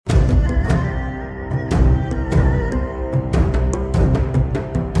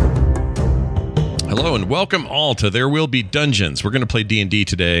Hello and welcome all to There Will Be Dungeons. We're going to play D&D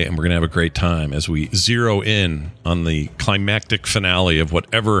today, and we're going to have a great time as we zero in on the climactic finale of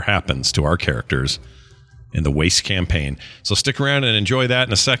whatever happens to our characters in the Wastes campaign. So stick around and enjoy that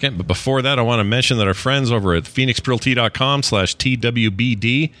in a second. But before that, I want to mention that our friends over at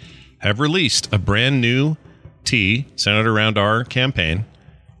phoenixbriltea.com/TWBD have released a brand new tea centered around our campaign,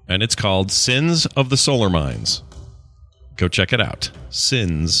 and it's called Sins of the Solar Mines. Go check it out.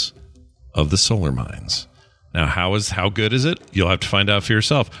 Sins of the Solar Mines. Now, how good is it? You'll have to find out for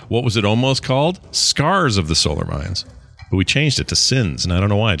yourself. What was it almost called? Scars of the Solar Mines. But we changed it to Sins, and I don't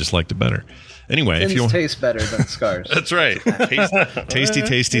know why. I just liked it better. Anyway, Sins if you taste better than scars. That's right.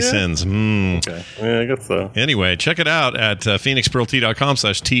 Tasty Sins. Okay. Yeah, I guess so. Anyway, check it out at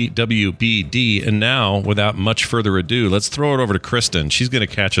phoenixbriltea.com/TWBD. And now, without much further ado, let's throw it over to Kristen. She's going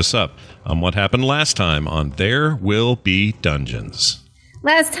to catch us up on what happened last time on There Will Be Dungeons.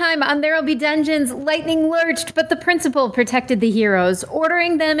 Last time on There'll Be Dungeons, lightning lurched, but the principal protected the heroes,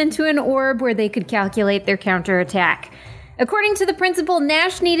 ordering them into an orb where they could calculate their counterattack. According to the principal,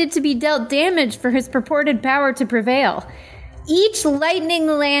 Nash needed to be dealt damage for his purported power to prevail. Each lightning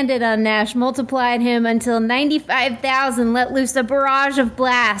landed on Nash multiplied him until 95,000 let loose a barrage of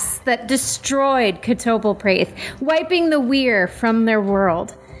blasts that destroyed Ketobelpraith, wiping the Weir from their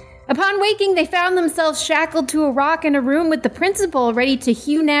world. Upon waking, they found themselves shackled to a rock in a room with the principal ready to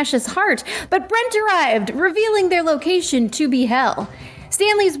hew Nash's heart, but Brent arrived, revealing their location to be hell.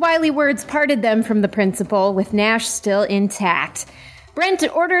 Stanley's wily words parted them from the principal, with Nash still intact. Brent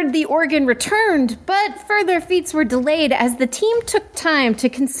ordered the organ returned, but further feats were delayed as the team took time to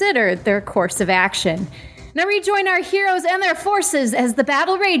consider their course of action. Now rejoin our heroes and their forces as the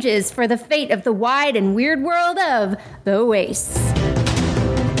battle rages for the fate of the wide and weird world of the Wastes.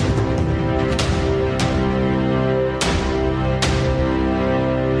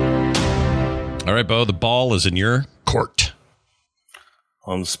 All right, Bo, the ball is in your court.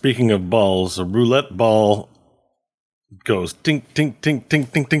 Speaking of balls, a roulette ball goes ding, ding, ding, ding,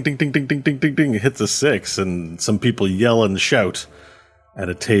 ding, ding, ding, ding, ding, ding, ding, ding, ding. It hits a 6, and some people yell and shout at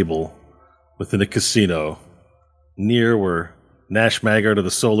a table within a casino near where Nash Maggart of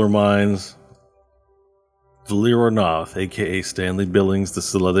the Solar Mines, Valir Ornath, a.k.a. Stanley Billings, the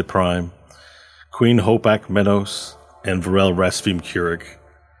Silede Prime, Queen Hopak Menos, and Varel Rasvim Kurik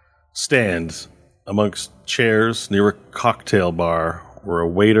stand amongst chairs near a cocktail bar where a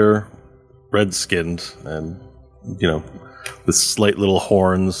waiter, red-skinned and, with slight little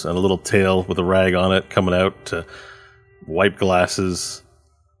horns and a little tail with a rag on it coming out to wipe glasses,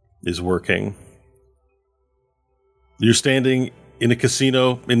 is working. You're standing in a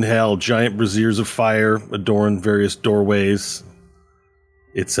casino in hell. Giant braziers of fire adorn various doorways.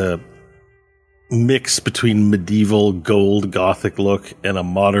 It's a mix between medieval gold Gothic look and a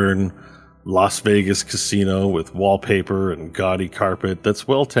modern Las Vegas casino with wallpaper and gaudy carpet that's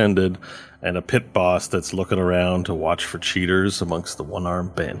well tended, and a pit boss that's looking around to watch for cheaters amongst the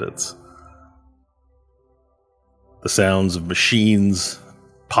one-armed bandits. The sounds of machines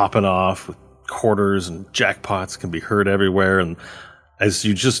popping off with quarters and jackpots can be heard everywhere, and as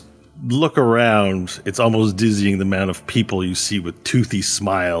you just look around, it's almost dizzying the amount of people you see with toothy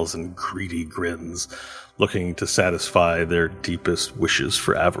smiles and greedy grins, looking to satisfy their deepest wishes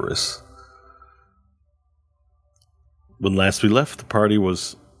for avarice. When last we left, the party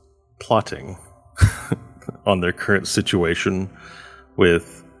was plotting on their current situation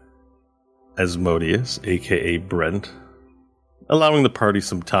with Asmodeus, a.k.a. Brent, allowing the party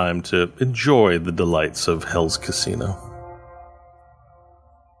some time to enjoy the delights of Hell's Casino.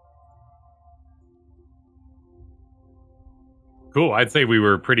 Cool. I'd say we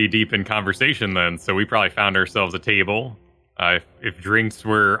were pretty deep in conversation then, so we probably found ourselves a table. If drinks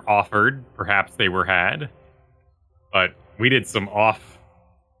were offered, perhaps they were had. But we did some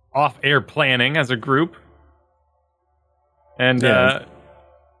off-air planning as a group. And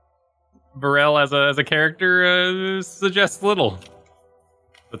Varel as a character suggests little,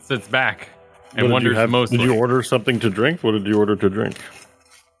 but sits back and wonders mostly. Did you order something to drink? What did you order to drink?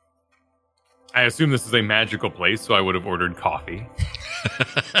 I assume this is a magical place, so I would have ordered coffee.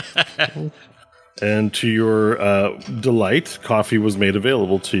 And to your delight, coffee was made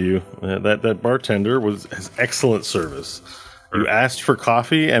available to you. That bartender has excellent service. You asked for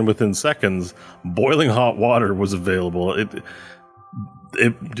coffee, and within seconds, boiling hot water was available. It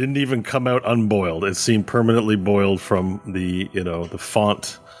didn't even come out unboiled. It seemed permanently boiled from the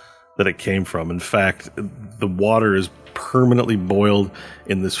font that it came from. In fact, the water is permanently boiled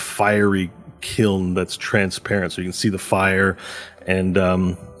in this fiery kiln that's transparent, so you can see the fire, and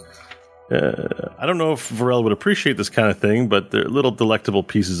I don't know if Varel would appreciate this kind of thing, but the little delectable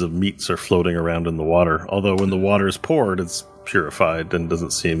pieces of meats are floating around in the water. Although when the water is poured, it's purified and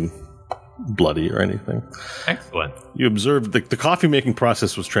doesn't seem bloody or anything. Excellent. You observed the coffee making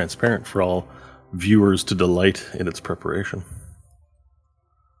process was transparent for all viewers to delight in its preparation.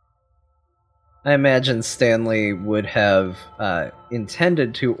 I imagine Stanley would have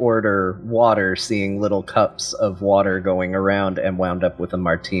intended to order water, seeing little cups of water going around, and wound up with a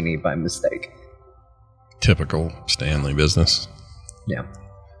martini by mistake. Typical Stanley business. Yeah.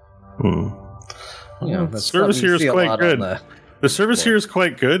 The service here is quite good. The service here is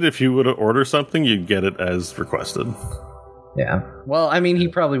quite good. If you would order something, you'd get it as requested. Yeah. Well, I mean, he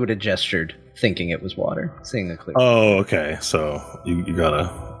probably would have gestured, thinking it was water, seeing the clear. Oh, okay. So you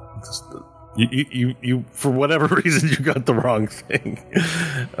gotta... You for whatever reason you got the wrong thing.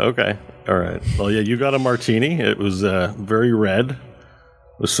 Okay, all right. Well, yeah, you got a martini. It was very red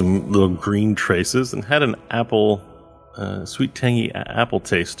with some little green traces and had an apple, sweet tangy apple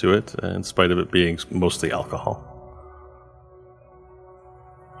taste to it, in spite of it being mostly alcohol.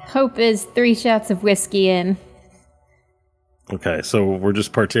 Hope is 3 shots of whiskey in. Okay, so we're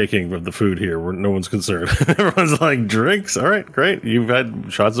just partaking of the food here. No one's concerned. Everyone's like, drinks? All right, great. You've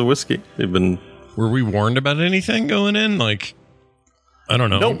had shots of whiskey. Were we warned about anything going in? Like, I don't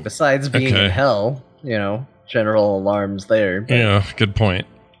know. Nope. Besides being in hell, general alarms there. But... Yeah, good point.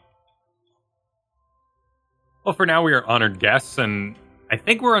 Well, for now, we are honored guests, and I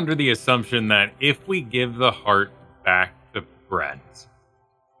think we're under the assumption that if we give the heart back to Brent,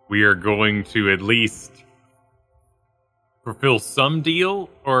 we are going to at least fulfill some deal,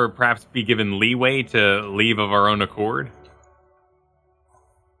 or perhaps be given leeway to leave of our own accord.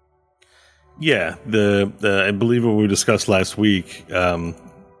 Yeah, I believe what we discussed last week, the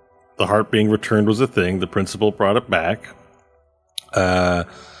heart being returned was a thing. The principal brought it back. The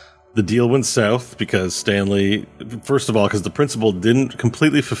deal went south because Stanley, first of all, because the principal didn't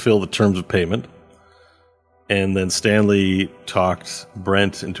completely fulfill the terms of payment. And then Stanley talked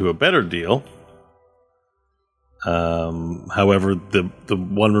Brent into a better deal. However, the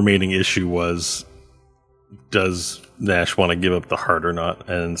one remaining issue was, does Nash want to give up the heart or not?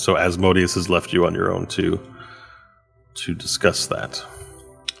 And so Asmodeus has left you on your own to discuss that.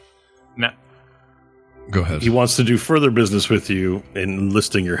 No. Go ahead. He wants to do further business with you,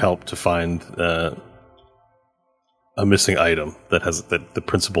 enlisting your help to find a missing item that the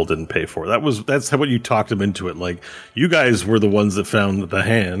principal didn't pay for. That's how what you talked him into it. Like, you guys were the ones that found the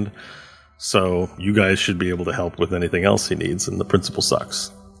hand. So you guys should be able to help with anything else he needs, and the principal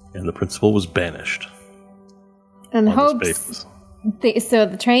sucks. And the principal was banished. And hopes. So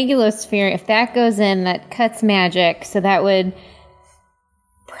the triangulosphere, if that goes in, that cuts magic. So that would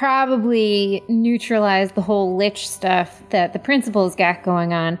probably neutralize the whole lich stuff that the principal's got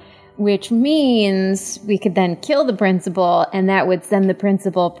going on, which means we could then kill the principal, and that would send the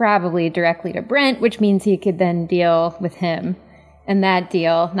principal probably directly to Brent, which means he could then deal with him. And that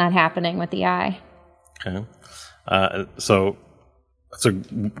deal not happening with the eye. Okay. So that's a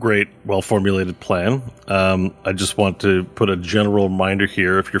great, well-formulated plan. I just want to put a general reminder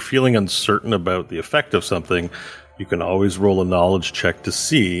here. If you're feeling uncertain about the effect of something, you can always roll a knowledge check to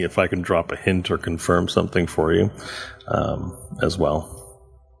see if I can drop a hint or confirm something for you as well.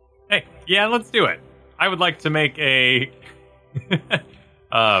 Hey, yeah, let's do it. I would like to make a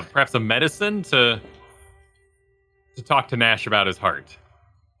perhaps a medicine to talk to Nash about his heart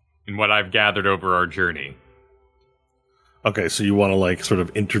and what I've gathered over our journey. Okay, so you want to sort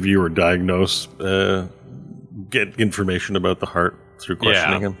of interview or diagnose, get information about the heart through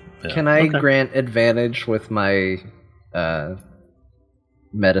questioning him? Yeah. Can I grant advantage with my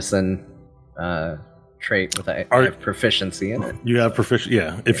medicine trait with I have proficiency in it? You have proficiency,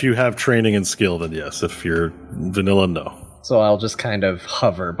 yeah. If you have training and skill, then yes. If you're vanilla, no. So I'll just kind of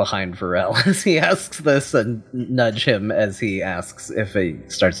hover behind Varel as he asks this and nudge him as he asks if he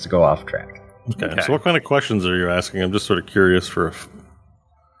starts to go off track. Okay. So what kind of questions are you asking? I'm just sort of curious for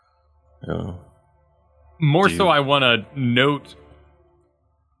More so I want to note,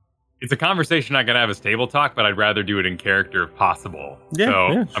 it's a conversation I can have as table talk, but I'd rather do it in character if possible.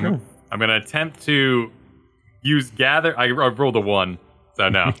 Yeah, so sure. I'm going to attempt to use gather. I rolled a 1. So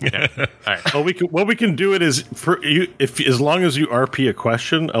no. Yeah. All right. Well, what we can do it is for you, as long as you RP a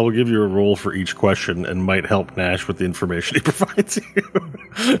question, I will give you a roll for each question and might help Nash with the information he provides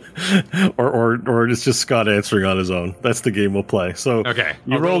you. or it's just Scott answering on his own. That's the game we'll play. So okay,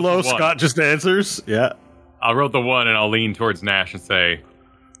 you roll low, Scott just answers. Yeah. I'll roll the 1 and I'll lean towards Nash and say,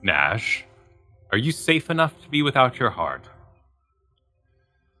 Nash, are you safe enough to be without your heart?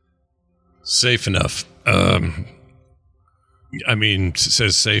 Safe enough. I mean,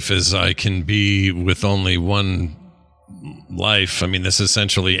 as safe as I can be with only one life. I mean, this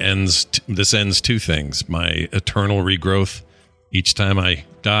essentially ends two things: my eternal regrowth each time I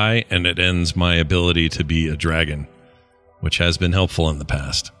die, and it ends my ability to be a dragon, which has been helpful in the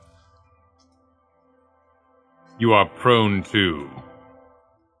past. You are prone to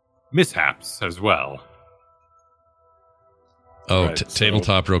mishaps as well. Oh, Right,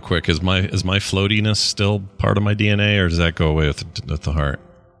 tabletop real quick. Is my floatiness still part of my DNA, or does that go away with the heart?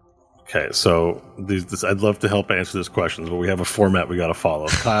 Okay, so I'd love to help answer this question, but we have a format we got to follow.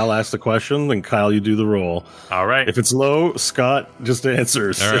 Kyle asks the question, then Kyle, you do the roll. All right. If it's low, Scott just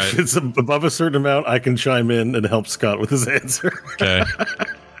answers. All right. If it's above a certain amount, I can chime in and help Scott with his answer. Okay.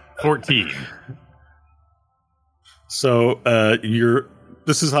 14. So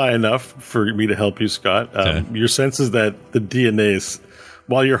this is high enough for me to help you, Scott. Okay. Your sense is that the DNA is,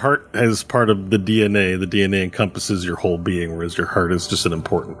 while your heart has part of the DNA encompasses your whole being, whereas your heart is just an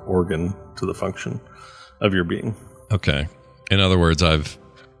important organ to the function of your being. Okay. In other words,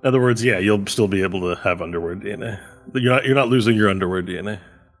 yeah, you'll still be able to have underwear DNA. You're not losing your underwear DNA.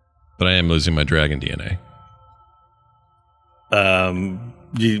 but I am losing my dragon DNA.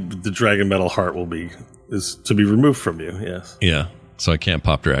 The dragon metal heart is to be removed from you. Yes. Yeah. So I can't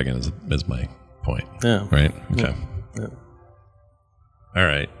pop dragon is my point. Yeah. Right. Okay. Yeah. All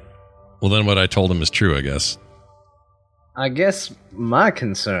right. Well, then what I told him is true, I guess. I guess my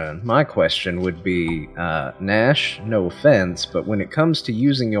question would be, Nash, no offense, but when it comes to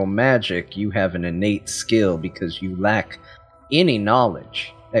using your magic, you have an innate skill because you lack any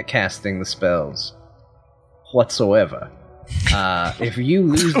knowledge at casting the spells whatsoever. If you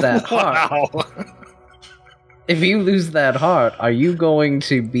lose that heart, are you going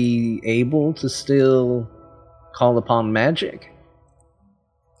to be able to still call upon magic?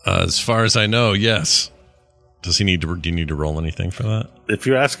 As far as I know, yes. Do you need to roll anything for that? If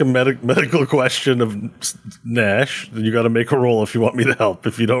you ask a medical question of Nash, then you got to make a roll if you want me to help.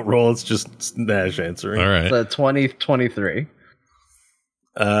 If you don't roll, it's just Nash answering. All right. The 2023.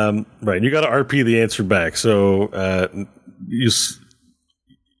 Right. You got to RP the answer back. So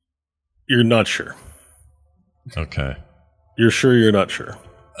you're not sure. Okay. You're sure you're not sure.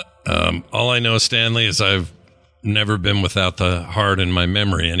 All I know, Stanley, is I've never been without the heart in my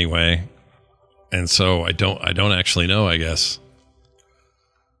memory anyway. And so I don't actually know, I guess.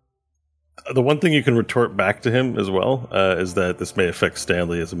 The one thing you can retort back to him as well is that this may affect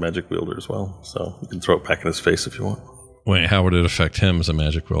Stanley as a magic wielder as well. So you can throw it back in his face if you want. Wait, how would it affect him as a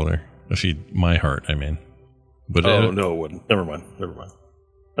magic wielder? My heart, I mean. But no, it wouldn't. Never mind.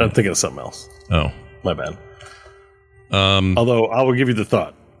 I'm thinking of something else. Oh. My bad. Although I will give you the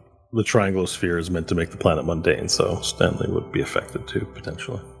thought. The triangular sphere is meant to make the planet mundane, so Stanley would be affected too,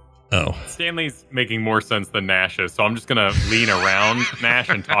 potentially. Oh. Stanley's making more sense than Nash is, so I'm just going to lean around Nash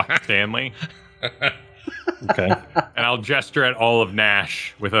and talk to Stanley. Okay. And I'll gesture at all of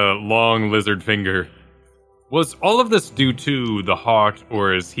Nash with a long lizard finger. Was all of this due to the heart,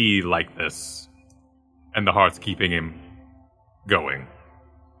 or is he like this? And the heart's keeping him going?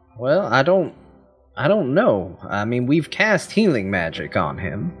 Well, I don't know. I mean, we've cast healing magic on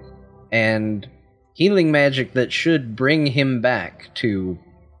him, and healing magic that should bring him back to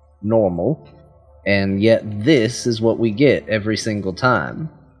normal, and yet this is what we get every single time.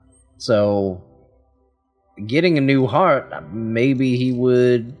 So, getting a new heart, maybe he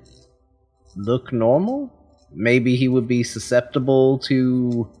would look normal? Maybe he would be susceptible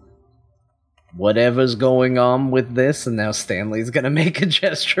to whatever's going on with this, and now Stanley's gonna make a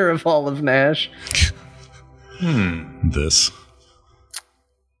gesture of all of Nash. This.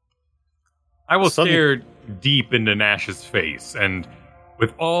 I will stare deep into Nash's face and,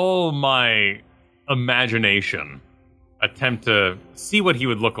 with all my imagination, attempt to see what he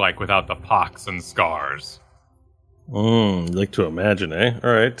would look like without the pox and scars. You like to imagine, eh?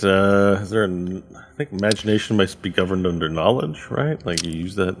 All right. I think imagination must be governed under knowledge, right? Like you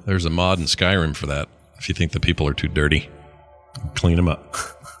use that. There's a mod in Skyrim for that. If you think the people are too dirty, clean them up.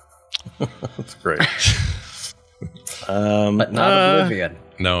 That's great. But not Oblivion.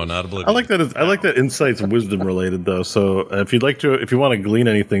 No, not Oblivion. I like that. I like that insight's wisdom related though. So if you want to glean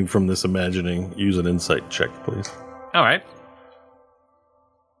anything from this imagining, use an insight check, please. All right.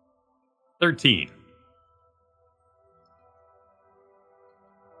 13.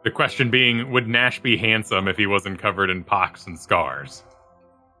 The question being, would Nash be handsome if he wasn't covered in pox and scars?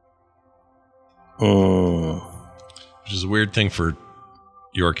 Oh. Which is a weird thing for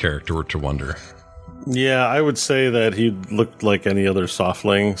your character to wonder. Yeah, I would say that he looked like any other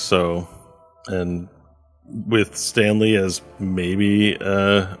softling, and with Stanley as maybe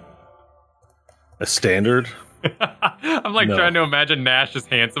a standard I'm like trying to imagine Nash as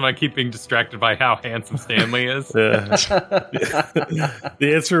handsome. I keep being distracted by how handsome Stanley is. Yeah.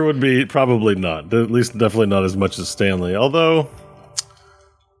 The answer would be probably not. At least definitely not as much as Stanley. Although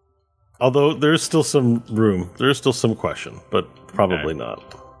there's still some room. There's still some question, but probably not.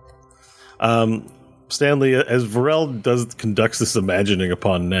 Stanley, as Varel conducts this imagining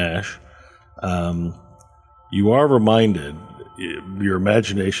upon Nash, you are reminded, your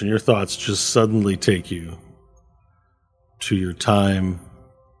imagination, your thoughts just suddenly take you to your time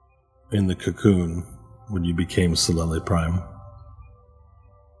in the cocoon when you became Solele Prime.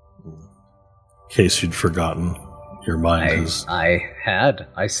 In case you'd forgotten, your mind is...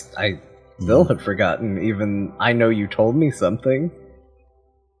 I still have forgotten, even... I know you told me something.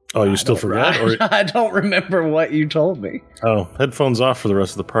 Oh, you still forgot? I don't remember what you told me. Oh, headphones off for the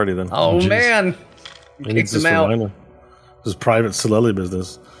rest of the party then. Oh man! Kicked him out. This is private Solele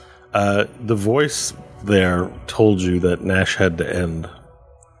business. The voice there told you that Nash had to end.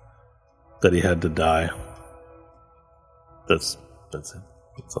 That he had to die. That's it.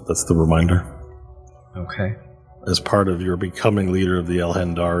 That's the reminder. Okay. As part of your becoming leader of the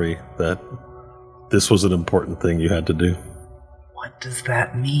Elhendari, that this was an important thing you had to do. What does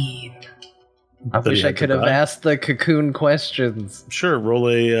that mean? I wish I could have asked the cocoon questions. Sure, roll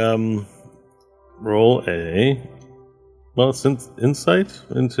a well, it's insight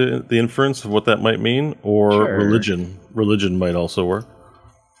into the inference of what that might mean, or Sure. religion. Religion might also work.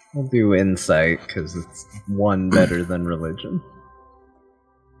 We'll do insight, because it's one better than religion.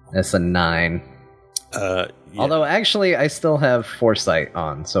 That's a 9. Yeah. Although, actually, I still have foresight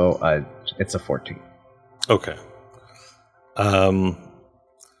on, so it's a 14. Okay.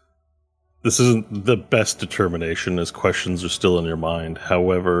 This isn't the best determination, as questions are still in your mind.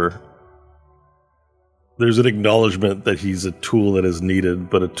 However, there's an acknowledgement that he's a tool that is needed,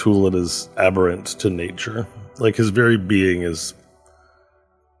 but a tool that is aberrant to nature. Like, his very being is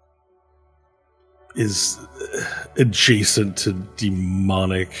adjacent to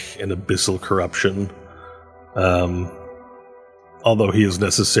demonic and abyssal corruption. Although he is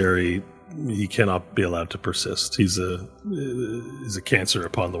necessary, he cannot be allowed to persist. He's a cancer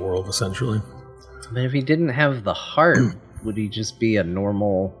upon the world, essentially. But if he didn't have the heart, would he just be a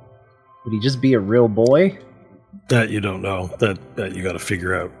normal... Would he just be a real boy? That you don't know. That you got to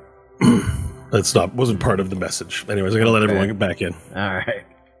figure out. Wasn't part of the message. Anyways, I'm going to let everyone get back in. All right.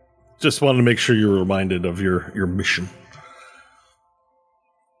 Just wanted to make sure you were reminded of your mission.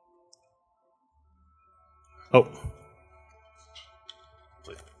 Oh.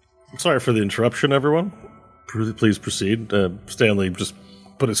 Sorry for the interruption, everyone. Please proceed. Stanley just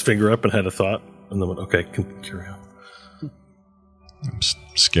put his finger up and had a thought, and then went, okay, carry on. I'm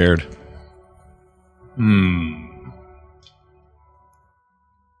scared.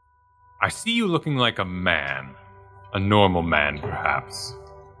 I see you looking like a man. A normal man, perhaps.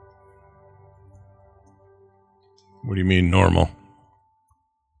 What do you mean, normal?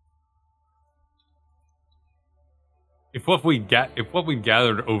 If what we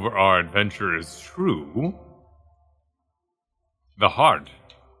gathered over our adventure is true, the heart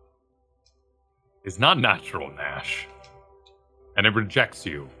is not natural, Nash, and it rejects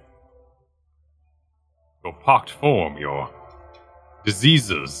you. Your pocked form, your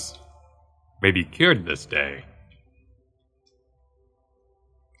diseases may be cured this day.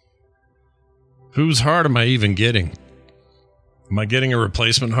 Whose heart am I even getting? Am I getting a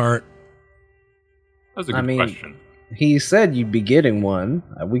replacement heart? That's a good question. He said you'd be getting one.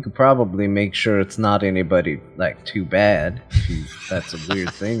 We could probably make sure it's not anybody, like, too bad. If that's a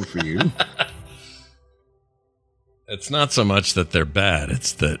weird thing for you. It's not so much that they're bad,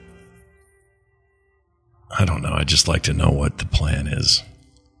 it's that... I don't know, I just like to know what the plan is.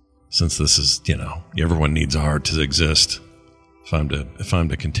 Since this is, everyone needs a heart to exist. If I'm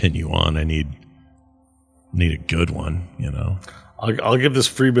to continue on, I need a good one, I'll give this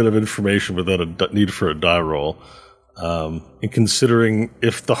free bit of information without a need for a die roll. In considering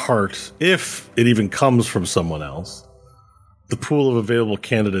if it even comes from someone else, the pool of available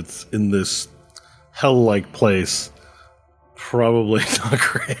candidates in this hell-like place, probably not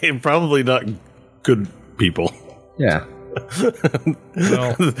great, probably not good people. Yeah.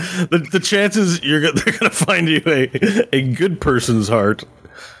 Well, the chances they're going to find you a good person's heart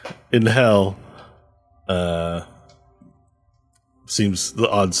in hell, the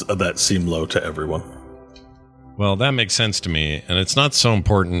odds of that seem low to everyone. well, that makes sense to me, and it's not so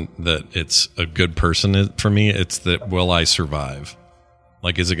important that it's a good person for me. It's that will I survive?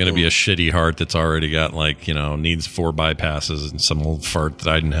 Like, is it going to be a shitty heart that's already got, needs 4 bypasses and some old fart that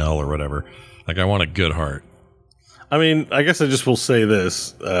died in hell or whatever? Like, I want a good heart. I mean, I guess I just will say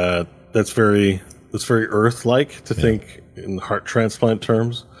this. That's very very Earth-like to think in heart transplant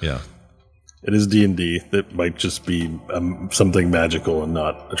terms. Yeah. It is D&D. That might just be something magical and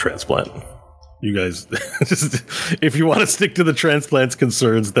not a transplant. You guys, if you want to stick to the transplant's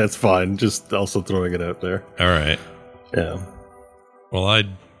concerns, that's fine. Just also throwing it out there. All right. Yeah. Well,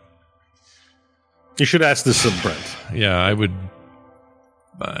 you should ask this of Brent. Yeah, I would.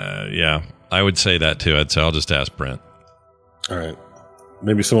 I would say that too. I'd say I'll just ask Brent. All right.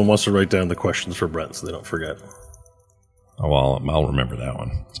 Maybe someone wants to write down the questions for Brent so they don't forget. Oh, well, I'll remember that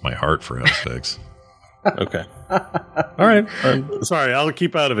one. It's my heart for Hellsfix. Okay. All right. Sorry, I'll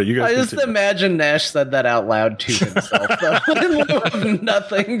keep out of it. You guys. I just imagine Nash said that out loud to himself, though. In lieu of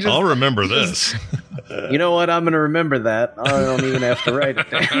nothing. Just, I'll remember this. You know what? I'm going to remember that. I don't even have to write it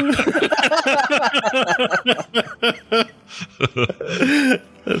down.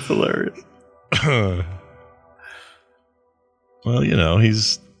 That's hilarious. Well,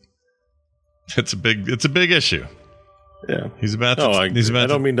 it's a big issue. Yeah. He's about to. I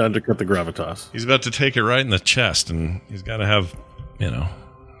don't mean to undercut the gravitas. He's about to take it right in the chest, and he's got to have,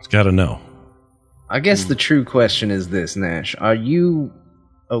 he's got to know. I guess the true question is this, Nash. Are you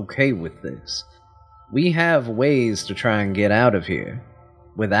okay with this? We have ways to try and get out of here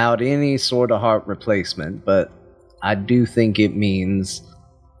without any sort of heart replacement, but I do think it means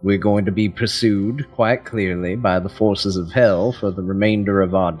we're going to be pursued quite clearly by the forces of hell for the remainder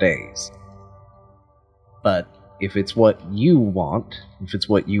of our days. But if it's what you want, if it's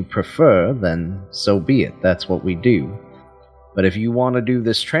what you prefer, then so be it. That's what we do. But if you want to do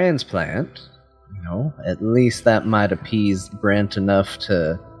this transplant, at least that might appease Brent enough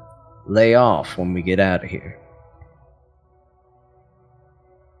to lay off when we get out of here.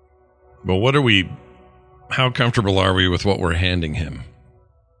 But how comfortable are we with what we're handing him?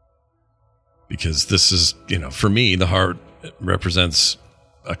 Because this is, for me, the heart represents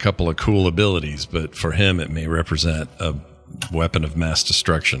a couple of cool abilities, but for him, it may represent a weapon of mass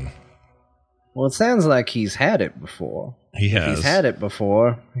destruction. Well, it sounds like he's had it before. He has. If he's had it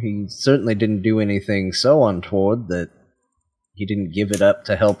before. He certainly didn't do anything so untoward that he didn't give it up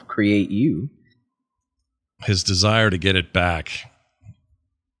to help create you. His desire to get it back,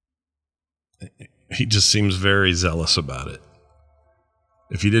 he just seems very zealous about it.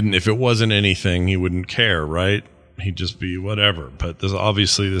 If it wasn't anything, he wouldn't care, right? He'd just be whatever. But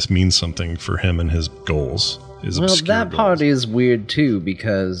this means something for him and his goals. That part is weird too,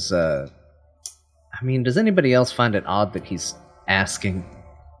 because does anybody else find it odd that he's asking?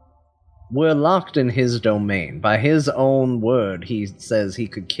 We're locked in his domain. By his own word, he says he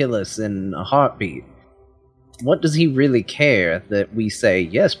could kill us in a heartbeat. What does he really care that we say,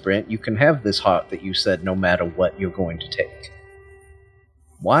 yes, Brent, you can have this heart that you said no matter what you're going to take?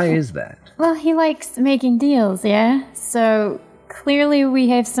 Why is that? Well, he likes making deals, yeah? So clearly we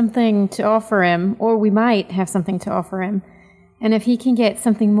have something to offer him, or we might have something to offer him. And if he can get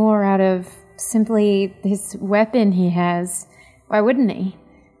something more out of simply his weapon he has, why wouldn't he?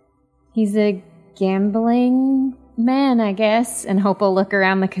 He's a gambling man, I guess, and Hope will look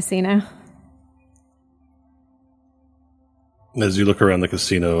around the casino. As you look around the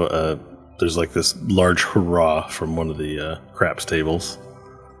casino, there's like this large hurrah from one of the craps tables.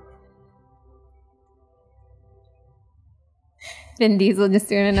 Vin Diesel just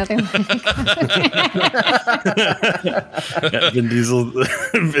doing another one. Vin Diesel,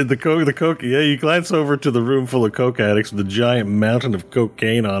 the coke. Yeah, you glance over to the room full of coke addicts with a giant mountain of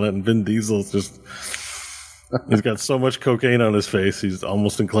cocaine on it, and Vin Diesel's he's got so much cocaine on his face, he's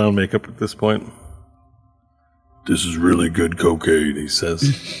almost in clown makeup at this point. This is really good cocaine, he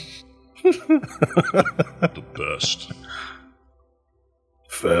says. The best.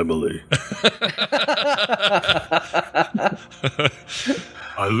 Family.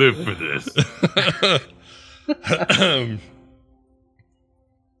 I live for this.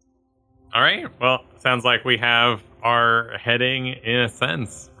 All right. Well, sounds like we have our heading in a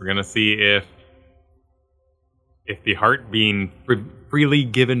sense. We're going to see if the heart being freely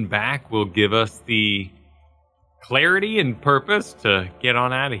given back will give us the clarity and purpose to get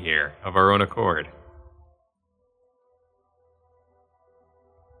on out of here of our own accord.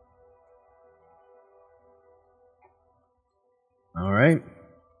 All right.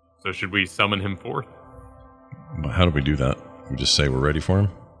 So should we summon him forth? How do we do that? We just say we're ready for him?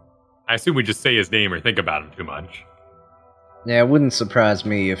 I assume we just say his name or think about him too much. Yeah, it wouldn't surprise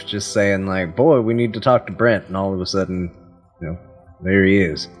me if just saying, like, boy, we need to talk to Brent, and all of a sudden, there he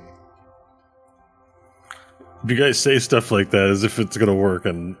is. If you guys say stuff like that as if it's going to work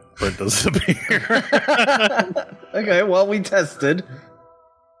and Brent doesn't appear. Okay, well, we tested.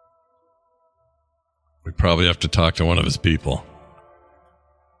 We probably have to talk to one of his people.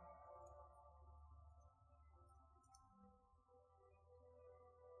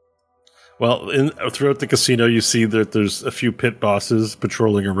 Well, throughout the casino, you see that there's a few pit bosses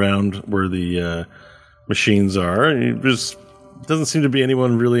patrolling around where the machines are. And there's doesn't seem to be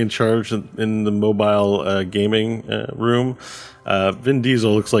anyone really in charge in the mobile gaming room. Vin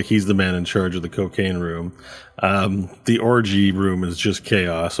Diesel looks like he's the man in charge of the cocaine room. The orgy room is just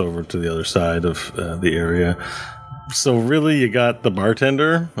chaos over to the other side of the area. So really, you got the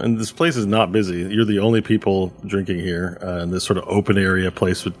bartender, and this place is not busy. You're the only people drinking here in this sort of open area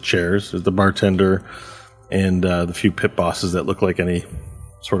place with chairs. There's the bartender and the few pit bosses that look like any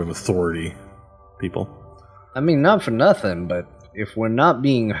sort of authority people. I mean, not for nothing, but if we're not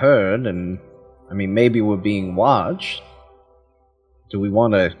being heard, and I mean, maybe we're being watched, do we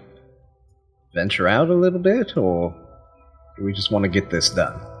want to venture out a little bit, or do we just want to get this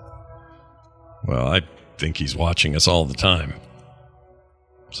done? Well, I think he's watching us all the time.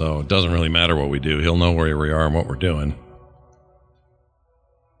 So it doesn't really matter what we do. He'll know where we are and what we're doing.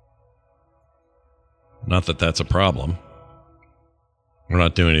 Not that that's a problem. We're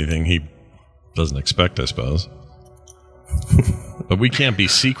not doing anything he doesn't expect, I suppose. But we can't be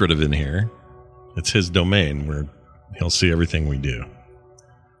secretive in here. It's his domain where he'll see everything we do.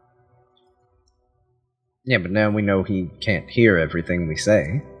 Yeah, but now we know he can't hear everything we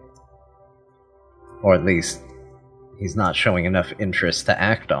say. Or at least, he's not showing enough interest to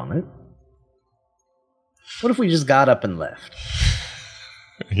act on it. What if we just got up and left?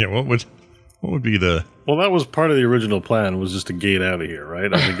 Yeah, what would be the... Well, that was part of the original plan, was just to gate out of here,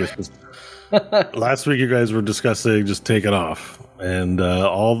 right? I think it's just... Last week you guys were discussing just taking off. And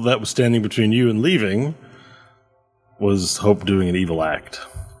all that was standing between you and leaving was Hope doing an evil act.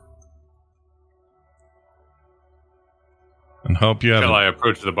 And Hope, you have... Shall I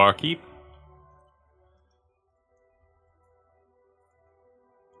approach the barkeep?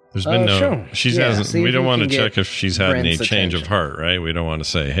 There's been no... Sure. She Yeah, hasn't... We don't want to can check get if she's had any Brent's change of attention. heart, right? We don't want to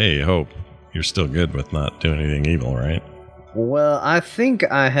say, hey, Hope, you're still good with not doing anything evil, right? Well, I think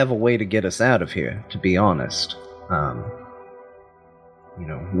I have a way to get us out of here, to be honest. I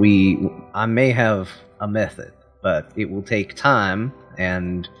may have a method, but it will take time,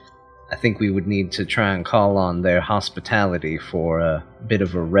 and I think we would need to try and call on their hospitality for a bit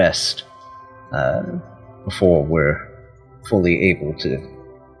of a rest before we're fully able to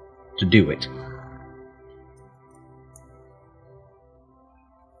do it.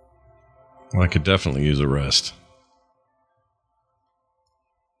 Well, I could definitely use a rest.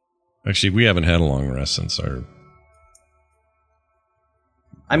 Actually, we haven't had a long rest since our...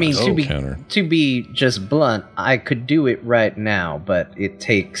 I mean, counter. to be just blunt, I could do it right now, but it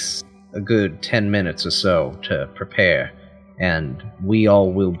takes a good 10 minutes or so to prepare, and we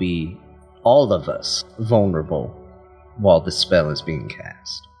all will be, all of us, vulnerable while the spell is being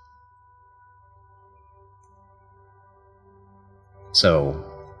cast. So,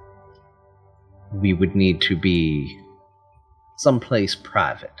 we would need to be someplace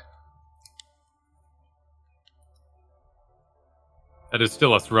private. That is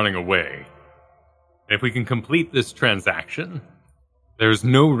still us running away. If we can complete this transaction, there's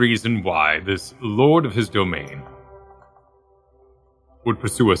no reason why this lord of his domain would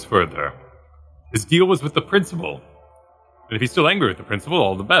pursue us further. His deal was with the principal. And if he's still angry with the principal,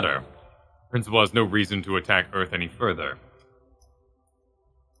 all the better. The principal has no reason to attack Earth any further.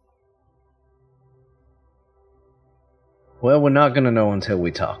 Well, we're not going to know until we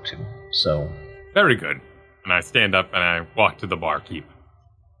talk to him, so... Very good. And I stand up and I walk to the barkeep.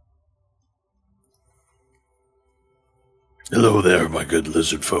 Hello there, my good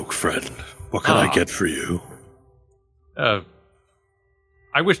lizard folk friend. What can I get for you? I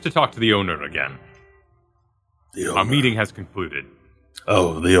wish to talk to the owner again. The owner? Our meeting has concluded.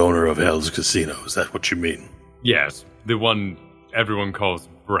 Oh, the owner of Hell's Casino. Is that what you mean? Yes, the one everyone calls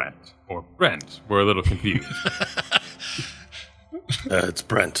Brent. Or Brent. We're a little confused. It's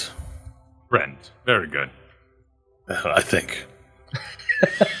Brent. Brent. Very good. I think.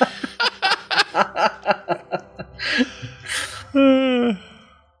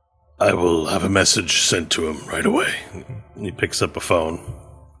 I will have a message sent to him right away. He picks up a phone,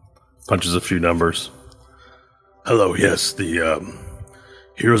 punches a few numbers. Hello, yes, the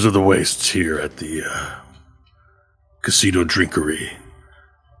Heroes of the Wastes here at the Casino Drinkery.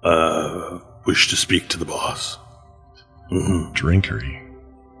 Wish to speak to the boss. Mm-hmm. Drinkery.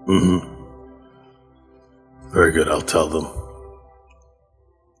 Mm-hmm. Very good, I'll tell them.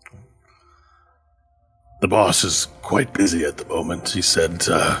 The boss is quite busy at the moment. He said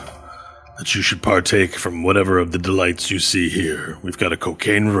that you should partake from whatever of the delights you see here. We've got a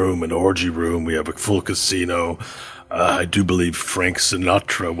cocaine room, an orgy room, we have a full casino. I do believe Frank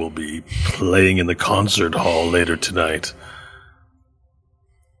Sinatra will be playing in the concert hall later tonight.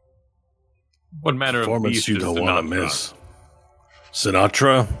 What manner of Performance beast you is don't want to Sinatra? miss.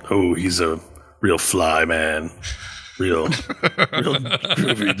 Sinatra? Oh, he's a real fly man. Real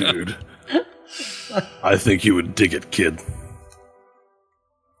groovy dude. I think you would dig it, kid.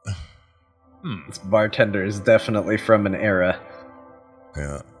 This bartender is definitely from an era.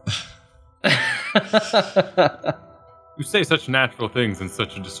 Yeah. You say such natural things in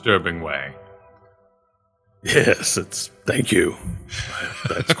such a disturbing way. Yes, thank you.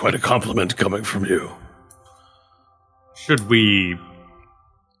 That's quite a compliment coming from you. Should we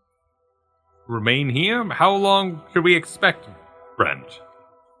remain here? How long should we expect, Brent?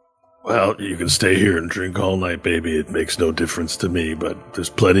 Well, you can stay here and drink all night, baby. It makes no difference to me, but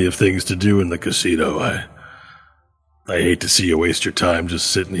there's plenty of things to do in the casino. I hate to see you waste your time just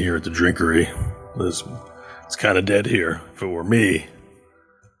sitting here at the drinkery. It's kind of dead here. If it were me,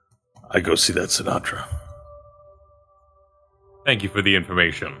 I'd go see that Sinatra. Thank you for the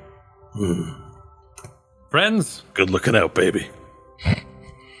information. Friends? Good looking out, baby.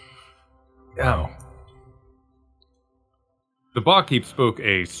 Now, the barkeep spoke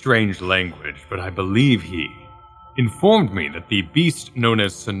a strange language, but I believe he informed me that the beast known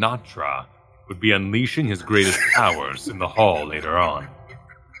as Sinatra would be unleashing his greatest powers in the hall later on.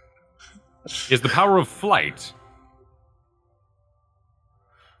 He has the power of flight.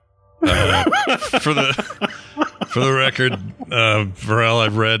 For the record, Varel,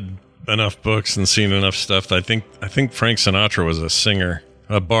 I've read enough books and seen enough stuff. I think Frank Sinatra was a singer,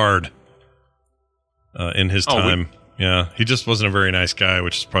 a bard, in his time. Yeah, he just wasn't a very nice guy,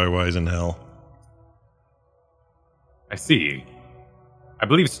 which is probably why he's in hell. I see. I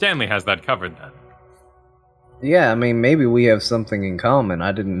believe Stanley has that covered then. Yeah, I mean, maybe we have something in common.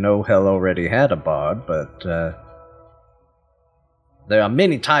 I didn't know hell already had a bard, but there are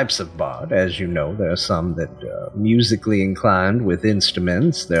many types of bard, as you know. There are some that are musically inclined with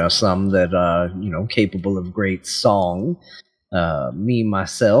instruments. There are some that are, capable of great song. Me,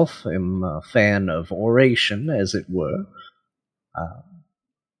 myself, am a fan of oration, as it were.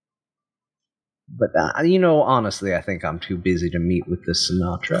 But honestly, I think I'm too busy to meet with the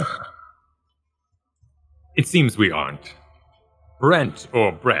Sinatra. It seems we aren't. Brent,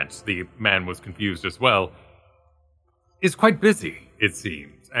 the man was confused as well, is quite busy, it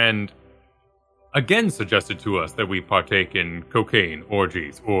seems, and again suggested to us that we partake in cocaine,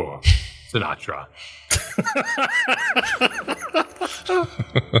 orgies, or Sinatra.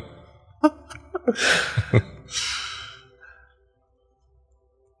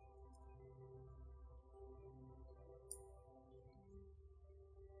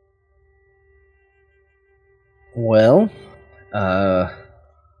 Well,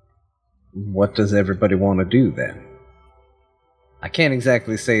 what does everybody want to do then? I can't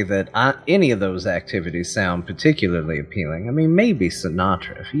exactly say that any of those activities sound particularly appealing. I mean, maybe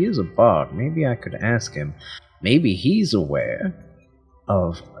Sinatra, if he is a bard, maybe I could ask him. Maybe he's aware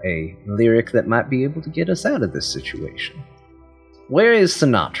of a lyric that might be able to get us out of this situation. Where is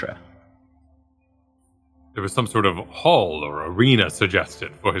Sinatra? There was some sort of hall or arena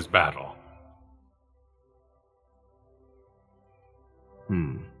suggested for his battle.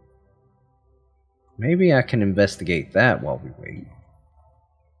 Maybe I can investigate that while we wait.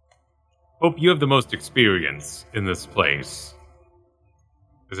 Hope you have the most experience in this place.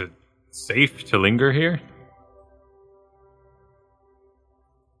 Is it safe to linger here?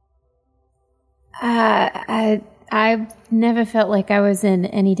 I've never felt like I was in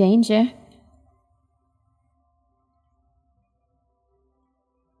any danger.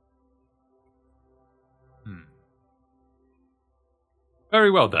 Very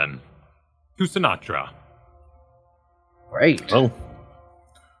well then. To Sinatra. Great. Oh.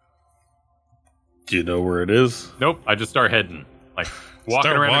 Do you know where it is? Nope, I just start heading. Like,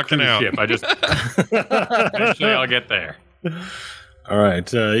 walking Start around walking a cruise out. ship. I just... Eventually I'll get there. All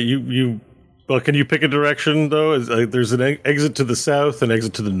right. Well, can you pick a direction, though? There's an exit to the south and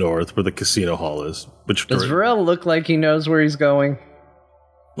exit to the north where the casino hall is. Does Varel look like he knows where he's going?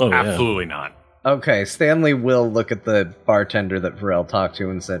 Oh, yeah. Absolutely not. Okay, Stanley will look at the bartender that Varel talked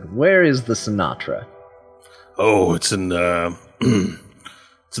to and said, "Where is the Sinatra?" Oh, it's in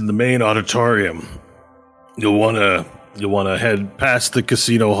it's in the main auditorium. You'll wanna head past the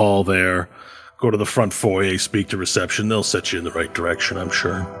casino hall there, go to the front foyer, speak to reception. They'll set you in the right direction, I'm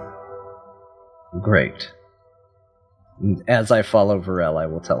sure. Great. As I follow Varel, I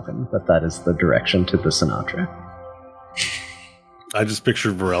will tell him that is the direction to the Sinatra. I just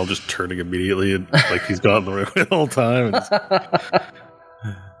pictured Varel just turning immediately and like he's gone the right way the whole time.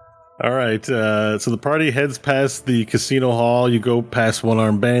 All right, so the party heads past the casino hall. You go past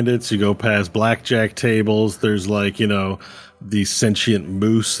one-armed bandits. You go past blackjack tables. There's these sentient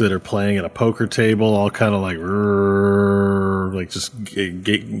moose that are playing at a poker table, all kind of like just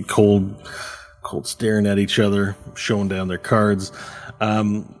cold staring at each other, showing down their cards.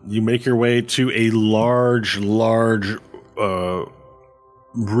 You make your way to a large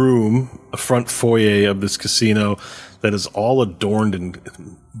room, a front foyer of this casino that is all adorned in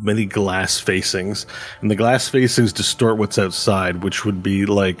many glass facings. And the glass facings distort what's outside, which would be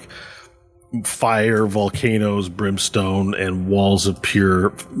like fire, volcanoes, brimstone, and walls of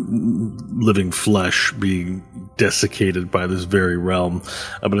pure living flesh being desiccated by this very realm.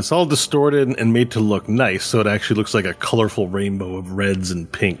 But it's all distorted and made to look nice, so it actually looks like a colorful rainbow of reds and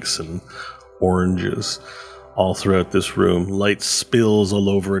pinks and oranges all throughout this room. Light spills all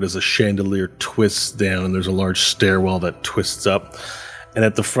over it as a chandelier twists down, and there's a large stairwell that twists up. And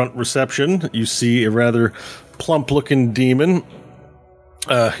at the front reception, you see a rather plump-looking demon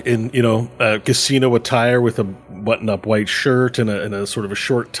in casino attire with a button-up white shirt and a sort of a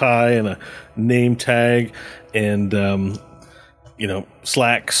short tie and a name tag and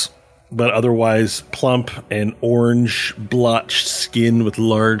slacks, but otherwise plump and orange blotched skin with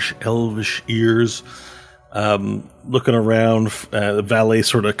large elvish ears. Looking around, the valet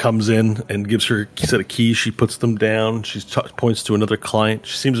sort of comes in and gives her a set of keys. She puts them down. She points to another client.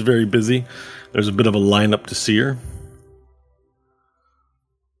 She seems very busy. There's a bit of a lineup to see her.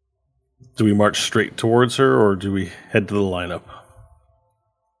 Do we march straight towards her, or do we head to the lineup?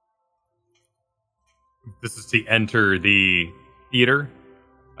 This is to enter the theater,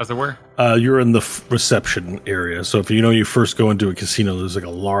 as it were? You're in the reception area. So if you first go into a casino, there's like a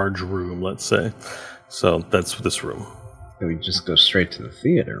large room, let's say. So that's this room. We just go straight to the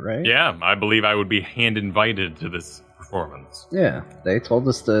theater, right? Yeah, I believe I would be hand invited to this performance. Yeah, they told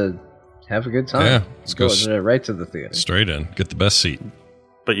us to have a good time. Yeah, let's go right to the theater. Straight in. Get the best seat.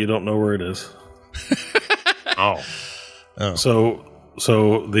 But you don't know where it is. Oh. So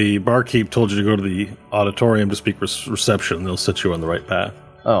the barkeep told you to go to the auditorium to speak reception. They'll set you on the right path.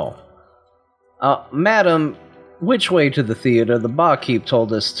 Oh. Madam, which way to the theater? The barkeep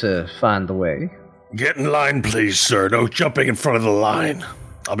told us to find the way. Get in line, please, sir. No jumping in front of the line.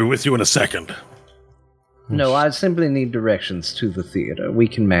 I'll be with you in a second. No, I simply need directions to the theater. We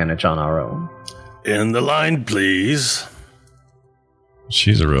can manage on our own. In the line, please.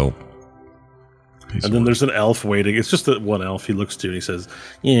 She's a real piece. And then there's an elf waiting. It's just that one elf. He looks to you and he says,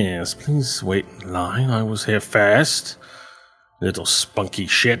 "Yes, please wait in line. I was here first. Little spunky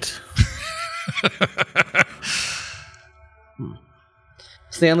shit."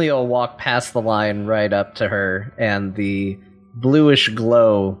 Stanley will walk past the line right up to her, and the bluish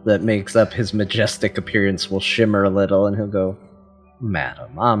glow that makes up his majestic appearance will shimmer a little, and he'll go,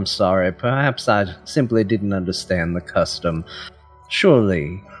 "Madam, I'm sorry. Perhaps I simply didn't understand the custom.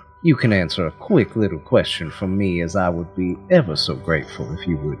 Surely you can answer a quick little question from me, as I would be ever so grateful if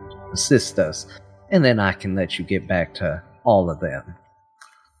you would assist us, and then I can let you get back to all of them."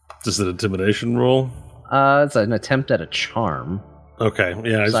 Is it an intimidation roll? It's an attempt at a charm. Okay,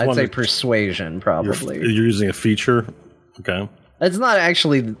 yeah. So I'd say persuasion, probably. You're using a feature? Okay. It's not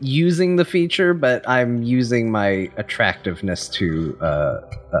actually using the feature, but I'm using my attractiveness to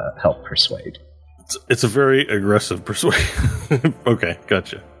help persuade. It's a very aggressive persuasion. Okay,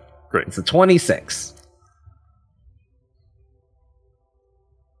 gotcha. Great. It's a 26.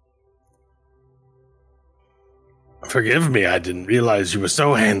 Forgive me, I didn't realize you were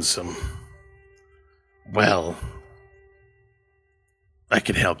so handsome. Well, I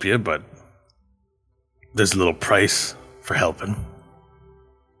can help you, but there's a little price for helping.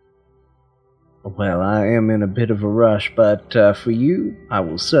 Well, I am in a bit of a rush, but for you, I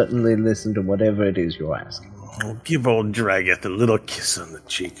will certainly listen to whatever it is you're asking. I'll give old Draggeth a little kiss on the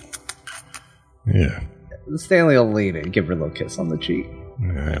cheek. Yeah. Stanley will lean in, give her a little kiss on the cheek.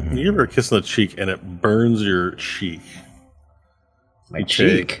 You give her a kiss on the cheek, and it burns your cheek. My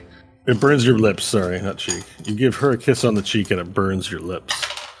cheek? It burns your lips, sorry, not cheek. You give her a kiss on the cheek, and it burns your lips.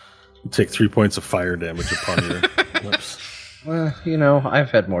 You take 3 points of fire damage upon your lips. Well, I've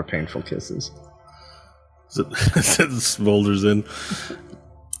had more painful kisses. It smolders in.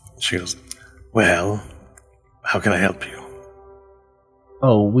 She goes, "Well, how can I help you?"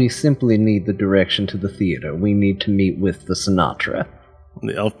 "Oh, we simply need the direction to the theater. We need to meet with the Sinatra." And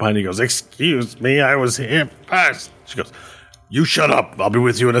the elf behind you goes, "Excuse me, I was here first." She goes, "You shut up. I'll be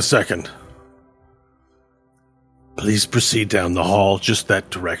with you in a second. Please proceed down the hall, just that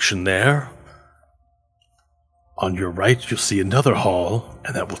direction there. On your right, you'll see another hall,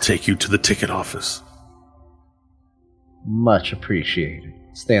 and that will take you to the ticket office." Much appreciated.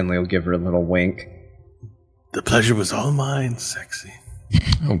 Stanley will give her a little wink. "The pleasure was all mine, sexy."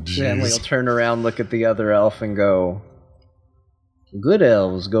 Oh, Stanley will jeez. turn around, look at the other elf, and go, Good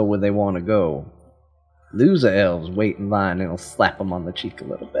elves go where they want to go. Loser elves wait in line and it'll slap them on the cheek a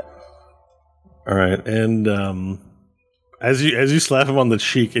little bit. All right, and as you slap him on the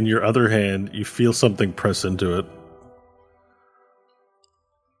cheek, in your other hand, you feel something press into it.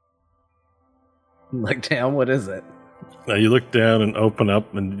 Look down, what is it? Now you look down and open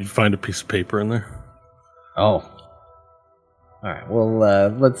up, and you find a piece of paper in there. Oh. Alright, well,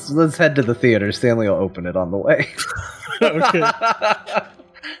 let's head to the theater. Stanley will open it on the way. Okay.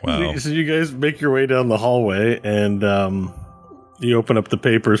 Wow. So you guys make your way down the hallway, and you open up the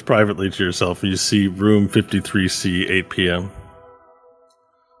papers privately to yourself, and you see room 53C, 8 p.m.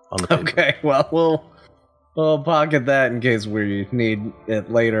 on the paper. Okay, well, we'll pocket that in case we need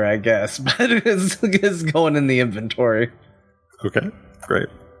it later, I guess. But it's going in the inventory. Okay, great.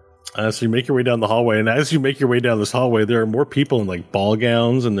 So you make your way down the hallway, and as you make your way down this hallway, there are more people in like ball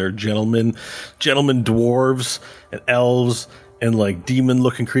gowns, and there are gentlemen dwarves, and elves, and like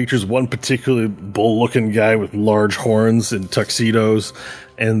demon-looking creatures. One particularly bull-looking guy with large horns and tuxedos,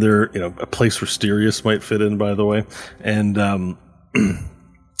 and they're a place where Sirius might fit in, by the way. And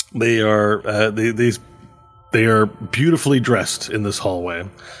they are beautifully dressed in this hallway.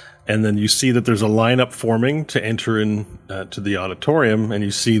 And then you see that there's a lineup forming to enter in to the auditorium, and you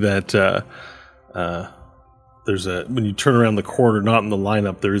see that when you turn around the corner, not in the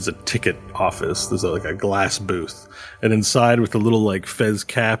lineup, there is a ticket office. There's a glass booth, and inside with a little like fez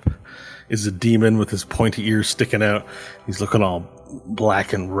cap is a demon with his pointy ears sticking out. He's looking all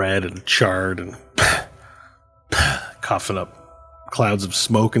black and red and charred and coughing up clouds of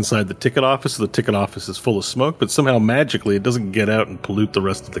smoke inside the ticket office. So the ticket office is full of smoke, but somehow magically it doesn't get out and pollute the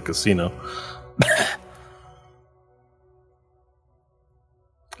rest of the casino.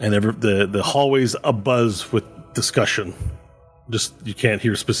 And the hallway's abuzz with discussion. Just, you can't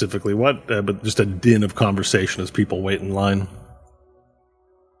hear specifically what, but just a din of conversation as people wait in line.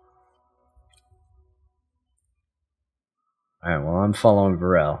 Alright, well, I'm following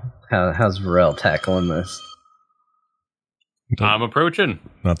Varel. How's Varel tackling this? I'm approaching.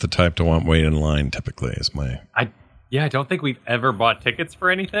 Not the type to want wait in line, typically, is my... I don't think we've ever bought tickets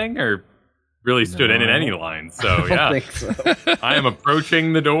for anything or really stood in any line. So, yeah. I don't think so. I am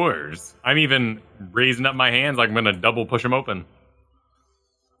approaching the doors. I'm even raising up my hands like I'm going to double push them open.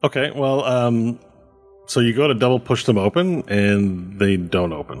 Okay, well, so you go to double push them open, and they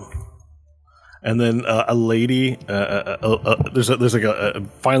don't open. And then a lady, there's like a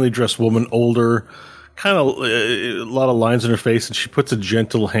finely dressed woman, older, kind of a lot of lines in her face, and she puts a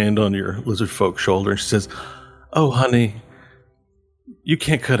gentle hand on your lizard folk shoulder, and she says, "Oh, honey, you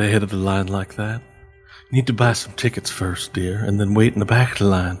can't cut ahead of the line like that. You need to buy some tickets first, dear, and then wait in the back of the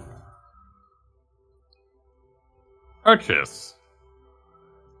line." Purchase.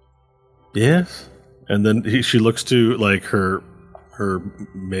 Yes. And then she looks to like her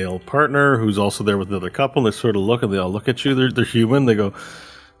male partner, who's also there with the other couple, and they sort of look, and they all look at you. They're human. They go,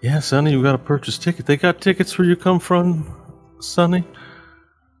 "Yeah, Sonny, you got to purchase ticket. They got tickets where you come from, Sonny?"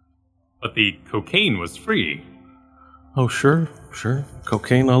 But the cocaine was free. "Oh, sure.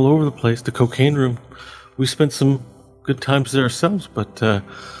 Cocaine all over the place. The cocaine room. We spent some good times there ourselves, but,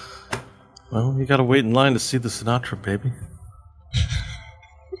 well, you got to wait in line to see the Sinatra, baby."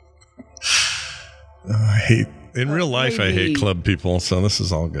 In real life, I hate club people, so this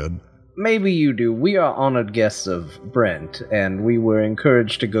is all good. Maybe you do. We are honored guests of Brent, and we were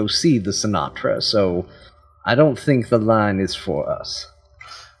encouraged to go see the Sinatra, so I don't think the line is for us.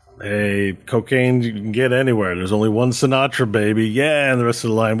 Hey, cocaine you can get anywhere. There's only one Sinatra, baby. Yeah, and the rest of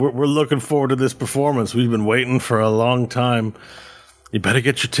the line. We're looking forward to this performance. We've been waiting for a long time. You better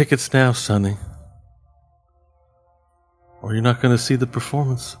get your tickets now, Sonny, or you're not going to see the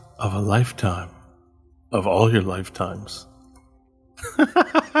performance of a lifetime. Of all your lifetimes.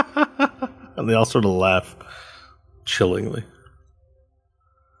 And they all sort of laugh chillingly.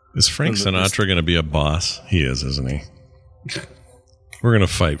 Is Frank Sinatra going to be a boss? He is, isn't he? We're going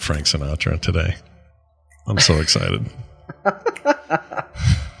to fight Frank Sinatra today. I'm so excited.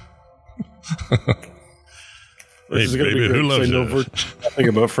 Hey, baby, who loves you? Nothing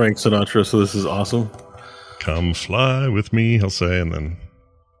about Frank Sinatra, so this is awesome. Come fly with me, he'll say, and then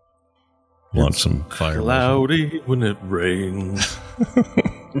launch some fire. Cloudy when it rains.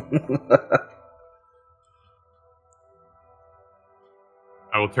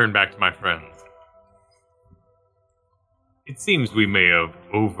 I will turn back to my friends. It seems we may have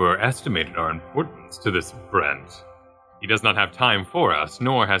overestimated our importance to this Brent. He does not have time for us,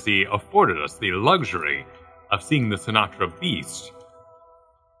 nor has he afforded us the luxury of seeing the Sinatra beast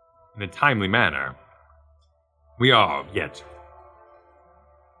in a timely manner. We are yet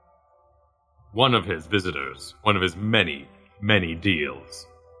one of his visitors, one of his many many deals.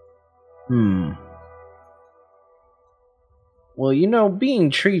 Well, you know, being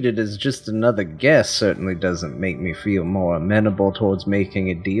treated as just another guest certainly doesn't make me feel more amenable towards making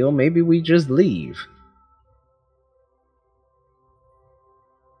a deal. Maybe we just leave.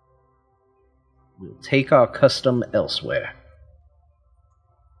 We'll take our custom elsewhere.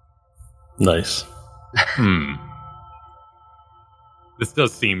 Nice. This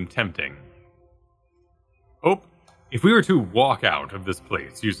does seem tempting. Oh, if we were to walk out of this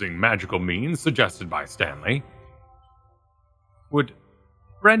place using magical means suggested by Stanley, would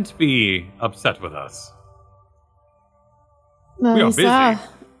Brent be upset with us? Well, We are you busy. saw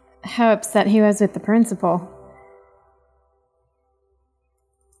how upset he was with the principal.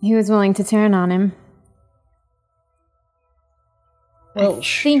 He was willing to turn on him. Well, I think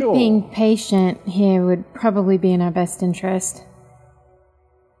sure. being patient here would probably be in our best interest.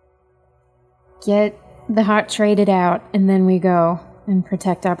 Get the heart traded out, and then we go and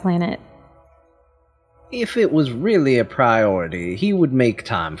protect our planet. If it was really a priority, he would make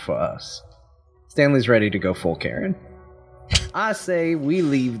time for us. Stanley's ready to go full Karen. I say we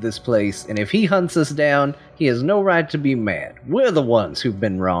leave this place, and if he hunts us down, he has no right to be mad. We're the ones who've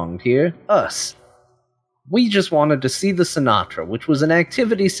been wronged here. Us. We just wanted to see the Sinatra, which was an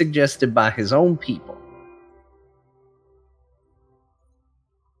activity suggested by his own people.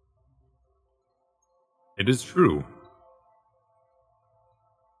 It is true.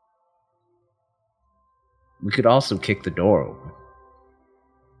 We could also kick the door open.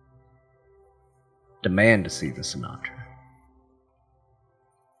 Demand to see the Sinatra.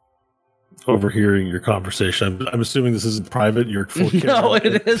 Overhearing your conversation. I'm assuming this isn't private. You're full. No,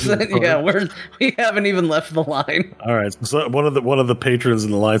 it isn't. Yeah, we haven't even left the line. All right. So one of the patrons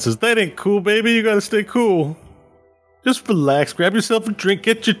in the line says, "That ain't cool, baby. You got to stay cool. Just relax. Grab yourself a drink.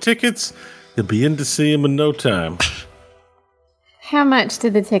 Get your tickets. You'll be in to see him in no time." How much do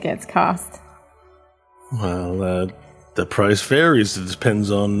the tickets cost? Well, the price varies. It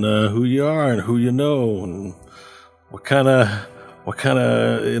depends on who you are and who you know and what kind of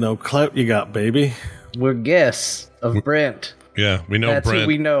clout you got, baby. We're guests of Brent. Yeah, we know That's Brent. who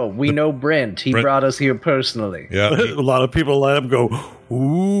we know. We know Brent. He Brent- brought us here personally. Yeah, A lot of people line up and go,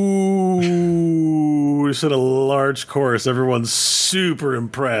 "Ooh!" We said a large chorus. Everyone's super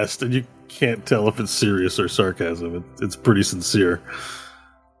impressed, and you can't tell if it's serious or sarcasm. It's pretty sincere.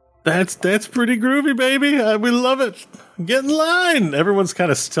 That's pretty groovy, baby. We love it. Get in line. Everyone's kind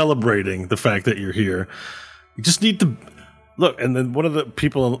of celebrating the fact that you're here. You just need to look. And then one of the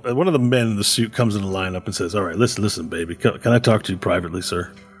men in the suit comes in the lineup and says, "All right, listen, baby. Can I talk to you privately,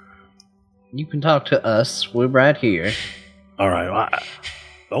 sir?" You can talk to us. We're right here. All right.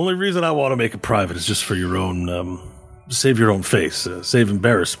 The only reason I want to make it private is just for your own, save your own face, save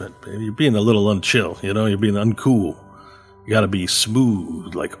embarrassment. Baby. You're being a little unchill, You're being uncool. You gotta be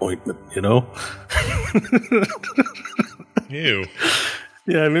smooth like ointment, Ew.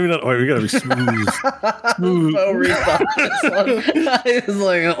 Yeah, maybe not ointment. You gotta be smooth. Smooth. So rethought this one. It's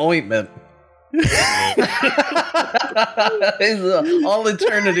like an ointment. It's all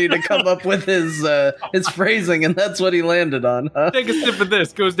eternity to come up with his phrasing, and that's what he landed on, huh? Take a sip of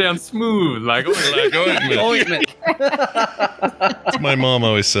this. Goes down smooth like Ointment. Ointment. That's what my mom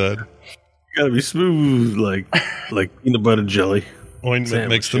always said. You gotta be smooth like peanut butter jelly. Ointment Sandwich,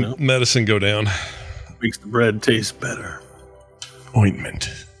 makes the medicine go down. Makes the bread taste better. Ointment.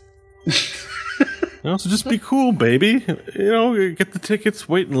 So just be cool, baby. Get the tickets,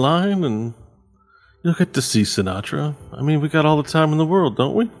 wait in line, and you'll get to see Sinatra. I mean, we got all the time in the world,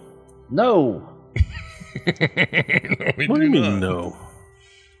 don't we? No. We What do you not. mean, no?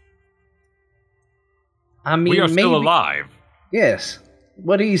 I mean, we are maybe. still alive. Yes.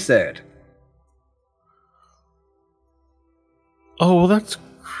 What he said. Oh, well, that's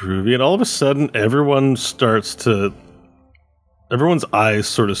groovy. And all of a sudden, everyone's eyes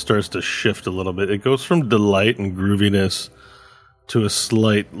sort of starts to shift a little bit. It goes from delight and grooviness to a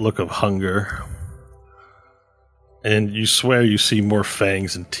slight look of hunger. And you swear you see more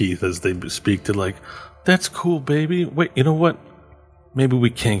fangs and teeth as they speak to like, "That's cool, baby. Wait, you know what? Maybe we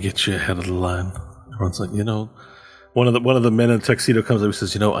can get you ahead of the line." Everyone's like, one of the men in a tuxedo comes up and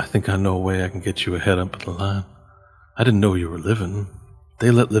says, "I think I know a way I can get you ahead up the line. I didn't know you were living. They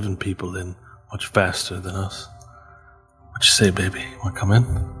let living people in much faster than us. What you say, baby? Want to come in?"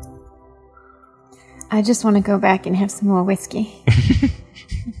 I just want to go back and have some more whiskey.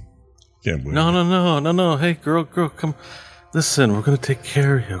 Can't wait. No. Hey, girl, come. Listen, we're going to take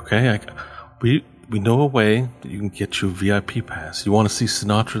care of you, okay? We know a way that you can get you a VIP pass. You want to see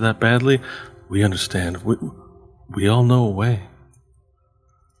Sinatra that badly? We understand. We all know a way.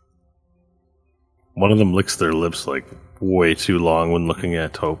 One of them licks their lips like way too long when looking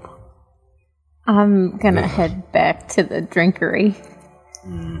at Taupe. I'm gonna head back to the drinkery.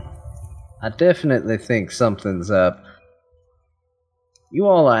 I definitely think something's up. You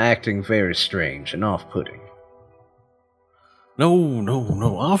all are acting very strange and off-putting.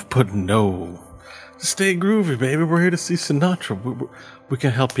 No, off-putting, no. Stay groovy, baby. We're here to see Sinatra. We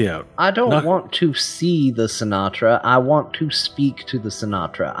can help you out. I don't want to see the Sinatra. I want to speak to the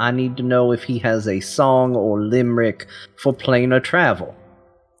Sinatra. I need to know if he has a song or limerick for plainer travel.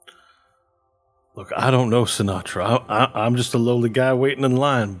 Look, I don't know Sinatra. I'm just a lowly guy waiting in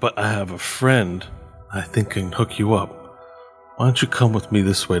line, but I have a friend I think can hook you up. Why don't you come with me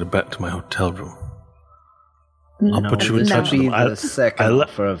this way back to my hotel room? I'll put you in touch with him. The second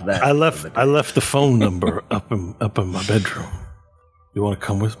offer of that. I left the phone number up in my bedroom. You want to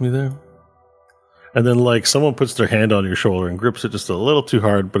come with me there? And then, like, someone puts their hand on your shoulder and grips it just a little too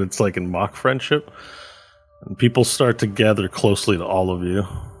hard, but it's like in mock friendship. And people start to gather closely to all of you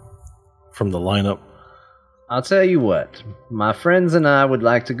from the lineup. I'll tell you what. My friends and I would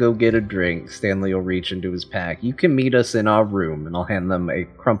like to go get a drink. Stanley will reach into his pack. You can meet us in our room, and I'll hand them a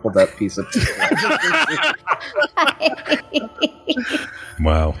crumpled up piece of paper.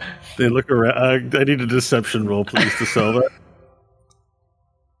 Wow. They look around. I need a deception roll, please, to sell that.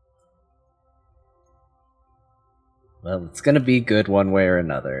 Well, it's going to be good one way or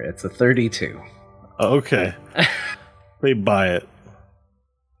another. It's a 32. Okay. They buy it.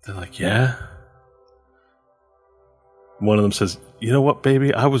 They're like, yeah? One of them says, you know what,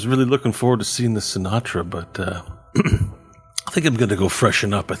 baby? I was really looking forward to seeing the Sinatra, but I think I'm going to go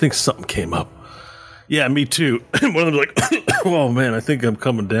freshen up. I think something came up. Yeah, me too. One of them's like, oh, man, I think I'm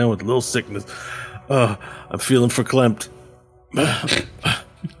coming down with a little sickness. I'm feeling verklempt. I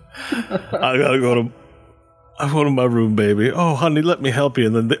got to go to my room, baby. Oh, honey, let me help you.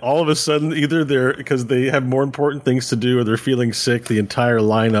 And then all of a sudden, either they're, because they have more important things to do or they're feeling sick, the entire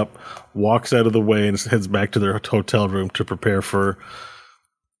lineup walks out of the way and heads back to their hotel room to prepare for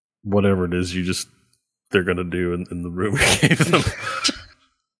whatever it is they're going to do in the room you gave them.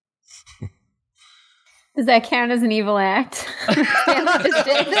 Does that count as an evil act?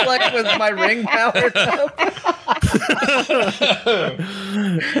 Like with my ring powered up?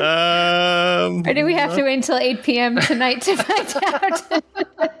 Or do we have to wait until 8 p.m. tonight to find out?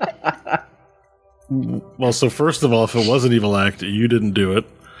 Well, so first of all, if it was an evil act, you didn't do it.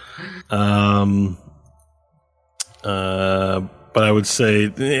 But I would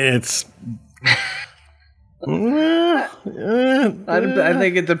say it's... I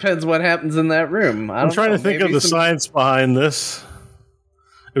think it depends what happens in that room. I'm trying to think of the science behind this.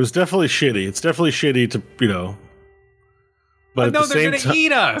 It was definitely shitty. It's definitely shitty to, but at the same time, they're gonna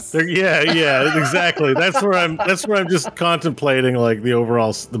eat us. Yeah, exactly. That's where I'm just contemplating like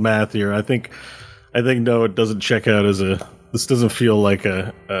the math here. I think no, it doesn't check out as this doesn't feel like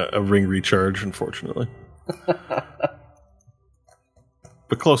a ring recharge, unfortunately. But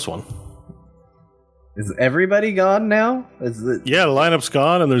close one. Is everybody gone now? Yeah, the lineup's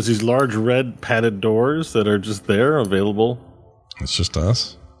gone, and there's these large red padded doors that are just there, available. It's just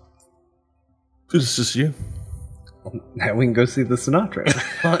us. It's just you. Now we can go see the Sinatra.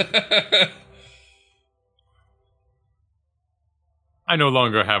 I no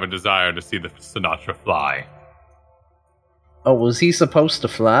longer have a desire to see the Sinatra fly. Oh, was he supposed to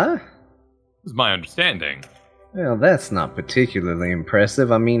fly? Is my understanding. Well, that's not particularly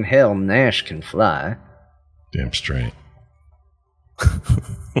impressive. I mean, hell, Nash can fly. Damn straight.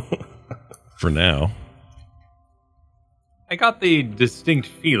 For now. I got the distinct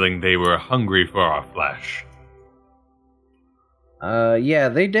feeling they were hungry for our flesh. Yeah,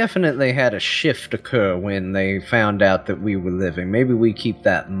 they definitely had a shift occur when they found out that we were living. Maybe we keep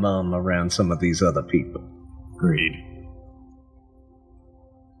that mum around some of these other people. Agreed.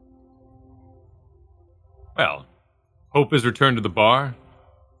 Well, Hope has returned to the bar.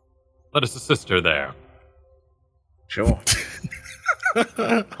 Let us assist her there. Sure.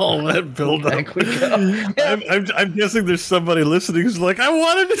 All that build up. Back we go. I'm guessing there's somebody listening who's like, I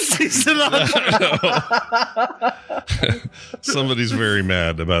wanted to see Sinatra. Somebody's very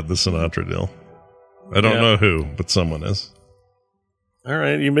mad about the Sinatra deal. I don't know who, but someone is. All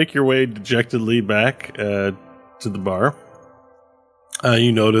right, you make your way dejectedly back to the bar.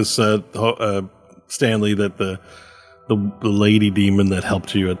 You notice, Stanley, that the lady demon that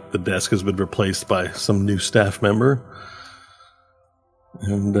helped you at the desk has been replaced by some new staff member.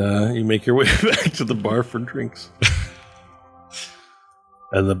 And you make your way back to the bar for drinks.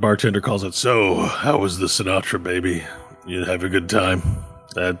 And the bartender calls it, so, how was the Sinatra, baby? You have a good time?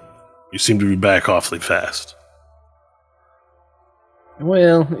 You seem to be back awfully fast.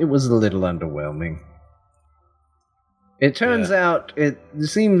 Well, it was a little underwhelming. It turns out, it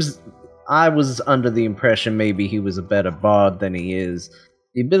seems I was under the impression maybe he was a better bard than he is.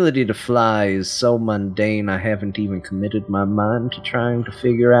 The ability to fly is so mundane I haven't even committed my mind to trying to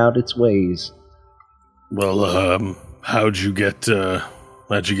figure out its ways. Well, how'd you get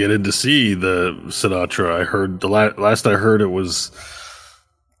in to see the Sinatra? I heard, last I heard, it was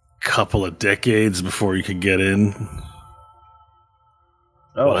a couple of decades before you could get in.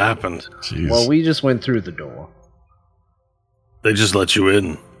 Oh, what happened? Jeez. Well, we just went through the door. They just let you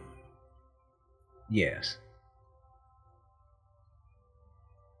in. Yes.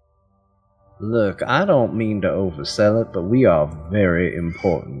 Look, I don't mean to oversell it, but we are very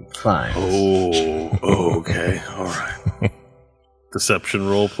important clients. Oh, okay. All right. Deception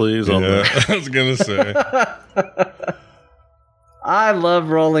roll, please. On Yeah, I was gonna say. I love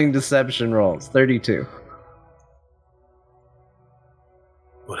rolling deception rolls. 32.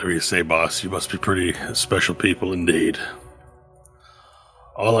 Whatever you say, boss. You must be pretty special people indeed.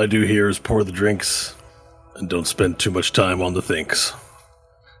 All I do here is pour the drinks and don't spend too much time on the things.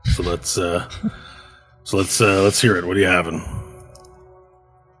 So let's hear it. What are you having?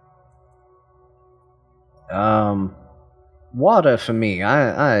 Water for me.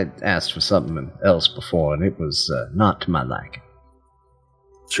 I asked for something else before, and it was not to my liking.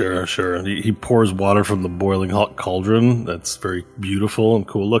 Sure. He pours water from the boiling hot cauldron. That's very beautiful and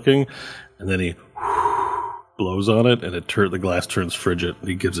cool looking. And then he blows on it, and the glass turns frigid. And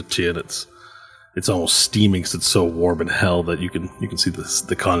he gives it to you, and it's almost steaming because it's so warm in hell that you can see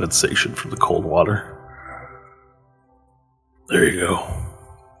the condensation from the cold water. There you go.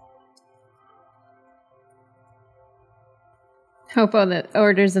 Hopo that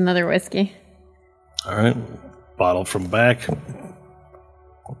orders another whiskey. All right. Bottle from back.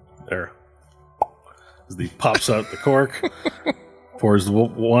 There. As he pops out the cork, pours the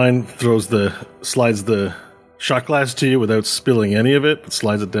wine, slides the shot glass to you without spilling any of it, but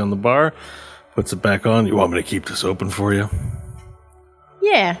slides it down the bar, puts it back on. You want me to keep this open for you?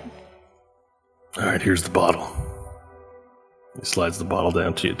 Yeah. All right, here's the bottle. He slides the bottle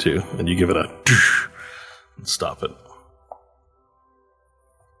down to you, too, and you give it a and stop it.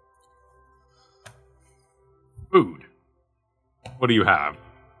 Food. What do you have?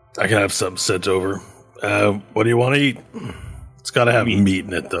 I can have something sent over. What do you want to eat? It's got to have meat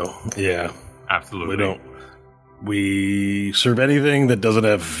in it, though. Yeah. Absolutely. We serve anything that doesn't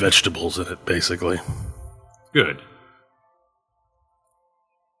have vegetables in it, basically. Good.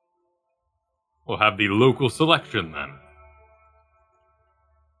 We'll have the local selection then.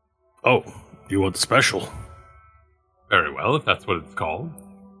 Oh, you want the special? Very well, if that's what it's called.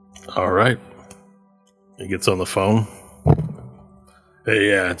 All right. He gets on the phone.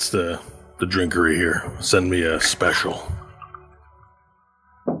 Hey, yeah, it's the drinkery here. Send me a special.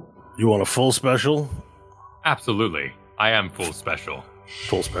 You want a full special? Absolutely. I am full special.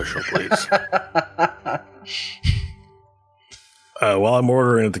 Full special, please. While I'm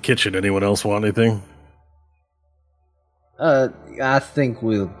ordering at the kitchen, anyone else want anything? I think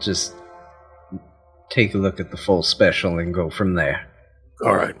we'll just take a look at the full special and go from there.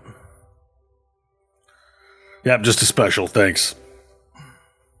 All right. Yep, just a special, thanks.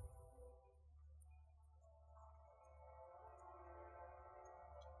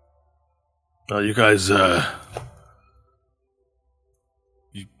 You guys, if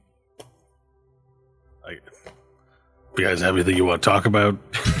you guys have anything you want to talk about?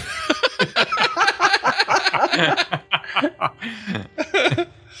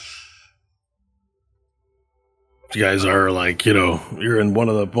 You guys are like, you're in one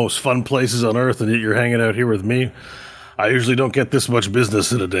of the most fun places on earth, and yet you're hanging out here with me. I usually don't get this much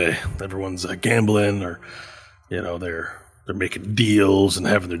business in a day. Everyone's gambling, or they're making deals and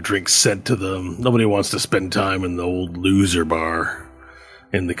having their drinks sent to them. Nobody wants to spend time in the old loser bar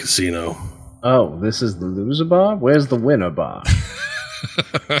in the casino. Oh, this is the loser bar? Where's the winner bar?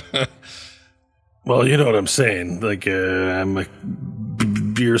 Well, you know what I'm saying. Like, I'm a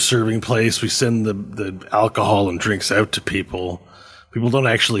beer serving place. We send the alcohol and drinks out to people. People don't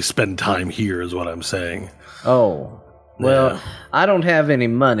actually spend time here, is what I'm saying. Oh, well, Yeah. I don't have any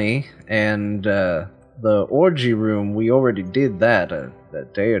money, and the orgy room, we already did that a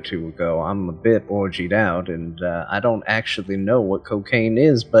day or two ago. I'm a bit orgied out, and I don't actually know what cocaine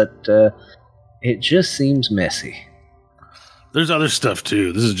is, but it just seems messy. There's other stuff,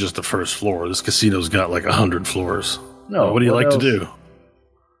 too. This is just the first floor. This casino's got like 100 floors. No, What do you like else? to do?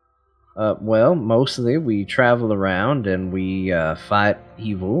 Well, mostly we travel around and we fight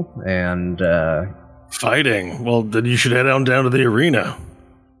evil and... Fighting? Well, then you should head on down to the arena.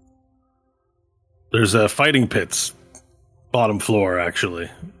 There's fighting pits. Bottom floor, actually.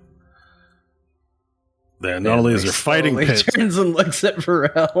 Yeah, not only is there fighting pits, turns and looks at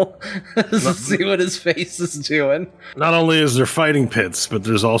Varel to see what his face is doing. Not only is there fighting pits, but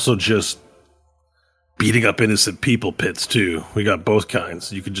there's also just beating up innocent people pits too. We got both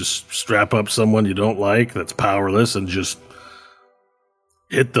kinds. You could just strap up someone you don't like that's powerless and just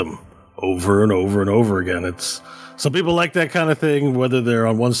hit them over and over and over again. It's some people like that kind of thing, whether they're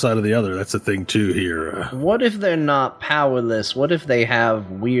on one side or the other. That's the thing too here. What if they're not powerless? What if they have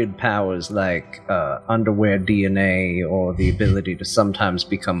weird powers like underwear DNA or the ability to sometimes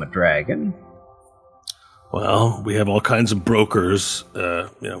become a dragon? Well, we have all kinds of brokers.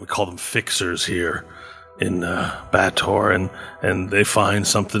 We call them fixers here in Bator, and they find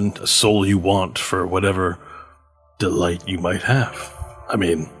something, a soul you want for whatever delight you might have. I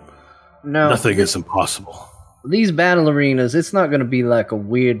mean, nothing is impossible. These battle arenas, it's not going to be like a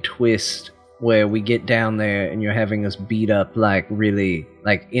weird twist where we get down there and you're having us beat up like really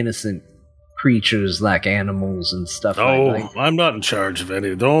like innocent creatures like animals and stuff like that. I'm not in charge of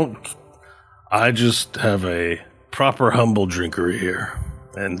any. I just have a proper humble drinker here.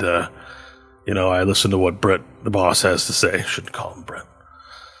 And, I listen to what Brett, the boss, has to say. Shouldn't call him Brett.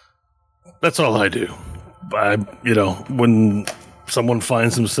 That's all I do. When someone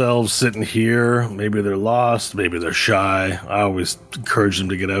finds themselves sitting here, maybe they're lost, maybe they're shy, I always encourage them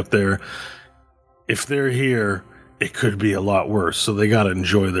to get out there. If they're here, it could be a lot worse, so they got to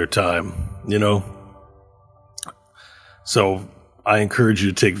enjoy their time, So I encourage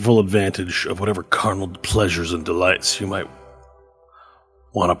you to take full advantage of whatever carnal pleasures and delights you might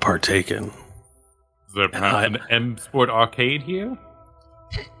want to partake in. Is there perhaps an M-Sport arcade here?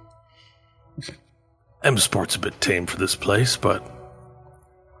 M-Sport's a bit tame for this place, but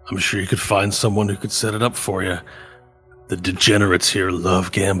I'm sure you could find someone who could set it up for you. The degenerates here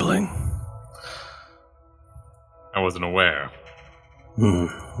love gambling. I wasn't aware.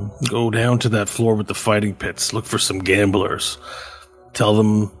 Go down to that floor with the fighting pits. Look for some gamblers. Tell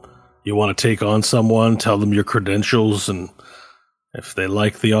them you want to take on someone. Tell them your credentials, and if they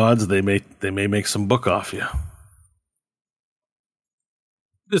like the odds, they may make some book off you.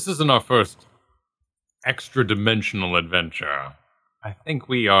 This isn't our first extra-dimensional adventure. I think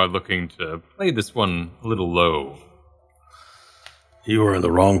we are looking to play this one a little low. You are in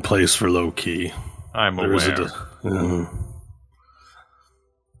the wrong place for low-key. I'm aware.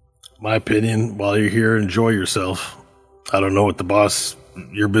 My opinion, while you're here, enjoy yourself. I don't know what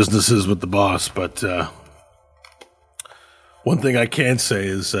your business is with the boss, but one thing I can say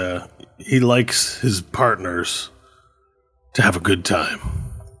is he likes his partners to have a good time.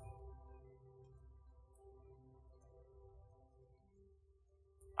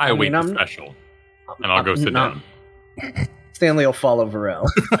 I wait the special, and I'll go sit down. Stanley will follow Varel,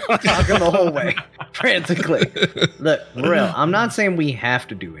 talking the whole way, frantically. Look, Varel, I'm not saying we have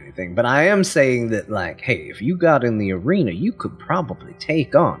to do anything, but I am saying that, like, hey, if you got in the arena, you could probably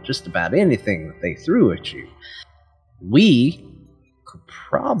take on just about anything that they threw at you. We could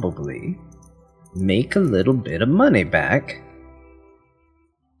probably make a little bit of money back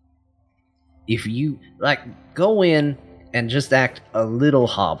if you, go in and just act a little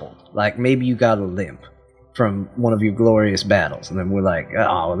hobbled. Like, maybe you got a limp from one of your glorious battles, and then we're like,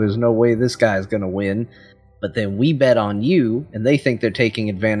 oh, there's no way this guy's gonna win. But then we bet on you, and they think they're taking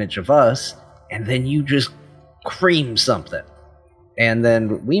advantage of us, and then you just cream something. And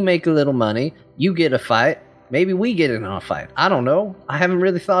then we make a little money, you get a fight, maybe we get in a fight. I don't know. I haven't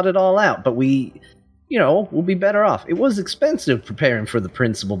really thought it all out, but we'll be better off. It was expensive preparing for the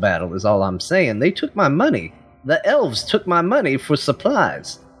principal battle, is all I'm saying. They took my money. The elves took my money for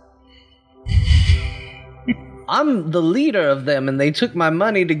supplies. I'm the leader of them, and they took my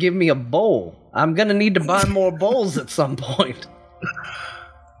money to give me a bowl. I'm gonna need to buy more bowls at some point.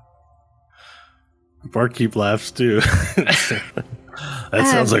 Barkeep laughs too. That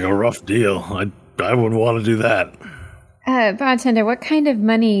sounds like a rough deal. I wouldn't want to do that. Bartender, what kind of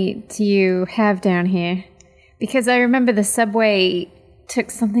money do you have down here? Because I remember the subway took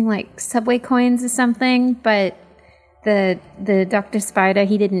something like subway coins or something, but the Dr. Spider,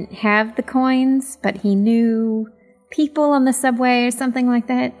 he didn't have the coins, but he knew people on the subway or something like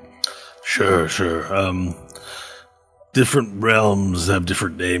that. Sure. Different realms have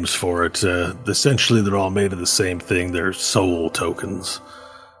different names for it. Essentially, they're all made of the same thing. They're soul tokens.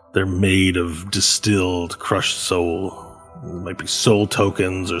 They're made of distilled, crushed soul. It might be soul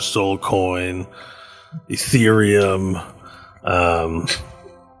tokens or soul coin, Ethereum,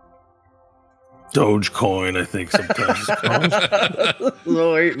 Dogecoin, I think sometimes it's called.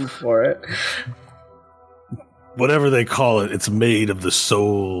 Still waiting for it. Whatever they call it, it's made of the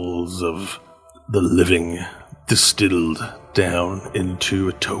souls of the living, distilled down into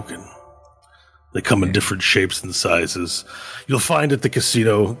a token. They come in different shapes and sizes. You'll find at the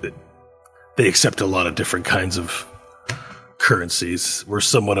casino that they accept a lot of different kinds of currencies. We're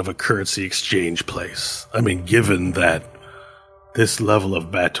somewhat of a currency exchange place. I mean, given that this level of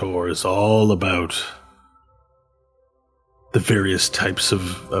Bator is all about the various types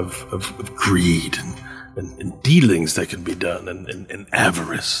of greed and dealings that can be done and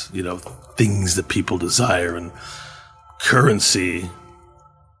avarice, things that people desire, and currency.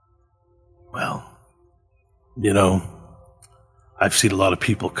 Well, I've seen a lot of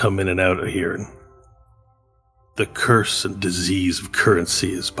people come in and out of here, and the curse and disease of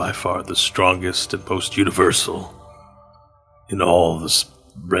currency is by far the strongest and most universal in all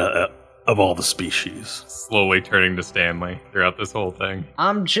of all the species. Slowly turning to Stanley throughout this whole thing.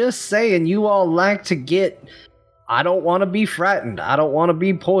 I'm just saying, you all like to get... I don't want to be frightened. I don't want to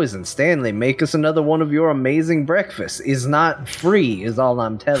be poisoned. Stanley, make us another one of your amazing breakfasts. Is not free, is all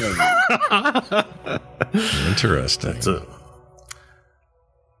I'm telling you. Interesting. That's it.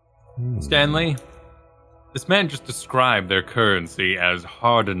 Stanley, this man just described their currency as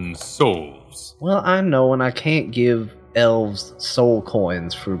hardened souls. Well, I know, and I can't give elves soul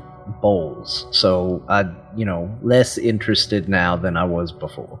coins for bowls. So I'm, less interested now than I was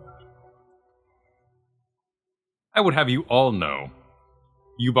before. I would have you all know,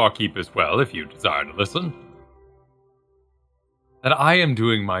 you barkeep as well, if you desire to listen, that I am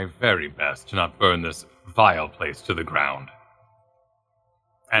doing my very best to not burn this vile place to the ground.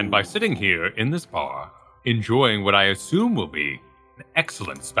 And by sitting here in this bar, enjoying what I assume will be an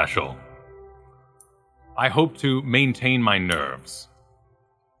excellent special, I hope to maintain my nerves.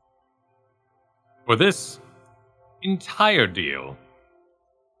 For this entire deal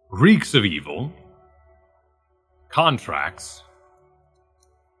reeks of evil, contracts,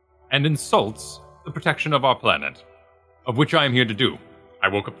 and insults the protection of our planet, of which I am here to do. I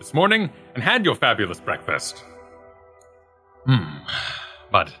woke up this morning and had your fabulous breakfast.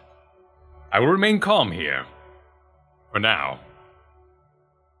 But I will remain calm here. For now.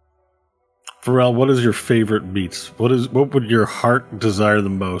 Pharrell, what is your favorite meats? What would your heart desire the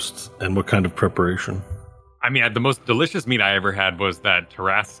most, and what kind of preparation? I mean, the most delicious meat I ever had was that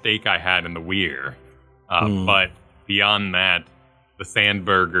Taras steak I had in the Weir. But beyond that, the sand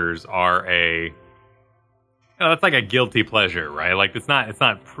burgers are that's like a guilty pleasure, right? Like it's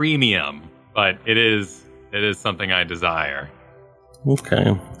not premium, but it is something I desire.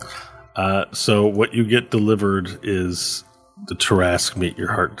 Okay. So what you get delivered is the Tarask meat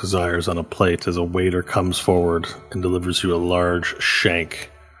your heart desires on a plate as a waiter comes forward and delivers you a large shank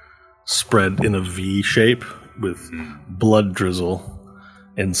spread in a V shape with blood drizzle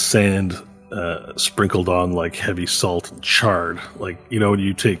and sand sprinkled on like heavy salt and charred. Like, when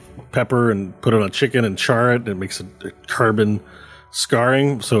you take pepper and put it on chicken and char it, and it makes a carbon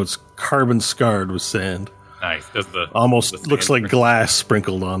scarring. So it's carbon scarred with sand. Nice. Almost looks like glass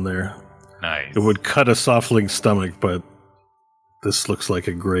sprinkled on there. Nice. It would cut a softling stomach, but this looks like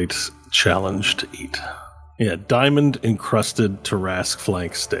a great challenge to eat. Yeah, diamond encrusted Tarask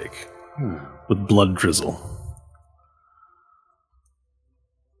flank steak with blood drizzle.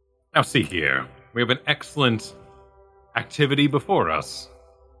 Now see here, we have an excellent activity before us.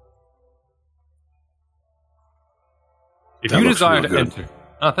 If you desire to enter...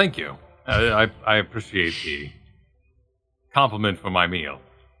 Oh, thank you. I appreciate the compliment for my meal.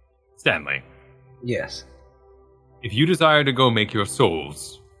 Stanley. Yes. If you desire to go make your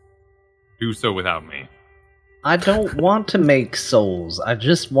souls, do so without me. I don't want to make souls. I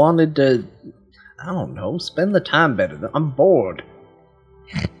just wanted to, spend the time better. I'm bored.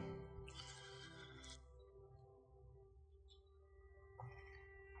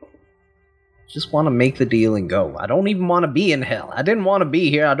 Just want to make the deal and go. I don't even want to be in hell. I didn't want to be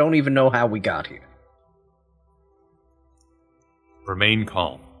here. I don't even know how we got here. Remain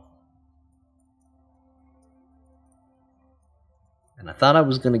calm. And I thought I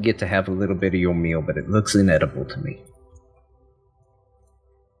was going to get to have a little bit of your meal, but it looks inedible to me.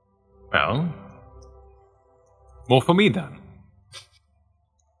 Well, more for me then.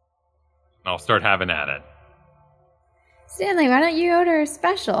 I'll start having at it. Stanley, why don't you order a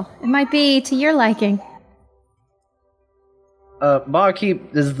special? It might be to your liking.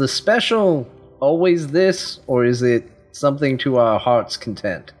 Barkeep, is the special always this, or is it something to our heart's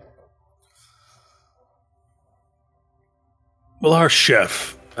content? Well, our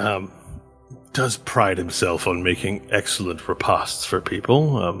chef does pride himself on making excellent repasts for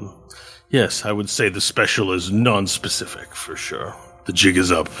people. Yes, I would say the special is non-specific, for sure. The jig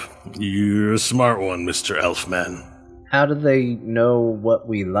is up. You're a smart one, Mr. Elfman. How do they know what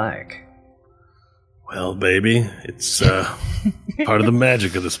we like? Well, baby, it's part of the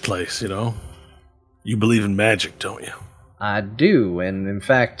magic of this place, You believe in magic, don't you? I do, and in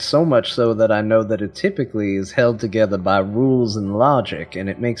fact, so much so that I know that it typically is held together by rules and logic, and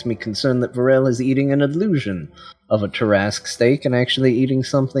it makes me concerned that Varel is eating an illusion of a Tarask steak and actually eating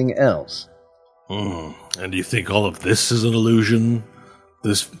something else. And do you think all of this is an illusion?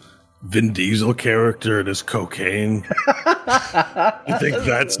 This Vin Diesel character and his cocaine? You think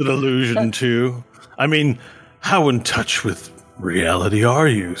that's an illusion too? I mean, how in touch with reality are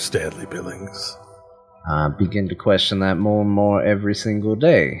you, Stanley Billings? I begin to question that more and more every single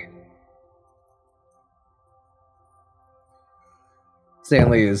day.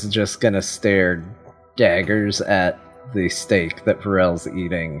 Stanley is just gonna stare daggers at the steak that Varel's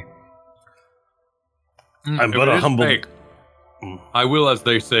eating. I'm but a humble... Fake, I will, as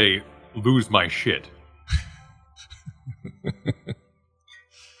they say, lose my shit.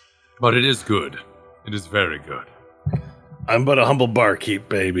 But it is good. It is very good. I'm but a humble barkeep,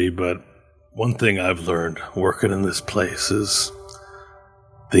 baby, but one thing I've learned working in this place is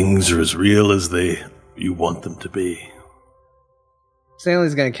things are as real as you want them to be.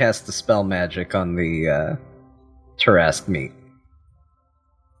 Stanley's gonna cast the spell magic on the Tarask meat.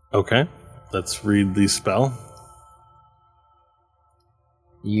 Okay, let's read the spell.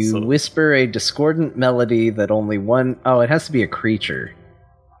 You whisper a discordant melody that only one... Oh, it has to be a creature.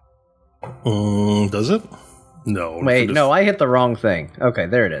 Does it? No. Wait, no, I hit the wrong thing. Okay,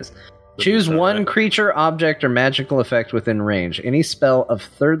 there it is. Choose one creature, object, or magical effect within range. Any spell of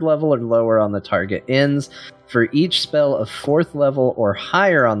 3rd level or lower on the target ends. For each spell of 4th level or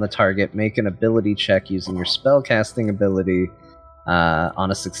higher on the target, make an ability check using your spellcasting ability. On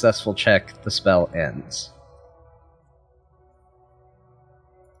a successful check, the spell ends.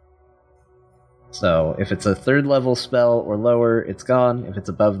 So, if it's a 3rd level spell or lower, it's gone. If it's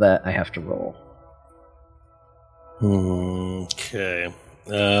above that, I have to roll. Okay.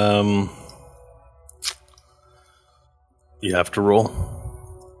 You have to roll.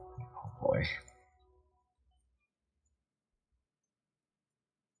 Oh boy.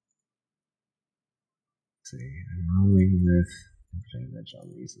 Let's see, I'm rolling with advantage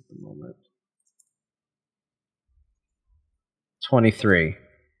on these at the moment. 23.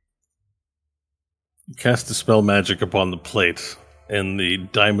 You cast a spell magic upon the plate, and the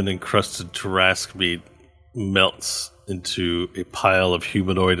diamond-encrusted Tarask meat melts into a pile of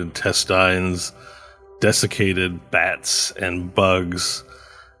humanoid intestines, desiccated bats and bugs,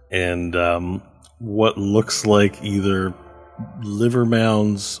 and what looks like either liver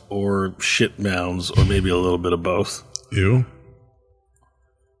mounds or shit mounds, or maybe a little bit of both. Ew.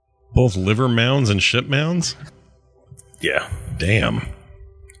 Both liver mounds and shit mounds? Yeah. Damn.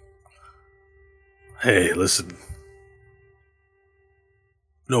 Hey, listen.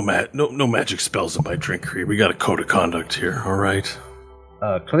 No magic spells in my drink here. We got a code of conduct here, all right?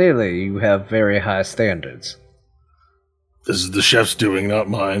 Clearly, you have very high standards. This is the chef's doing, not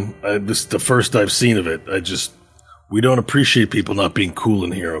mine. This is the first I've seen of it. We don't appreciate people not being cool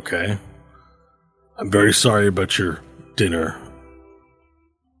in here, okay? I'm very sorry about your dinner.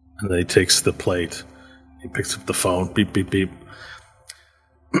 And then he takes the plate. He picks up the phone. Beep, beep, beep.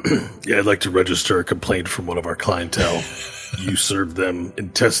 Yeah, I'd like to register a complaint from one of our clientele. You served them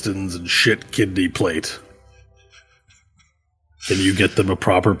intestines and shit kidney plate. Can you get them a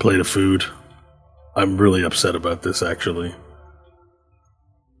proper plate of food? I'm really upset about this, actually.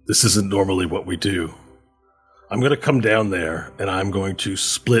 This isn't normally what we do. I'm going to come down there, and I'm going to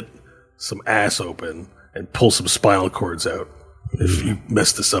split some ass open and pull some spinal cords out if you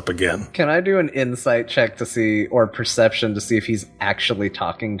mess this up again. Can I do an insight check to see, or perception to see if he's actually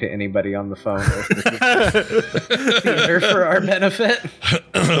talking to anybody on the phone? Or if this is theater for our benefit?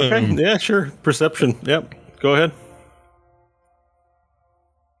 Okay, yeah, sure. Perception. Yep. Go ahead.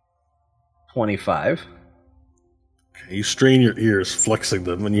 25. Okay, you strain your ears, flexing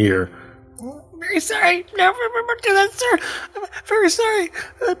them, and you hear, very sorry. Never remember to that, sir. I'm very sorry.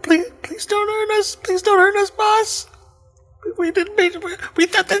 Please don't hurt us. Please don't hurt us, boss. We didn't mean. We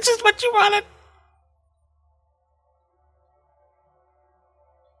thought this is what you wanted.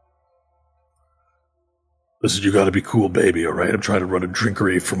 Listen, you gotta be cool, baby, all right? I'm trying to run a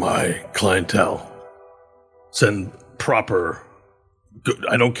drinkery for my clientele. Send proper...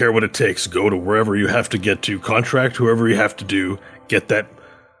 I don't care what it takes. Go to wherever you have to get to. Contract whoever you have to do. Get that...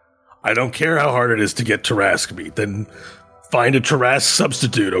 I don't care how hard it is to get Tarask meat. Then find a Tarask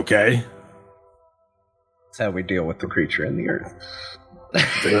substitute, okay? That's how we deal with the creature in the earth.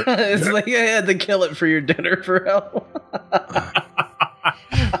 It's like I had to kill it for your dinner, for hell.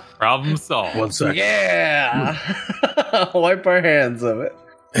 Problem solved. 1 second. Yeah! Wipe our hands of it.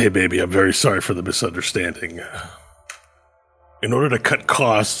 Hey, baby, I'm very sorry for the misunderstanding. In order to cut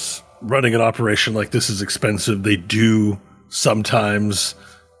costs, running an operation like this is expensive. They do sometimes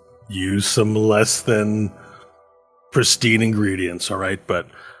use some less than pristine ingredients, all right? But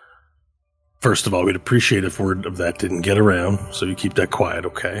first of all, we'd appreciate if word of that didn't get around, so you keep that quiet,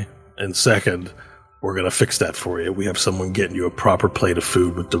 okay? And second, we're going to fix that for you. We have someone getting you a proper plate of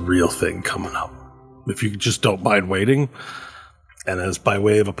food with the real thing coming up. If you just don't mind waiting, and as by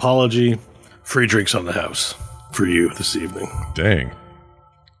way of apology, free drinks on the house for you this evening. Dang.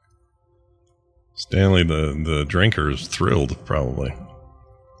 Stanley, the drinker, is thrilled, probably.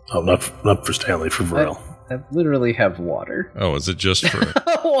 Oh, not for Stanley, for Varel. I literally have water. Oh, is it just for...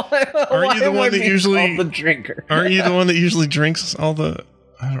 Why you the am one I that being usually- called the drinker? Aren't you the one that usually drinks all the...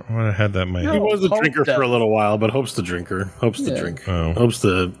 I don't want to have that in my He head. was a Hope drinker does. for a little while, but Hope's the drinker. Hope's the Yeah. drink. Oh. Hope's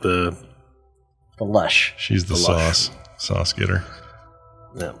the The lush. She's the lush. sauce getter.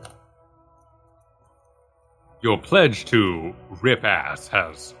 yeah. Your pledge to rip ass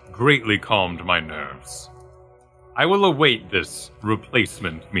has greatly calmed my nerves. I will await this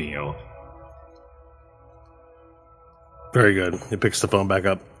replacement meal. Very good. He picks the phone back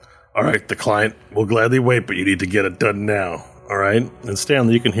up. All right, the client will gladly wait, but you need to get it done now. All right? And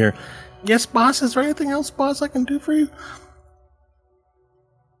Stanley, you can hear, yes, boss, is there anything else, boss, I can do for you?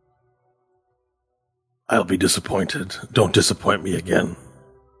 I'll be disappointed. Don't disappoint me again.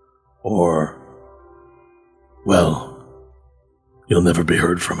 Or, well, you'll never be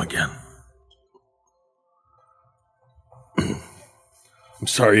heard from again. I'm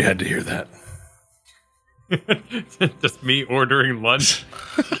sorry you had to hear that. Does me ordering lunch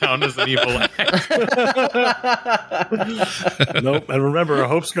count as an evil act? Nope. And remember,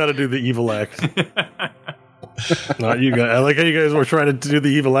 Hope's got to do the evil act. Not you guys. I like how you guys were trying to do the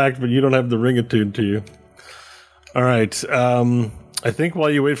evil act, but you don't have the ring attuned to you. All right. I think while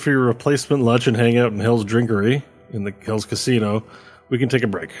you wait for your replacement lunch and hang out in Hell's Drinkery in the Hell's Casino, we can take a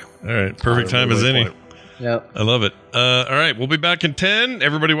break. All right. Perfect time as any. Yep. I love it. All right. We'll be back in 10.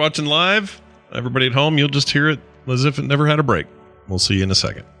 Everybody watching live, everybody at home, you'll just hear it as if it never had a break. We'll see you in a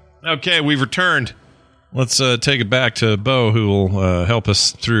second. Okay. We've returned. Let's take it back to Bo, who will help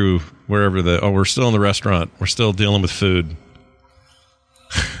us through wherever we're still in the restaurant. We're still dealing with food.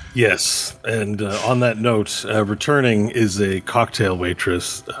 Yes. And on that note, returning is a cocktail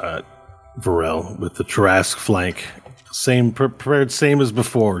waitress, Varel, with the Trask flank. Prepared same as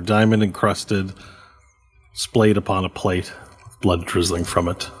before, diamond encrusted, splayed upon a plate, with blood drizzling from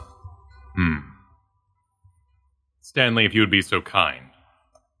it. Stanley, if you would be so kind.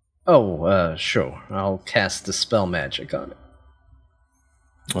 Oh, sure. I'll cast Dispel Magic on it.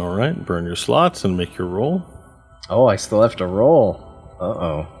 All right. Burn your slots and make your roll. Oh, I still have to roll.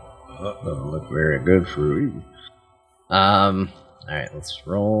 Uh-oh. Doesn't look very good for you. Alright, let's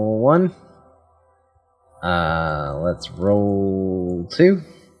roll 1. Let's roll 2.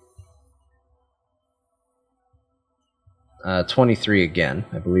 23 again.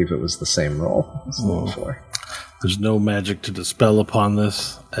 I believe it was the same roll as the one before. There's no magic to dispel upon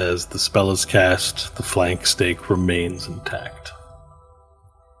this. As the spell is cast, the flank stake remains intact.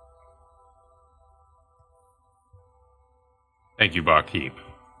 Thank you, Barkeep.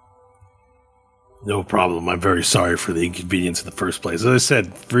 No problem. I'm very sorry for the inconvenience in the first place. As I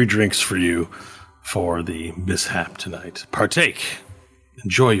said, free drinks for you for the mishap tonight. Partake.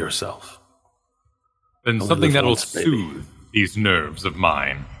 Enjoy yourself. Then Only something live that'll once, baby. soothe these nerves of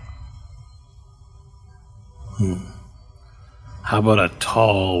mine. How about a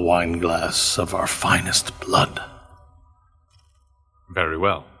tall wine glass of our finest blood? Very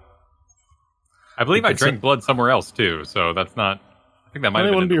well. I believe I drank blood somewhere else too, so that's not. I think that might have It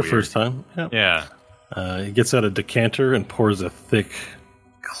been wouldn't be your weird. first time. Yeah. He gets out a decanter and pours a thick,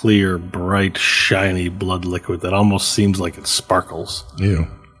 clear, bright, shiny blood liquid that almost seems like it sparkles. Ew.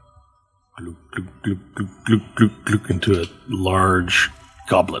 Gluk, gluk, gluk, gluk, gluk, gluk, gluk, into a large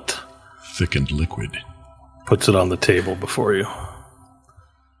goblet. Thickened liquid. Puts it on the table before you.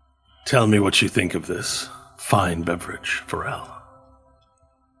 Tell me what you think of this fine beverage, Varel.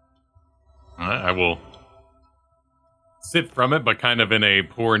 I will sip from it, but kind of in a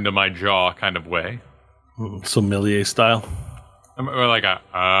pour into my jaw kind of way. Sommelier style. Or like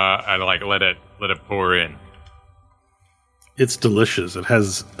I like let it pour in. It's delicious. It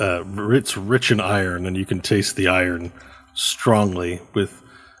has it's rich in iron, and you can taste the iron strongly with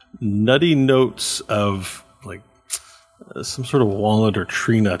nutty notes of like some sort of walnut or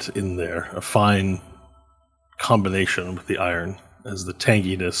tree nut in there. A fine combination with the iron as the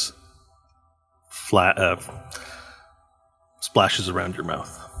tanginess splashes around your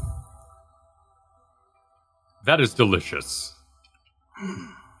mouth. That is delicious.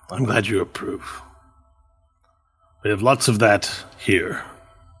 I'm glad you approve. We have lots of that here.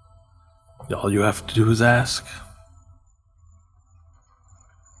 All you have to do is ask.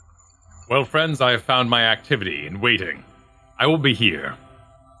 Well, friends, I have found my activity in waiting. I will be here.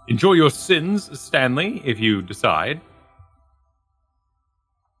 Enjoy your sins, Stanley, if you decide.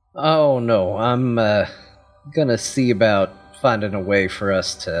 Oh no, I'm gonna see about finding a way for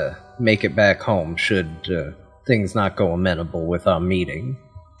us to make it back home should things not go amenable with our meeting.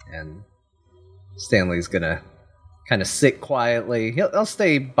 And Stanley's gonna kind of sit quietly. He'll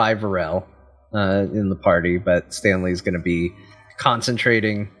stay by Varel in the party, but Stanley's gonna be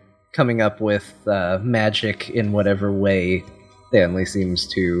concentrating, coming up with magic in whatever way Stanley seems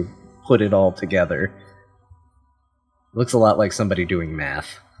to put it all together. Looks a lot like somebody doing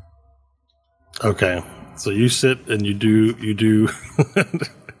math. Okay, so you sit and you do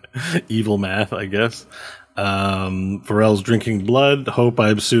evil math, I guess. Varel's drinking blood. Hope,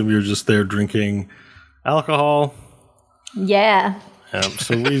 I assume you're just there drinking alcohol. Yeah.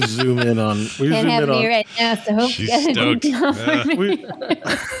 So we zoom in on. Can't have any right now, so hope She's you stoked.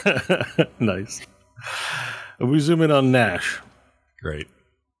 Nice. We zoom in on Nash. Great.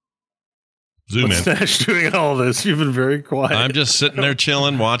 Zoom What's in. Nash doing all this? You've been very quiet. I'm just sitting there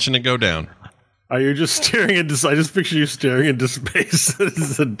chilling, watching it go down. Are you just staring into? I just picture you staring into space. This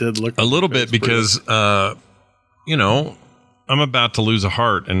is a dead look. A little bit because, I'm about to lose a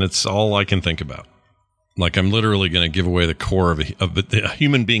heart, and it's all I can think about. Like I'm literally going to give away the core of a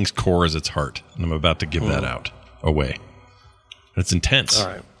human being's core is its heart, and I'm about to give that out away. It's intense.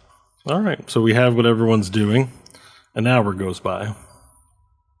 All right. So we have what everyone's doing. An hour goes by.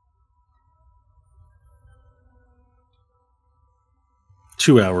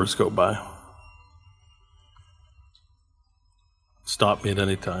 Two hours go by. Stop me at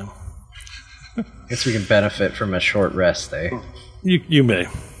any time. Guess we can benefit from a short rest, eh? You may.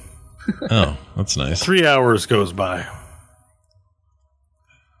 Oh, that's nice. 3 hours goes by.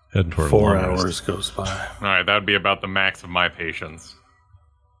 Heading toward 4 a long rest. hours goes by. All right, that would be about the max of my patience.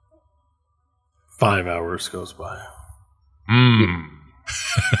 5 hours goes by.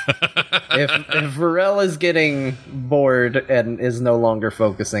 If Varel is getting bored and is no longer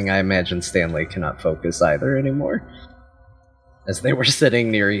focusing, I imagine Stanley cannot focus either anymore. As they were sitting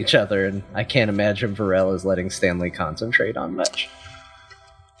near each other, and I can't imagine Varel is letting Stanley concentrate on much.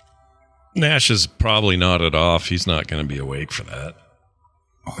 Nash is probably nodded off. He's not going to be awake for that.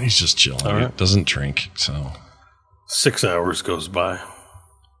 He's just chilling. All right. He doesn't drink, so 6 hours goes by.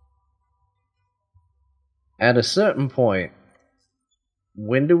 At a certain point,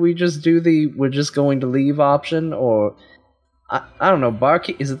 when do we just do the we're just going to leave option? Or, I don't know,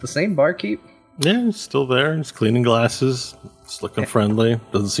 barkeep? Is it the same barkeep? Yeah, he's still there. He's cleaning glasses. It's looking friendly.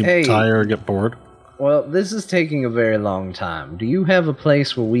 Doesn't seem to tire or get bored. Well, this is taking a very long time. Do you have a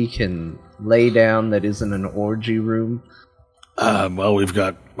place where we can lay down that isn't an orgy room? Well, we've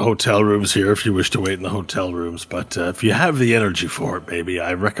got hotel rooms here if you wish to wait in the hotel rooms. But if you have the energy for it, maybe,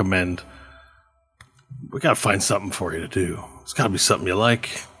 I recommend we got to find something for you to do. It's got to be something you like.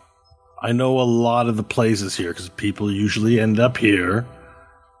 I know a lot of the places here because people usually end up here.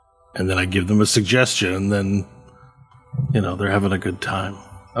 And then I give them a suggestion, and then, they're having a good time.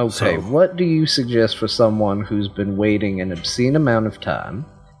 Okay, what do you suggest for someone who's been waiting an obscene amount of time,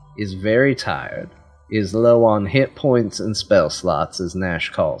 is very tired, is low on hit points and spell slots, as Nash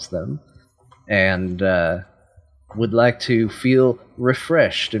calls them, and would like to feel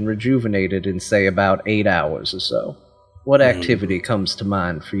refreshed and rejuvenated in, say, about 8 hours or so? What activity comes to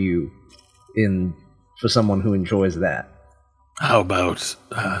mind for you for someone who enjoys that? How about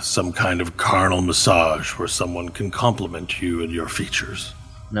some kind of carnal massage where someone can compliment you and your features?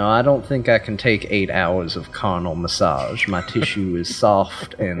 No, I don't think I can take 8 hours of carnal massage. My tissue is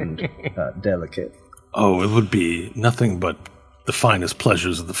soft and delicate. Oh, it would be nothing but the finest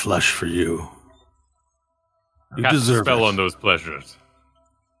pleasures of the flesh for you. You Cast a deserve spell it. on those pleasures.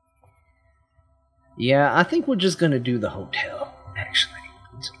 Yeah, I think we're just gonna do the hotel, actually.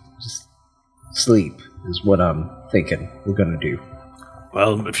 Just sleep is what I'm thinking we're gonna do.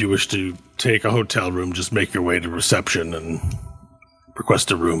 Well, if you wish to take a hotel room, just make your way to reception and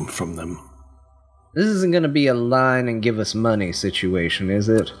request a room from them. This isn't gonna be a line and give us money situation, is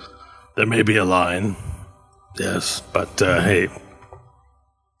it? There may be a line, yes, but hey,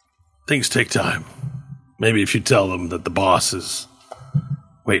 things take time. Maybe if you tell them that the boss is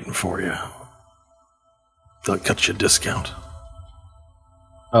waiting for you, they'll cut you a discount.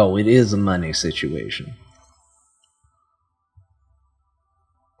 Oh, it is a money situation.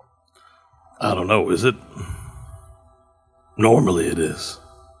 I don't know, is it? Normally it is.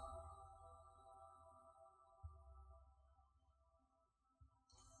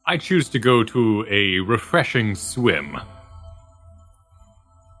 I choose to go to a refreshing swim.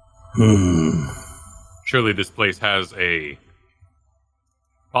 Surely this place has a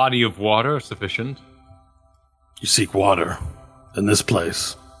body of water sufficient. You seek water in this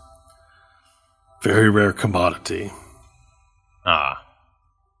place. Very rare commodity. Ah.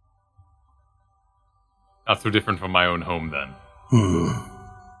 Not so different from my own home, then.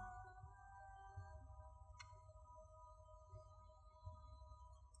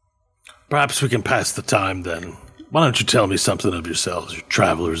 Perhaps we can pass the time, then. Why don't you tell me something of yourselves? You're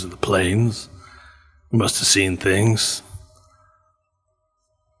travelers of the plains. You must have seen things.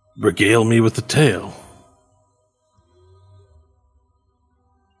 Regale me with the tale.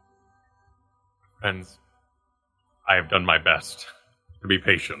 Friends, I have done my best to be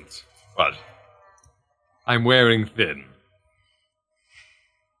patient, but I'm wearing thin.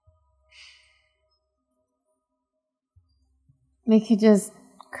 We could just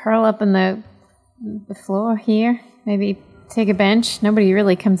curl up in the floor here. Maybe take a bench. Nobody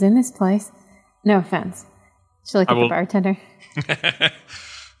really comes in this place. No offense. She'll look at the bartender.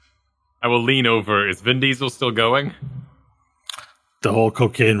 I will lean over. Is Vin Diesel still going? The whole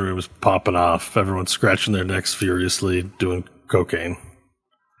cocaine room is popping off. Everyone's scratching their necks furiously, doing cocaine.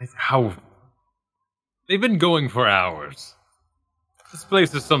 How? They've been going for hours. This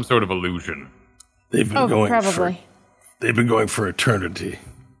place is some sort of illusion. They've been going probably. They've been going for eternity.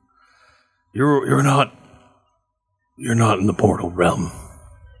 You're not in the mortal realm.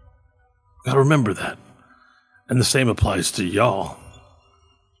 Gotta remember that. And the same applies to y'all.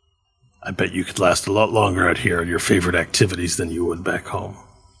 I bet you could last a lot longer out here at your favorite activities than you would back home.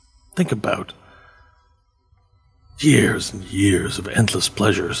 Think about years and years of endless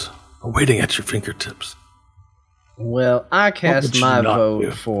pleasures awaiting at your fingertips. Well, I cast my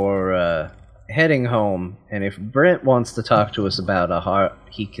vote for heading home, and if Brent wants to talk to us about a heart,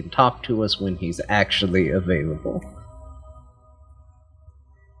 he can talk to us when he's actually available.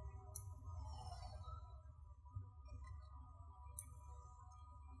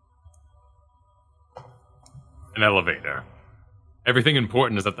 An elevator. Everything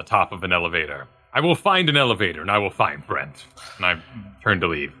important is at the top of an elevator. I will find an elevator, and I will find Brent. And I turn to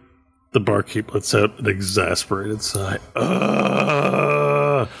leave. The barkeep lets out an exasperated sigh.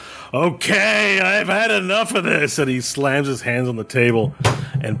 Okay, I've had enough of this. And he slams his hands on the table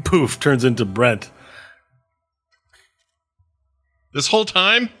and poof, turns into Brent. This whole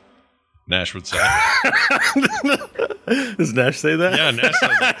time? Nash would say. Does Nash say that? Yeah, Nash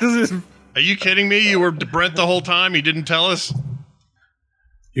says that. Are you kidding me? You were Brent the whole time? You didn't tell us?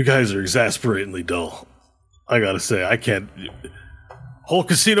 You guys are exasperatingly dull. I gotta say, I can't... Whole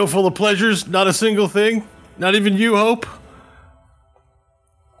casino full of pleasures? Not a single thing? Not even you, Hope?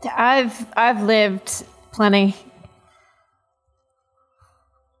 I've lived plenty.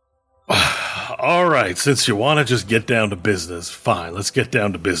 All right, since you want to just get down to business, fine, let's get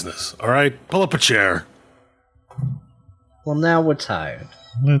down to business. All right, pull up a chair. Well, now we're tired.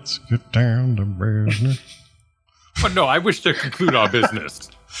 Let's get down to business. But no, I wish to conclude our business.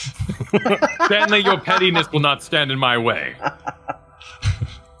 Stanley, your pettiness will not stand in my way.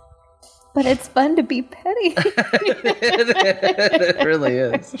 But it's fun to be petty. It really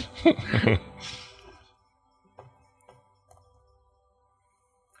is.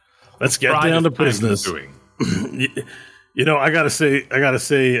 Let's get down to business. You know, I gotta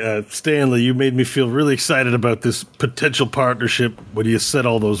say, Stanley, you made me feel really excited about this potential partnership when you said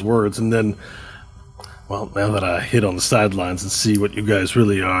all those words, and then, well, now that I hit on the sidelines and see what you guys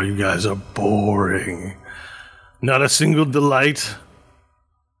really are, you guys are boring. Not a single delight.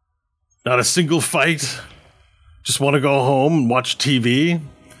 Not a single fight. Just want to go home and watch TV.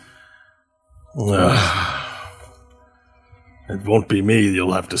 It won't be me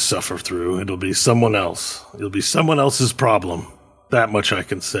you'll have to suffer through. It'll be someone else. It'll be someone else's problem. That much I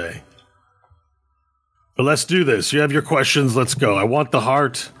can say. But let's do this. You have your questions. Let's go. I want the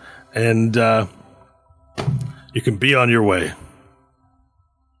heart, and you can be on your way.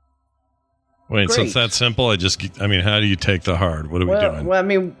 Wait, Great. so it's that simple? how do you take the heart? What are we doing? Well, I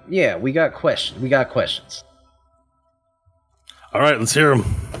mean, yeah, we got questions. All right, let's hear them.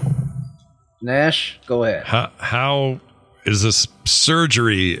 Nash, go ahead. How is this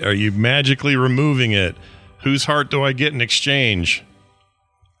surgery? Are you magically removing it? Whose heart do I get in exchange?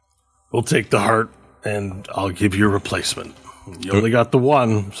 We'll take the heart, and I'll give you a replacement. You only got the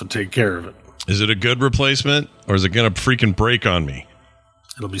one, so take care of it. Is it a good replacement, or is it going to freaking break on me?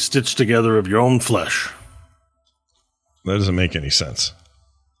 It'll be stitched together of your own flesh. That doesn't make any sense.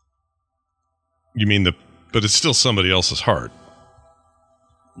 You mean but it's still somebody else's heart.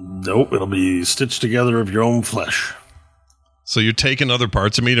 Nope, it'll be stitched together of your own flesh. So you're taking other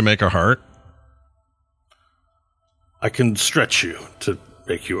parts of me to make a heart? I can stretch you to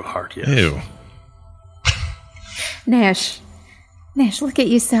make you a heart, yes. Ew. Nash, look at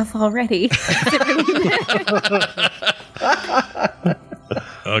yourself already.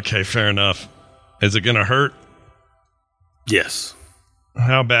 Okay, fair enough. Is it going to hurt? Yes.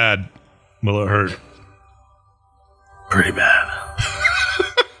 How bad will it hurt? Pretty bad.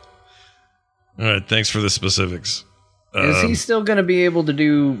 All right, thanks for the specifics. Is he still going to be able to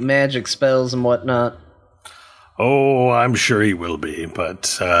do magic spells and whatnot? Oh, I'm sure he will be,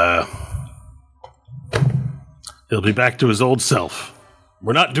 but he'll be back to his old self.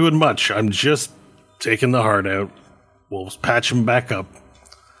 We're not doing much. I'm just taking the heart out. We'll patch him back up.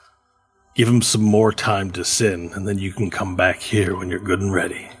 Give him some more time to sin, and then you can come back here when you're good and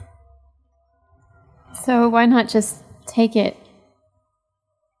ready. So why not just take it?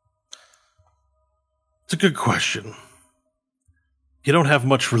 It's a good question. You don't have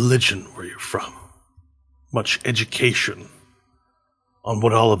much religion where you're from. Much education on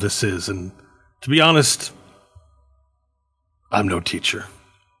what all of this is, and to be honest, I'm no teacher.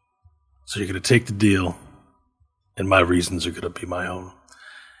 So you're going to take the deal, and my reasons are going to be my own.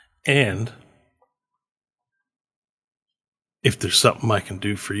 And if there's something I can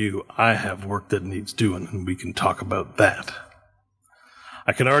do for you, I have work that needs doing, and we can talk about that.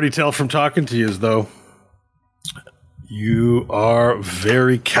 I can already tell from talking to you as though you are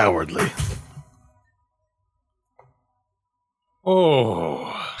very cowardly.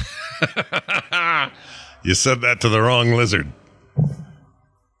 Oh. You said that to the wrong lizard.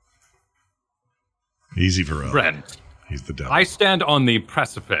 Easy for us. Brent, He's the devil. I stand on the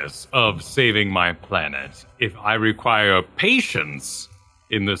precipice of saving my planet. If I require patience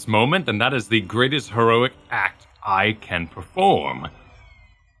in this moment, then that is the greatest heroic act I can perform.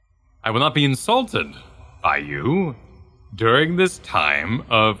 I will not be insulted by you during this time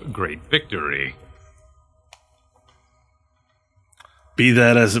of great victory. Be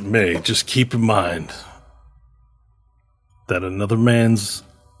that as it may, just keep in mind that another man's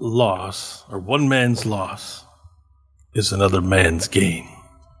loss, or one man's loss, is another man's gain.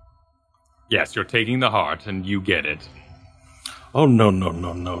 Yes, you're taking the heart, and you get it. Oh,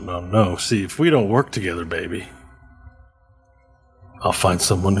 no. See, if we don't work together, baby, I'll find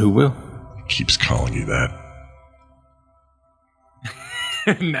someone who will. Keeps calling you that.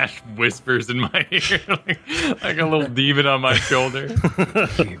 Nash whispers in my ear like a little demon on my shoulder.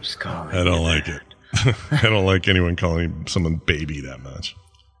 Keeps calling. I don't like it. I don't like anyone calling someone baby that much.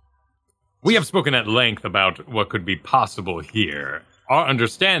 We have spoken at length about what could be possible here. Our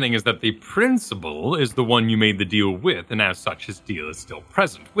understanding is that the principal is the one you made the deal with, and as such, his deal is still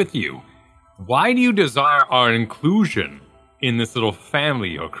present with you. Why do you desire our inclusion in this little family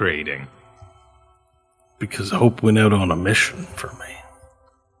you're creating? Because Hope went out on a mission for me.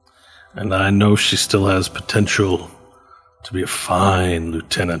 And I know she still has potential to be a fine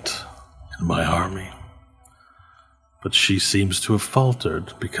lieutenant in my army. But she seems to have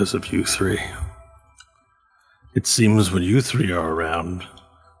faltered because of you three. It seems when you three are around,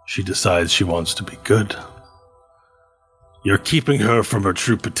 she decides she wants to be good. You're keeping her from her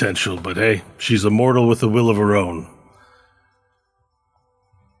true potential, but hey, she's a mortal with a will of her own.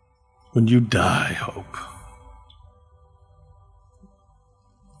 When you die, Hope,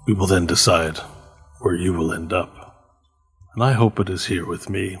 we will then decide where you will end up. And I hope it is here with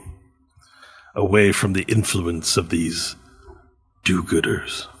me, away from the influence of these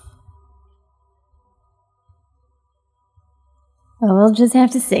do-gooders. Well, we'll just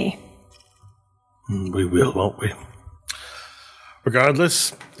have to see. We will, won't we?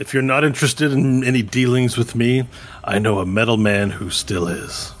 Regardless, if you're not interested in any dealings with me, I know a metal man who still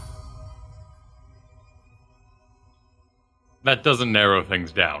is. That doesn't narrow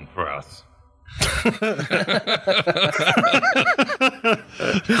things down for us.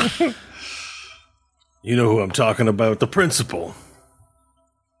 You know who I'm talking about, the principal.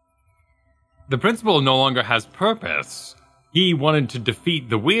 The principal no longer has purpose. He wanted to defeat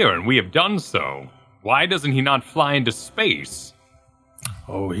the Weir, and we have done so. Why doesn't he not fly into space?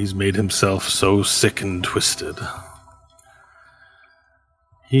 Oh, he's made himself so sick and twisted.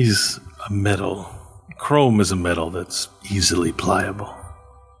 He's a metal. Chrome is a metal that's easily pliable.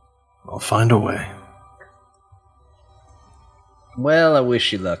 I'll find a way. Well, I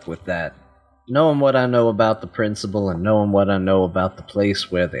wish you luck with that. Knowing what I know about the principal and knowing what I know about the place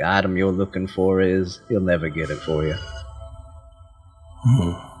where the item you're looking for is, he'll never get it for you.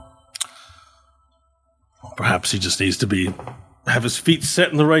 Perhaps he just needs to have his feet set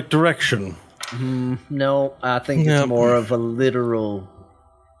in the right direction. No, I think it's more of a literal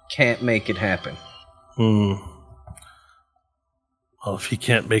can't make it happen. Well, if he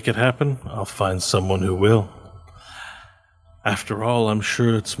can't make it happen, I'll find someone who will. After all, I'm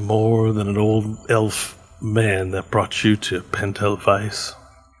sure it's more than an old elf man that brought you to Pentel Vice.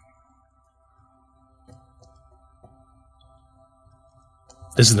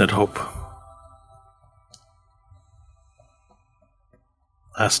 Isn't it, Hope?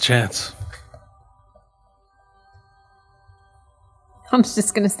 Last chance. I'm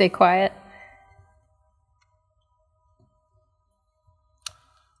just going to stay quiet.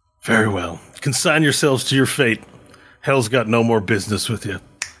 Very well. Consign yourselves to your fate. Hell's got no more business with you.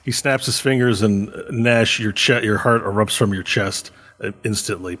 He snaps his fingers, and Nash, your heart erupts from your chest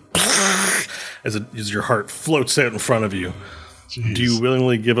instantly, as your heart floats out in front of you. Jeez. Do you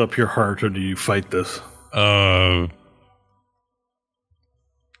willingly give up your heart, or do you fight this? Well,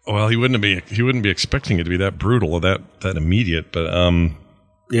 he wouldn't be expecting it to be that brutal or that immediate, but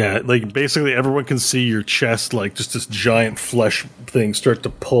yeah, like basically everyone can see your chest, like just this giant flesh thing start to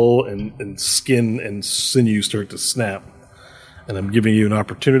pull, and skin and sinew start to snap. And I'm giving you an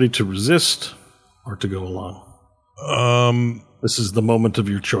opportunity to resist or to go along. This is the moment of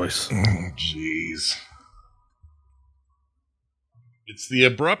your choice. Jeez. It's the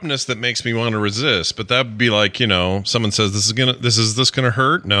abruptness that makes me want to resist, but that would be like, someone says this is gonna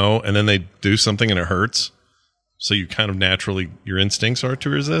hurt? No, and then they do something and it hurts. So you kind of naturally, your instincts are to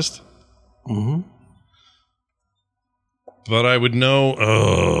resist. Mm-hmm. But I would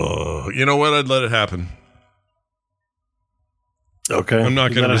know. You know what? I'd let it happen. Okay, I'm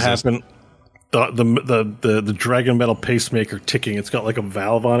not going to resist. Happen. The dragon metal pacemaker ticking. It's got like a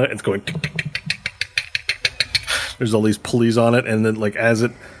valve on it. It's going. Tick, tick, tick, tick, tick. There's all these pulleys on it, and then like as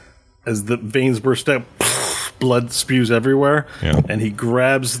the veins burst out, blood spews everywhere. Yeah. And he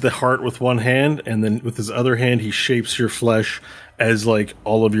grabs the heart with one hand, and then with his other hand, he shapes your flesh as like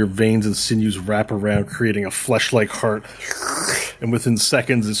all of your veins and sinews wrap around, creating a flesh-like heart. And within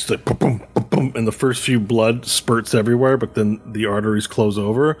seconds, it's like boom, boom, boom, boom, and the first few blood spurts everywhere, but then the arteries close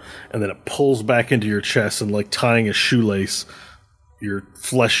over, and then it pulls back into your chest, and like tying a shoelace, your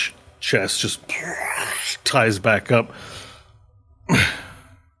flesh chest just ties back up,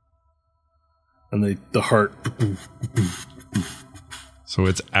 and the heart. So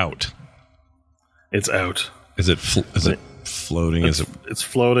it's out. It's out. Is it floating? It's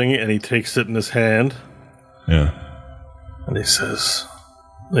floating, and he takes it in his hand. Yeah. And he says,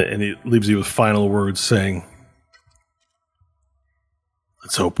 and he leaves you with final words saying,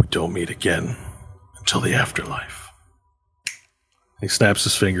 "Let's hope we don't meet again until the afterlife." He snaps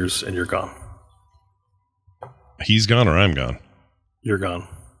his fingers, and you're gone. He's gone, or I'm gone? You're gone.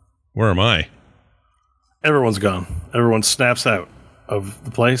 Where am I? Everyone's gone. Everyone snaps out of the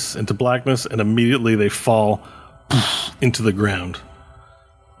place into blackness, and immediately they fall into the ground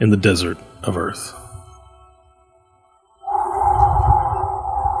in the desert of Earth.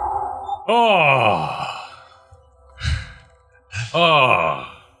 Oh,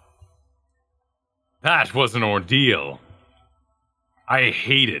 that was an ordeal. I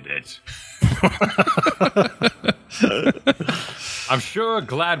hated it. I'm sure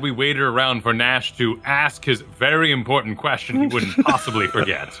glad we waited around for Nash to ask his very important question he wouldn't possibly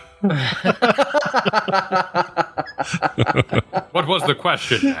forget. What was the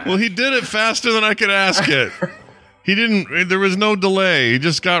question, Nash? Well, he did it faster than I could ask it. He didn't, there was no delay. He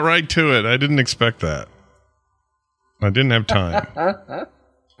just got right to it. I didn't expect that. I didn't have time.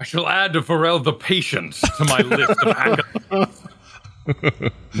 I shall add Pharrell the Patient to my list of accolades.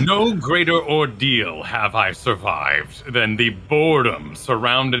 No greater ordeal have I survived than the boredom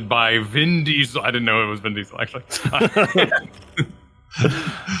surrounded by Vin Diesel. I didn't know it was Vin Diesel, actually.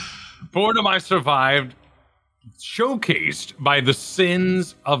 Boredom I survived, showcased by the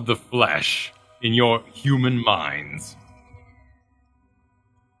sins of the flesh in your human minds.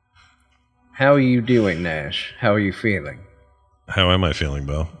 How are you doing, Nash? How are you feeling? How am I feeling,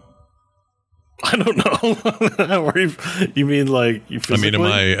 Bo? I don't know. You mean like you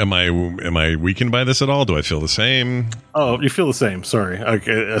physically? I mean, am I weakened by this at all? Do I feel the same? Oh, you feel the same. Sorry.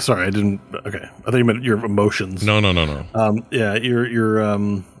 Okay. Sorry, I didn't. Okay, I thought you meant your emotions. No. Yeah,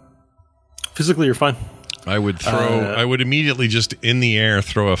 you're physically you're fine. I would immediately just in the air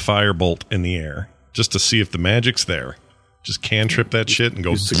throw a firebolt in the air just to see if the magic's there. Just cantrip that shit and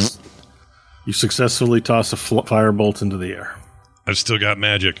go. You successfully toss a firebolt into the air. I've still got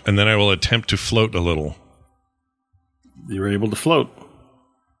magic, and then I will attempt to float a little. You're able to float.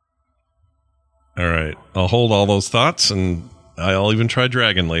 All right. I'll hold all those thoughts, and I'll even try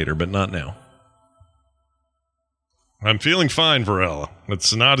dragon later, but not now. I'm feeling fine, Varela.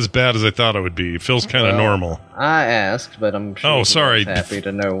 It's not as bad as I thought it would be. It feels kind of normal. I asked, but I'm sure oh, sorry. Happy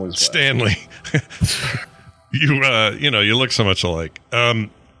to know as well. Stanley. You look so much alike.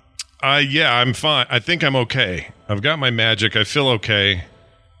 Yeah, I'm fine. I think I'm okay. I've got my magic. I feel okay.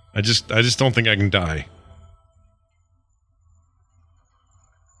 I just don't think I can die.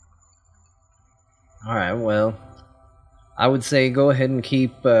 All right, well, I would say go ahead and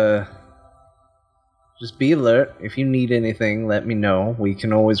keep, just be alert. If you need anything, let me know. We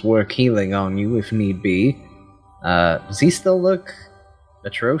can always work healing on you if need be. Does he still look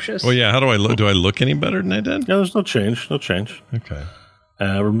atrocious? Well, yeah, how do I look? Do I look any better than I did? Yeah, there's no change. No change. Okay.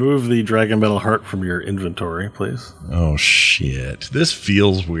 Remove the Dragon Metal Heart from your inventory, please. Oh, shit. This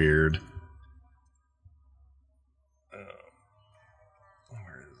feels weird.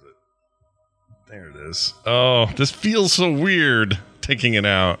 Where is it? There it is. Oh, this feels so weird. Taking it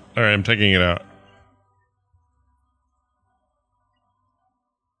out. All right, I'm taking it out.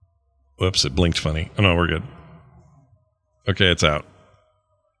 Whoops, it blinked funny. Oh, no, we're good. Okay, it's out.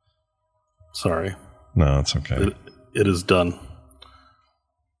 Sorry. No, it's okay. It is done.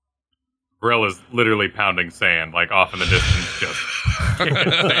 Brill is literally pounding sand, like off in the distance, just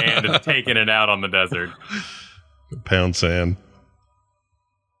kicking sand and taking it out on the desert. Pound sand.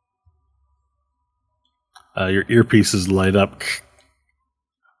 Your earpieces light up.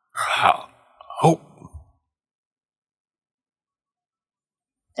 Hope.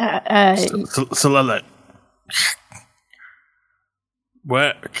 Solella.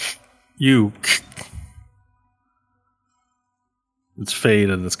 Where you? It's fade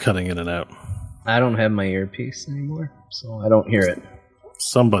and it's cutting in and out. I don't have my earpiece anymore, so I don't hear it.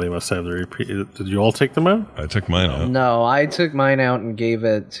 Somebody must have their earpiece. Did you all take them out? I took mine out. No, I took mine out and gave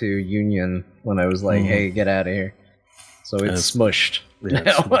it to Union when I was like, hey, get out of here. So it's smushed. Yeah,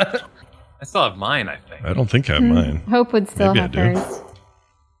 now. I still have mine, I think. I don't think I have mine. Hope would still Maybe I have do. hers.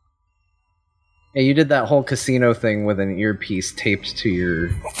 Hey, you did that whole casino thing with an earpiece taped to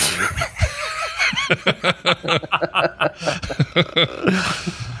your...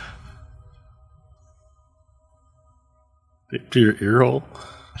 To your ear hole?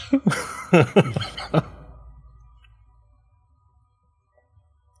 The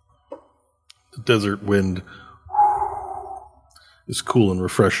desert wind is cool and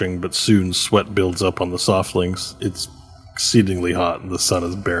refreshing, but soon sweat builds up on the softlings. It's exceedingly hot, and the sun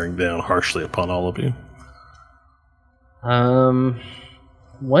is bearing down harshly upon all of you.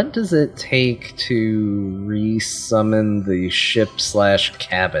 What does it take to re-summon the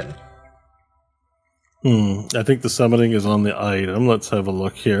ship/cabin? I think the summoning is on the item. Let's have a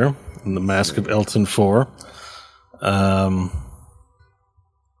look here. In the Mask of Elton 4.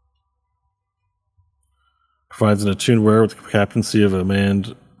 Provides an attuned wearer with the captaincy of a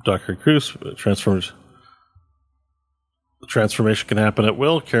manned Dr. Cruz. The transformation can happen at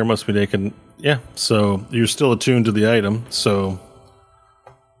will. Care must be taken. Yeah, so you're still attuned to the item, so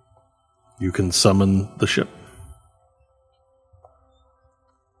you can summon the ship.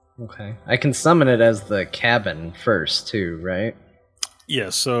 Okay. I can summon it as the cabin first, too, right? Yeah,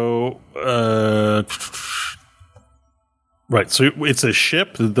 so right, so it's a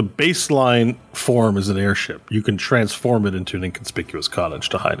ship. The baseline form is an airship. You can transform it into an inconspicuous cottage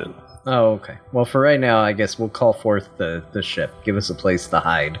to hide in. Oh, okay. Well, for right now, I guess we'll call forth the ship. Give us a place to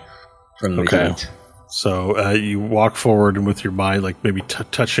hide from the heat. So you walk forward and with your mind, like maybe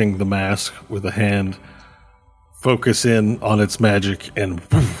touching the mask with a hand, focus in on its magic, and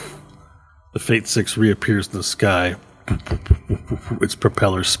the Fate 6 reappears in the sky. Its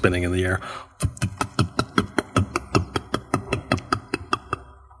propellers spinning in the air.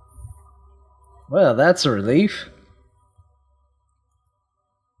 Well, that's a relief.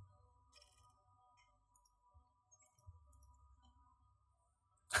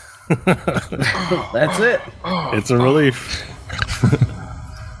 That's it. It's a relief.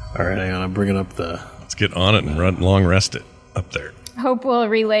 All right, hang on. I'm bringing up the... Let's get on it and long rest it up there. Hope will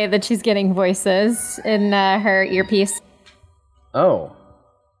relay that she's getting voices in her earpiece. Oh.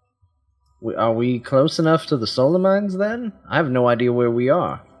 Are we close enough to the solar mines, then? I have no idea where we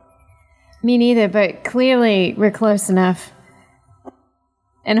are. Me neither, but clearly we're close enough.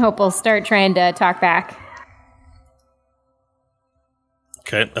 And Hope will start trying to talk back.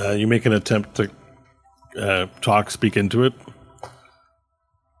 Okay, you make an attempt to speak into it.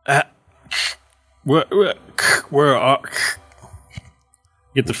 Where are...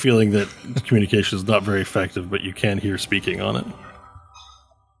 You get the feeling that the communication is not very effective, but you can hear speaking on it.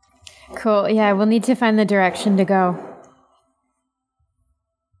 Cool, yeah, we'll need to find the direction to go.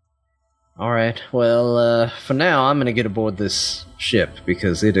 Alright, well, for now, I'm gonna get aboard this ship,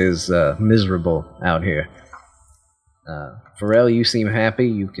 because it is miserable out here. Pharrell, you seem happy.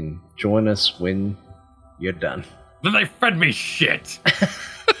 You can join us when you're done. Then they fed me shit!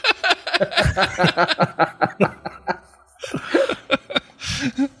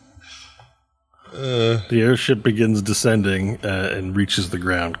 the airship begins descending and reaches the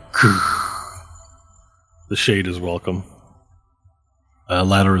ground. The shade is welcome.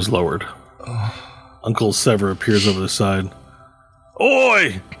 Ladder is lowered. Uncle Sever appears over the side.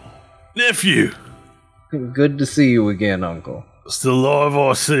 Oi! Nephew! Good to see you again, Uncle. Still alive,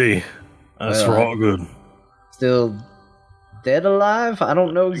 I see. That's right, good. Still dead alive? I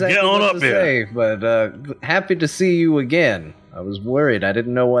don't know exactly Get on what up to say, but happy to see you again. I was worried. I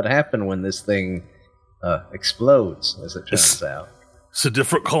didn't know what happened when this thing explodes, as it turns out. It's a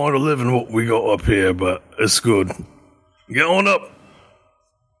different kind of living what we got up here, but it's good. Get on up.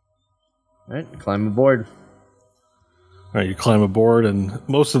 All right, climb aboard. All right, you climb aboard, and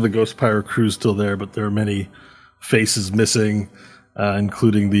most of the Ghost Pirate crew's still there, but there are many faces missing,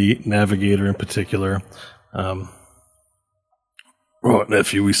 including the navigator in particular. Right,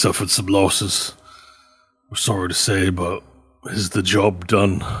 nephew, we suffered some losses. We're sorry to say, but is the job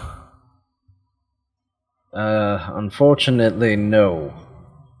done? Unfortunately, no.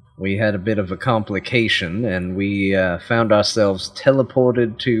 We had a bit of a complication, and we found ourselves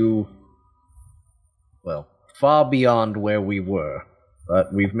teleported to, well, far beyond where we were.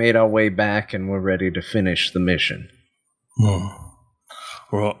 But we've made our way back, and we're ready to finish the mission. Well,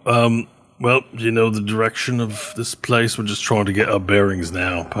 well, do you know the direction of this place? We're just trying to get our bearings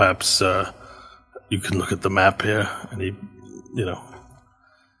now. Perhaps you can look at the map here, and he,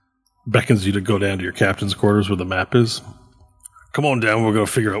 beckons you to go down to your captain's quarters where the map is. Come on down, we're going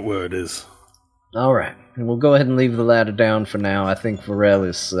to figure out where it is. All right, and we'll go ahead and leave the ladder down for now. I think Varel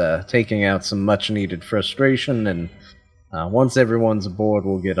is taking out some much-needed frustration, and once everyone's aboard,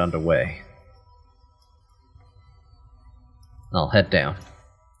 we'll get underway. I'll head down.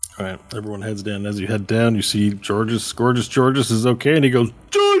 All right, everyone heads down. As you head down, you see Gorgeous Georges is okay, and he goes,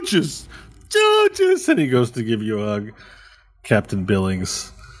 Georges! And he goes to give you a hug. Captain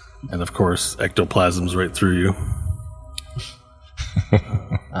Billings, and of course, ectoplasm's right through you.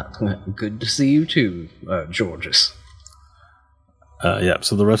 Good to see you too, Georges.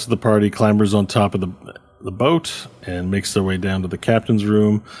 So the rest of the party clambers on top of the boat and makes their way down to the captain's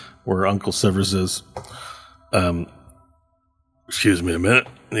room, where Uncle Severs is. Excuse me a minute.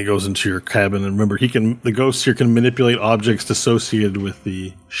 And he goes into your cabin, and remember, the ghost here can manipulate objects associated with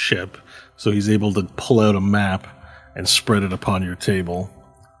the ship, so he's able to pull out a map and spread it upon your table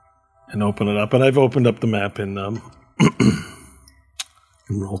and open it up. And I've opened up the map in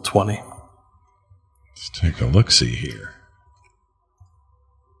Roll20. Let's take a look-see here.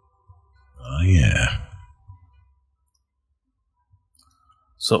 Oh, yeah.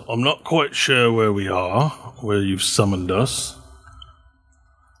 So I'm not quite sure where we are, where you've summoned us.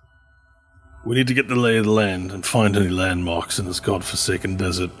 We need to get the lay of the land and find any landmarks in this godforsaken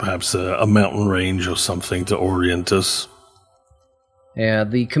desert, perhaps a mountain range or something to orient us. Yeah,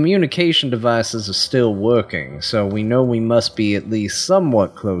 the communication devices are still working, so we know we must be at least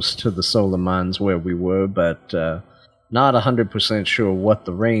somewhat close to the solar mines where we were, but not 100% sure what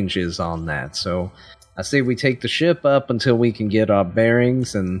the range is on that. So I say we take the ship up until we can get our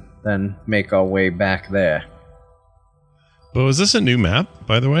bearings and then make our way back there. But was this a new map,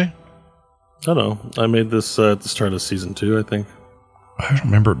 by the way? I don't know. I made this at the start of Season 2, I think. I don't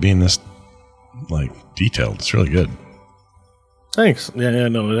remember it being this, detailed. It's really good. Thanks. Yeah,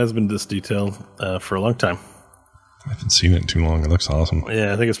 no, it has been this detailed for a long time. I haven't seen it in too long. It looks awesome.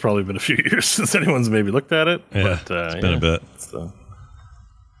 Yeah, I think it's probably been a few years since anyone's maybe looked at it. Yeah, but, it's been a bit.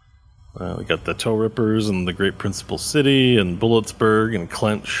 We got the Toe Rippers and the Great Principal City and Bulletsburg and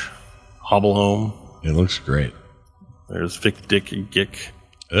Clench, Hobblehome. It looks great. There's Vic, Dick, and Gick.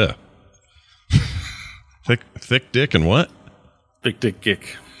 Ugh. Thick dick and what? Vic, Dick,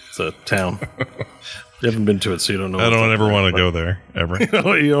 Gick. It's a town. You haven't been to it, so you don't know. I don't ever want to go there, ever. You don't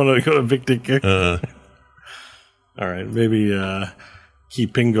want to go to Vic, Dick, Gick? All right, maybe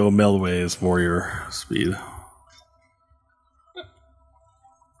Kipingo Melway is more your speed.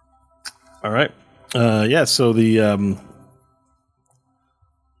 All right. So the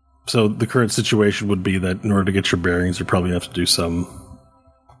current situation would be that in order to get your bearings, you probably have to do some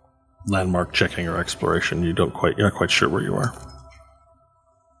landmark checking or exploration. You're not quite sure where you are.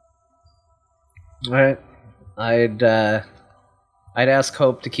 All right. I'd ask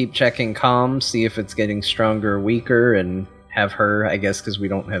Hope to keep checking comms, see if it's getting stronger or weaker, and have her, I guess, because we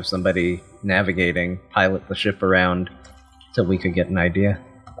don't have somebody navigating, pilot the ship around till we could get an idea.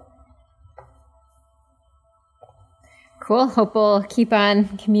 Cool. Hope will keep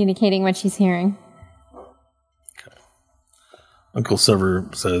on communicating what she's hearing. Okay. Uncle Sever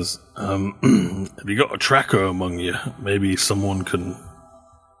says, have you got a tracker among you? Maybe someone can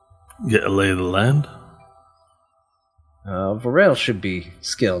get a lay of the land? Varel should be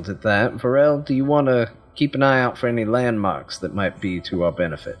skilled at that. Varel, do you want to keep an eye out for any landmarks that might be to our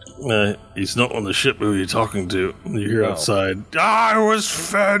benefit. He's not on the ship who you're talking to. You hear No. outside, I was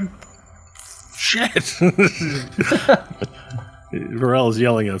fed. Shit. Varel is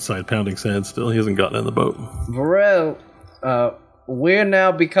yelling outside, pounding sand still. He hasn't gotten in the boat. Varel, we're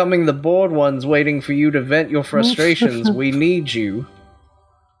now becoming the bored ones waiting for you to vent your frustrations. We need you.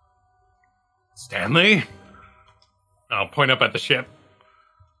 Stanley? I'll point up at the ship.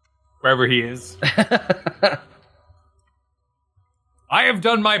 Wherever he is. I have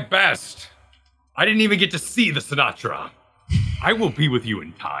done my best. I didn't even get to see the Sinatra. I will be with you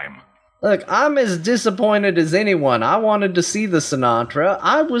in time. Look, I'm as disappointed as anyone. I wanted to see the Sinatra.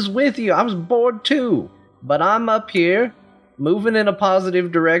 I was with you. I was bored too. But I'm up here, moving in a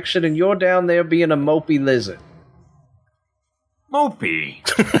positive direction, and you're down there being a mopey lizard. Mopey.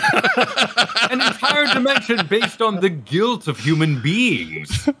 An entire dimension based on the guilt of human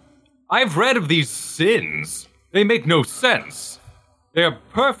beings. I've read of these sins. They make no sense. They are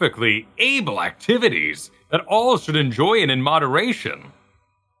perfectly able activities that all should enjoy and in moderation.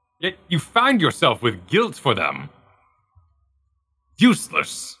 Yet you find yourself with guilt for them.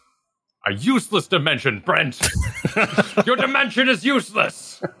 Useless. A useless dimension, Brent. Your dimension is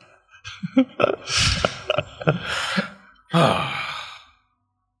useless.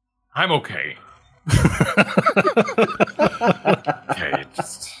 I'm okay. Okay, it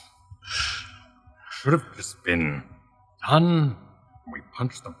just should have just been done. We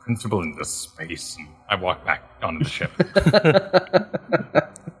punched the principal into space, and I walked back onto the ship.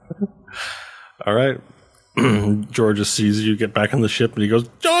 All right. Georges sees you get back on the ship, and he goes,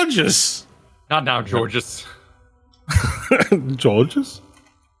 Georges! Not now, Georges. Georges?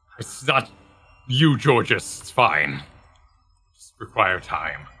 It's not you, Georges. It's fine. Just require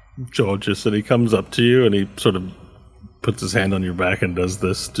time. Georges, and he comes up to you, and he sort of puts his hand on your back and does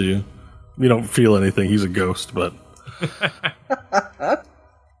this to you. You don't feel anything. He's a ghost, but...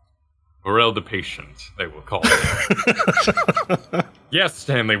 Varel the Patient, they will call him. Yes,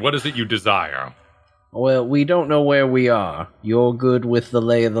 Stanley, what is it you desire? Well, we don't know where we are. You're good with the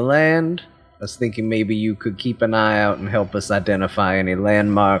lay of the land. I was thinking maybe you could keep an eye out and help us identify any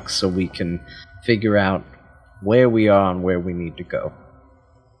landmarks so we can figure out where we are and where we need to go.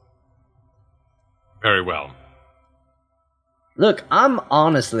 Very well. Look, I'm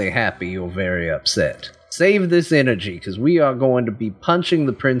honestly happy you're very upset. Save this energy, because we are going to be punching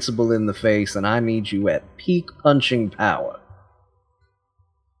the principal in the face, and I need you at peak punching power.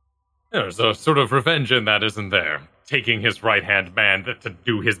 There's a sort of revenge in that, isn't there? Taking his right-hand man to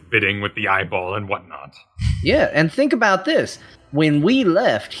do his bidding with the eyeball and whatnot. Yeah, and think about this. When we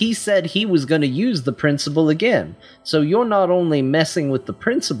left, he said he was going to use the principal again. So you're not only messing with the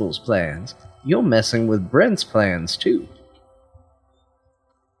principal's plans, you're messing with Brent's plans, too.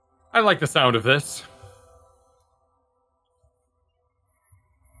 I like the sound of this.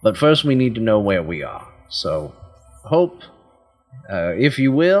 But first we need to know where we are. So, Hope, if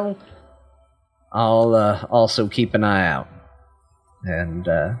you will, I'll also keep an eye out. And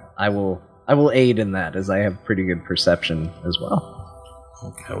I will aid in that, as I have pretty good perception as well.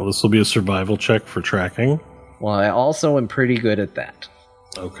 Okay, well, this will be a survival check for tracking. Well, I also am pretty good at that.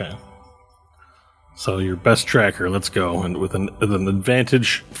 Okay. So your best tracker, let's go, and with an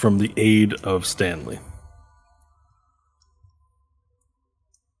advantage from the aid of Stanley.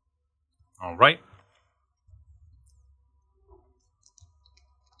 All right.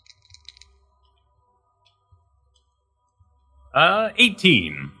 Uh,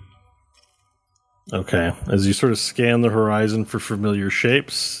 18. Okay. As you sort of scan the horizon for familiar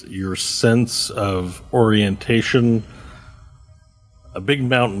shapes, your sense of orientation, a big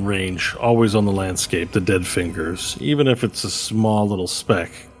mountain range always on the landscape, the Dead Fingers, even if it's a small little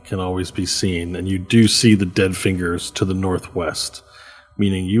speck, can always be seen, and you do see the Dead Fingers to the northwest,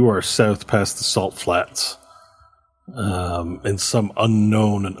 meaning you are south past the Salt Flats, in some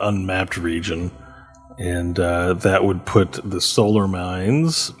unknown and unmapped region. And that would put the solar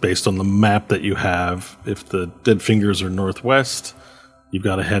mines, based on the map that you have, if the Dead Fingers are northwest, you've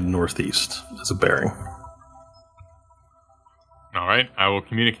got to head northeast as a bearing. All right, I will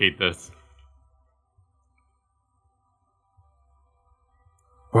communicate this.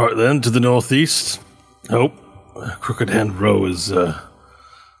 All right, then, to the northeast. Hope, Crooked Hand Row is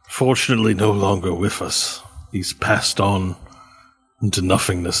fortunately no longer with us. He's passed on into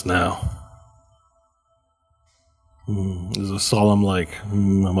nothingness now. There's a solemn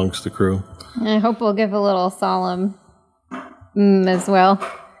amongst the crew. I hope we'll give a little solemn as well.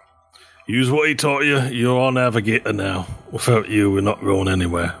 Use what he taught you. You're our navigator now. Without you, we're not going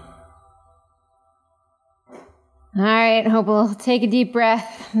anywhere. All right, hope we'll take a deep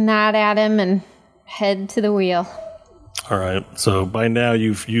breath, nod at him, and head to the wheel. All right. So by now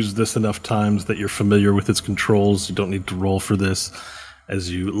you've used this enough times that you're familiar with its controls. You don't need to roll for this as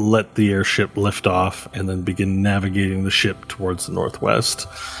you let the airship lift off and then begin navigating the ship towards the northwest.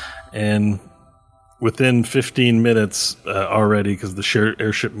 And within 15 minutes already, because the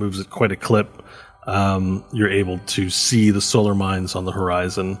airship moves at quite a clip, you're able to see the solar mines on the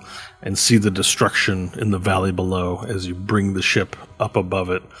horizon and see the destruction in the valley below as you bring the ship up above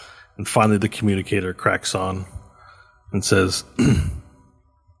it. And finally the communicator cracks on and says,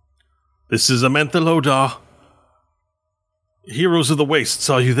 "This is Amantha Lodar. Heroes of the Wastes,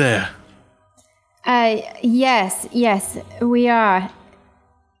 are you there?" Yes, we are.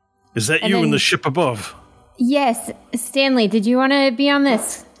 Is that you in the ship above? Yes, Stanley, did you want to be on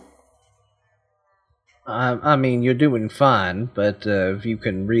this? I mean, you're doing fine, but if you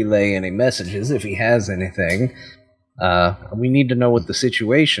can relay any messages, if he has anything, we need to know what the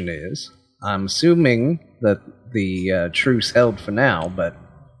situation is. I'm assuming that the truce held for now, but...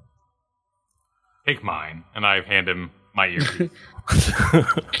 Take mine, and I hand him my earpiece.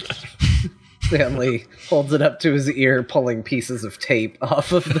 Stanley holds it up to his ear, pulling pieces of tape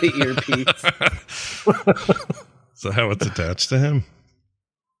off of the earpiece. Is that how it's attached to him?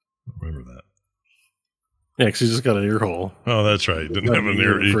 I remember that. Yeah, because he's just got an ear hole. Oh, that's right. Didn't have an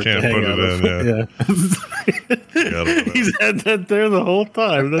ear. You can't put it in. Yeah. He's had that there the whole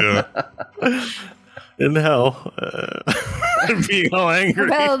time. Yeah. In hell. Being all angry.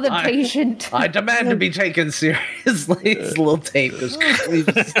 Well, the patient. I demand to be taken seriously. His little tape just he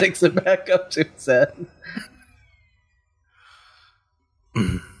just sticks it back up to his head.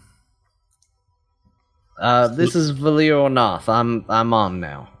 This is Valio Nath. I'm on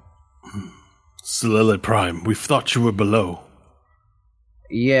now. Solele Prime, we thought you were below.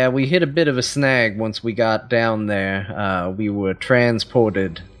 Yeah, we hit a bit of a snag once we got down there. We were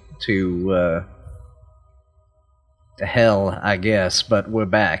transported to hell, I guess, but we're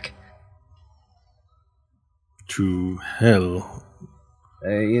back. To hell?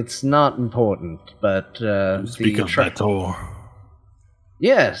 It's not important, but speak of that or...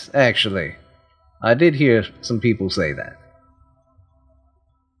 Yes, actually. I did hear some people say that.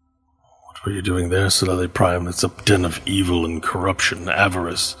 What were you doing there, Solele Prime? It's a den of evil and corruption,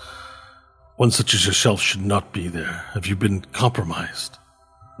 avarice. One such as yourself should not be there. Have you been compromised?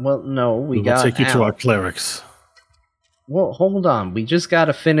 Well, no, we will got take you out. to our clerics. Well, hold on. We just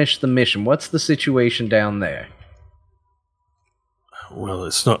gotta finish the mission. What's the situation down there? Well,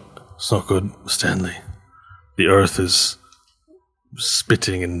 it's not good, Stanley. The earth is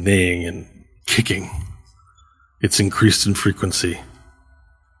spitting and neighing and kicking. It's increased in frequency.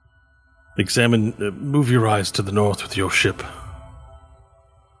 Move your eyes to the north with your ship.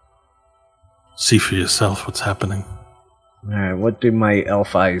 See for yourself what's happening. Alright, what do my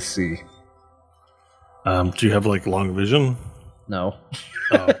elf eyes see? Do you have, long vision? No.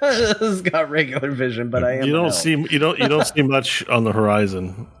 Oh. This has got regular vision, but I am You an don't elf. see you don't see much on the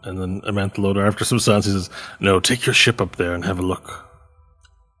horizon. And then Amantha Lodar, after some silence, he says, "No, take your ship up there and have a look."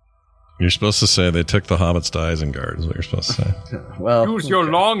 You're supposed to say they took the hobbits to Isengard, is what you're supposed to say. Well, Use your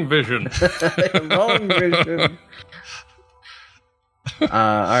long vision. long vision.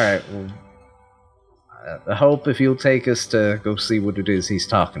 Alright, well, I hope if you'll take us to go see what it is he's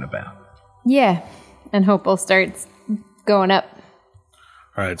talking about. Yeah, and Hope will start going up.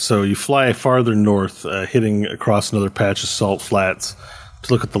 All right, so you fly farther north, hitting across another patch of salt flats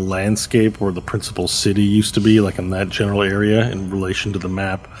to look at the landscape where the principal city used to be, like in that general area in relation to the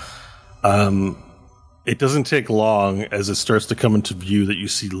map. It doesn't take long as it starts to come into view that you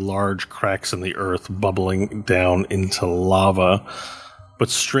see large cracks in the earth bubbling down into lava. But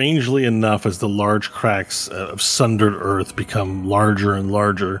strangely enough, as the large cracks of sundered earth become larger and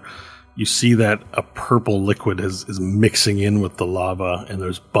larger, you see that a purple liquid is mixing in with the lava, and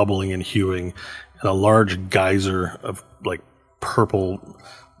there's bubbling and hewing, and a large geyser of purple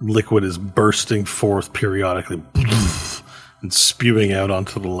liquid is bursting forth periodically and spewing out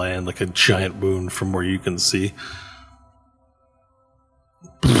onto the land like a giant wound from where you can see.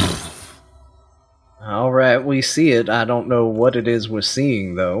 All right, we see it. I don't know what it is we're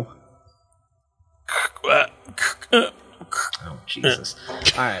seeing, though. Oh, Jesus.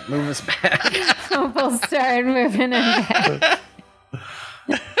 All right, move us back. Hope will start moving him back.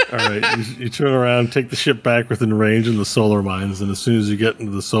 All right, you turn around, take the ship back within range in the solar mines, and as soon as you get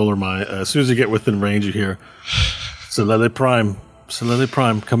into the solar mine, as soon as you get within range, you hear, Solele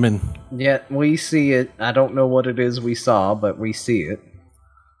Prime, come in. Yeah, we see it. I don't know what it is we saw, but we see it.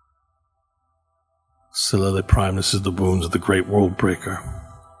 Solele Prime, this is the wounds of the great world breaker.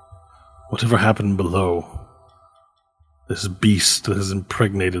 Whatever happened below, this beast that has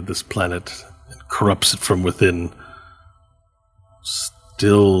impregnated this planet and corrupts it from within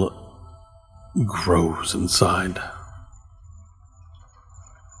still grows inside.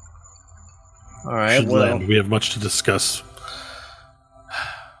 All right, We have much to discuss.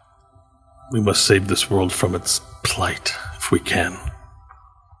 We must save this world from its plight, if we can.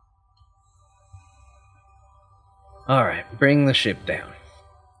 All right, bring the ship down.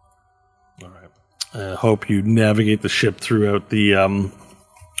 All right. I hope you navigate the ship throughout the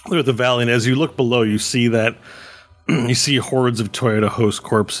valley, and as you look below, you see that you see hordes of Toyota host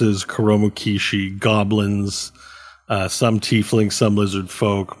corpses, Koromu Kishi, goblins, some tieflings, some lizard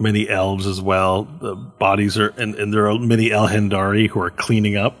folk, many elves as well. The bodies are, and there are many Elhendari who are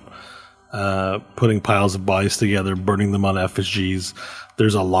cleaning up, putting piles of bodies together, burning them on effigies.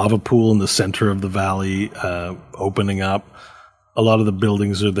 There's a lava pool in the center of the valley, opening up. A lot of the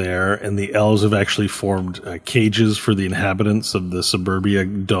buildings are there, and the elves have actually formed cages for the inhabitants of the Suburbia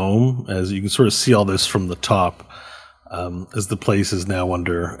Dome, as you can sort of see all this from the top, as the place is now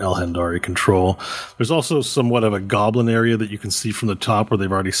under Elhendari control. There's also somewhat of a goblin area that you can see from the top where they've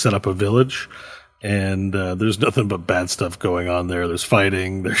already set up a village, and there's nothing but bad stuff going on there. There's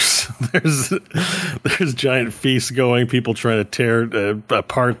fighting, there's giant feasts going, people trying to tear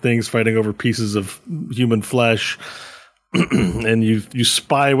apart things, fighting over pieces of human flesh. And you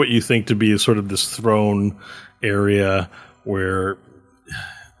spy what you think to be sort of this throne area where,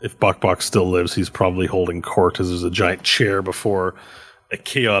 if Bok still lives, he's probably holding court, as there's a giant chair before a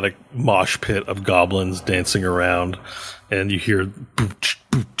chaotic mosh pit of goblins dancing around, and you hear booch,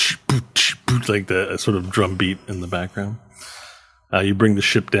 booch, booch, booch, like the sort of drum beat in the background. You bring the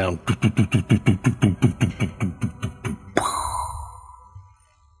ship down.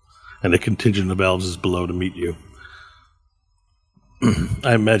 And a contingent of elves is below to meet you.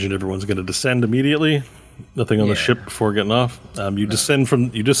 I imagine everyone's going to descend immediately. Nothing on the ship before getting off. You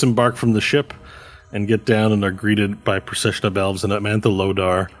disembark from the ship and get down and are greeted by a procession of elves, and Amantha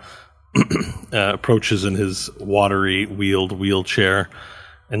Lodar approaches in his watery wheeled wheelchair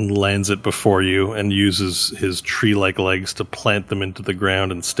and lands it before you and uses his tree-like legs to plant them into the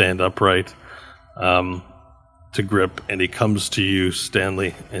ground and stand upright to grip. And he comes to you,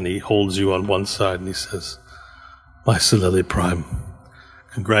 Stanley, and he holds you on one side and he says, "My Silele Prime,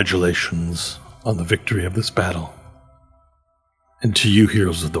 congratulations on the victory of this battle. And to you,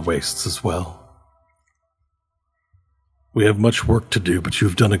 heroes of the wastes, as well. We have much work to do, but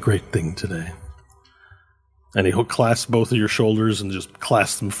you've done a great thing today." And he clasps both of your shoulders and just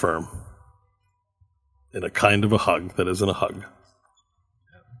clasps them firm in a kind of a hug that isn't a hug.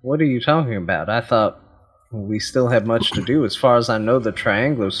 What are you talking about? I thought we still have much to do. As far as I know, the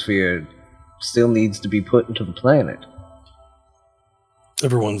trianglosphere still needs to be put into the planet.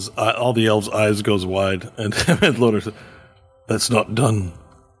 All the elves' eyes goes wide, and Loder says, "That's not done."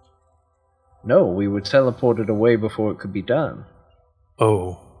 No, we were teleported away before it could be done.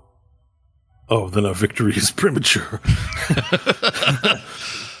 Oh, then our victory is premature.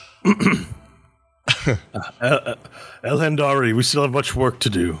 Elhendari, we still have much work to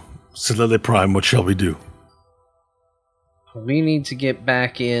do. Silele Prime, what shall we do? We need to get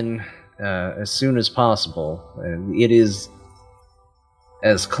back in as soon as possible. It is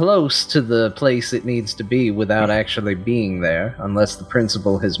as close to the place it needs to be without actually being there, unless the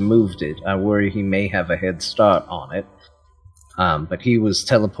principal has moved it. I worry he may have a head start on it. But he was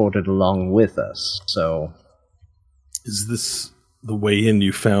teleported along with us, so... Is this the way in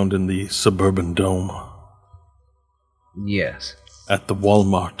you found in the suburban dome? Yes. At the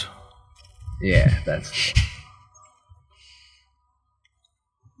Walmart? Yeah, that's the one.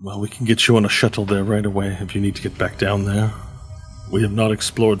 Well, we can get you on a shuttle there right away if you need to get back down there. We have not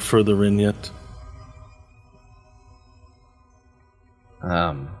explored further in yet.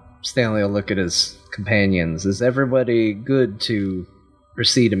 Stanley will look at his companions. Is everybody good to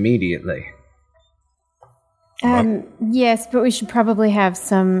proceed immediately? Yes, but we should probably have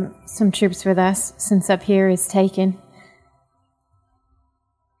some troops with us, since up here is taken.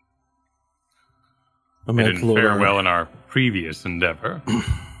 We didn't fare well in our previous endeavor.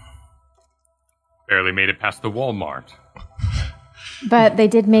 Barely made it past the Walmart. But they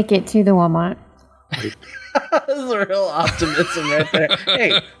did make it to the Walmart. That's a real optimism right there.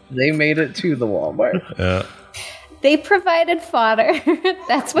 Hey, they made it to the Walmart. Yeah. They provided fodder.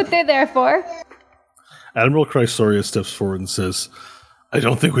 That's what they're there for. Admiral Chrysoria steps forward and says, "I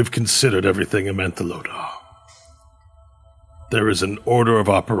don't think we've considered everything, Amantha Lodar. There is an order of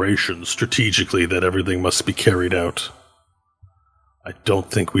operations strategically that everything must be carried out. I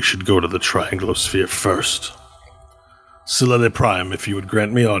don't think we should go to the Trianglosphere first. Silele Prime, if you would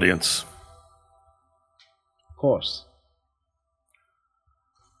grant me audience." Of course.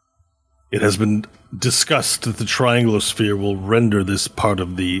 It has been discussed that the trianglosphere will render this part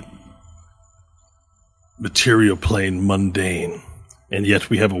of the material plane mundane, and yet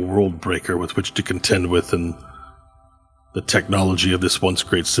we have a world breaker with which to contend with, and the technology of this once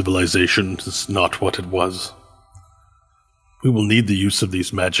great civilization is not what it was. We will need the use of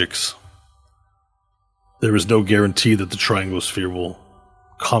these magics. There is no guarantee that the trianglosphere will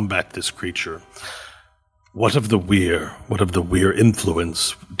combat this creature. What of the Weir? What of the Weir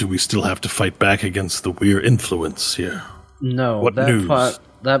influence? Do we still have to fight back against the Weir influence here? No, What news?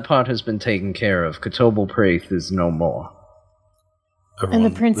 That part has been taken care of. Ketobel Praith is no more. And the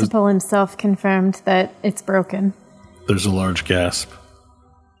principal himself confirmed that it's broken. There's a large gasp.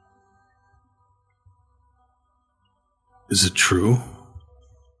 Is it true?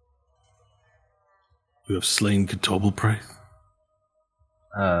 You have slain Ketobel Praith?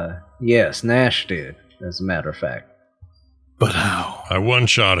 Yes, Nash did, as a matter of fact. But how? I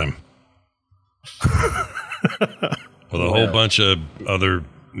one-shot him. With a whole bunch of other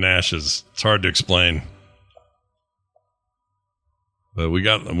Nashes. It's hard to explain. But we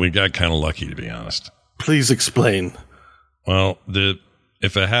got kind of lucky, to be honest. Please explain. Well,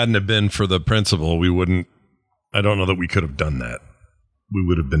 if it hadn't have been for the principal, we wouldn't... I don't know that we could have done that. We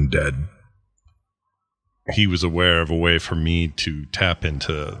would have been dead. He was aware of a way for me to tap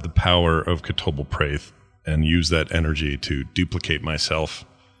into the power of Ketobel Praith and use that energy to duplicate myself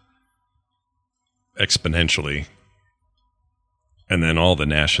exponentially. And then all the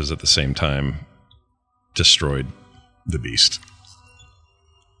Nashes at the same time destroyed the beast.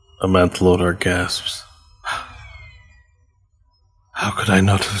 Amantlodar gasps. How could I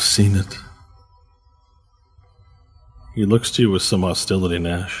not have seen it? He looks to you with some hostility,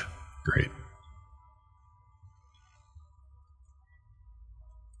 Nash. Great.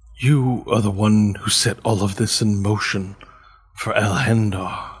 You are the one who set all of this in motion for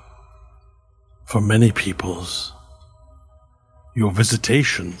Alhendar, for many peoples. Your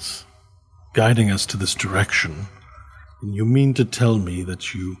visitations, guiding us to this direction, and you mean to tell me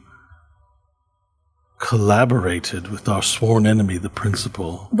that you collaborated with our sworn enemy, the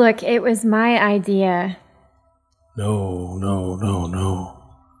principal? Look, it was my idea. No.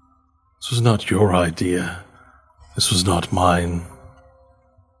 This was not your idea. This was not mine.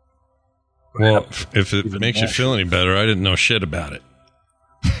 Well, if it makes you feel any better, I didn't know shit about it.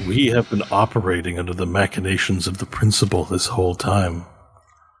 We have been operating under the machinations of the principal this whole time.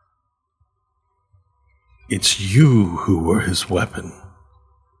 It's you who were his weapon,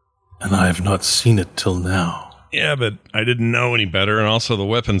 and I have not seen it till now. Yeah, but I didn't know any better, and also the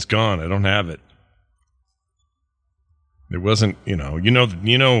weapon's gone. I don't have it. It wasn't, it's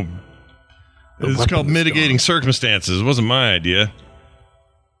called mitigating circumstances. It wasn't my idea.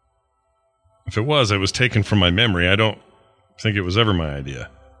 If it was taken from my memory. I don't think it was ever my idea.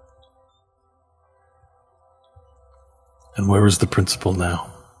 And where is the principal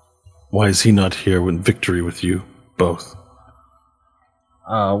now? Why is he not here in victory with you both?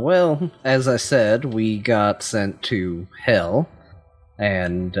 Well, as I said, we got sent to hell,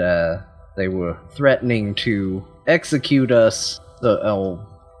 and they were threatening to execute us.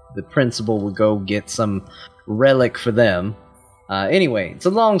 The principal would go get some relic for them. Anyway, it's a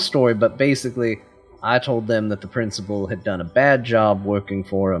long story, but basically, I told them that the principal had done a bad job working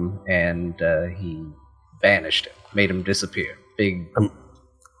for him, and he banished him, made him disappear.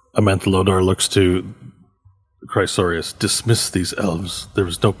 Amanthalodar looks to Chrysorius. Dismiss these elves. There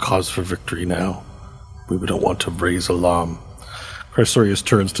is no cause for victory now. We don't want to raise alarm. Chrysorius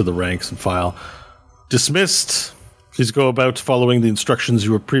turns to the ranks and file. Dismissed. Please go about following the instructions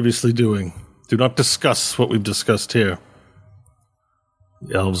you were previously doing. Do not discuss what we've discussed here.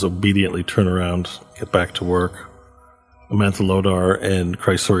 The elves obediently turn around, get back to work. Amanthalodar and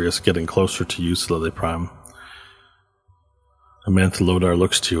Chrysorius getting closer to you, Slowly Prime. Amanthalodar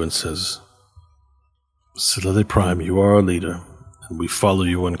looks to you and says, Slowly Prime, you are our leader, and we follow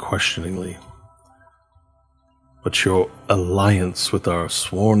you unquestioningly. But your alliance with our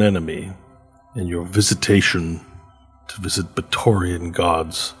sworn enemy and your visitation to visit Batorian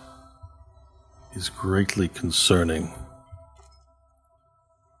gods is greatly concerning.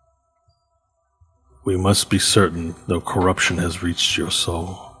 We must be certain no corruption has reached your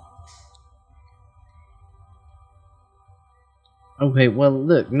soul. Okay, well,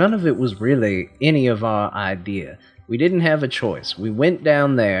 look, none of it was really any of our idea. We didn't have a choice. We went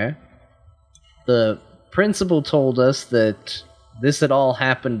down there. The principal told us that this had all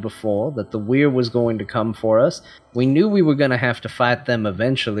happened before, that the Weir was going to come for us. We knew we were going to have to fight them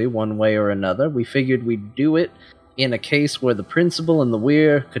eventually, one way or another. We figured we'd do it in a case where the principal and the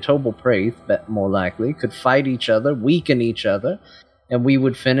Weir, Ketobel Praith, more likely, could fight each other, weaken each other, and we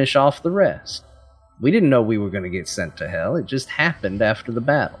would finish off the rest. We didn't know we were going to get sent to hell. It just happened after the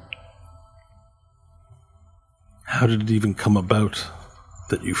battle. How did it even come about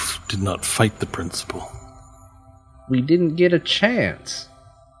that you did not fight the principal? We didn't get a chance.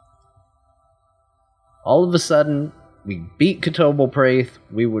 All of a sudden, we beat TWBD.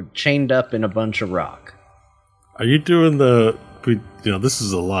 We were chained up in a bunch of rock. Are you doing this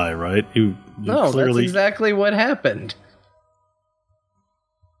is a lie, right? You No, clearly, that's exactly what happened.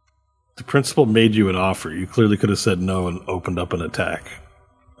 the principal made you an offer. You clearly could have said no and opened up an attack,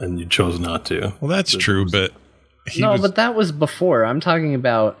 and you chose not to. Well, that's true, but But that was before. I'm talking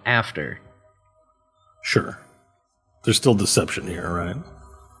about after. Sure. There's still deception here, right?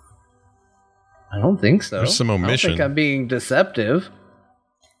 I don't think so. There's some I don't omission. think I'm being deceptive.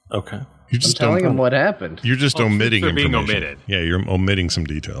 Okay. You're I'm just telling him what happened. You're just omitting they're being information. omitted. Yeah, you're omitting some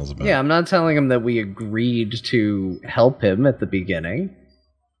details about Yeah, it. I'm not telling him that we agreed to help him at the beginning.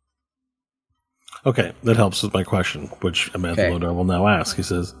 Okay, that helps with my question, which Amantha Okay. Lodar will now ask. He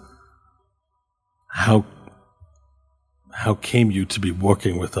says, How came you to be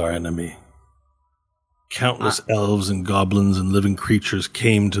working with our enemy? Countless elves and goblins and living creatures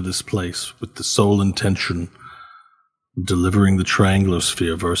came to this place with the sole intention of delivering the triangular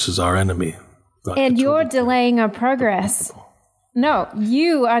sphere versus our enemy. not And the you're TWBD. delaying our progress. No,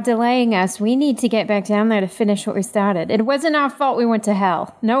 you are delaying us. We need to get back down there to finish what we started. It wasn't our fault we went to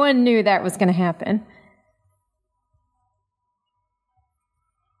hell. No one knew that was going to happen.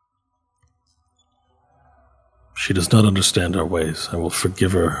 She does not understand our ways. I will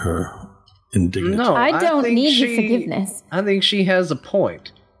forgive her indignity. No, I don't think need your forgiveness. I think she has a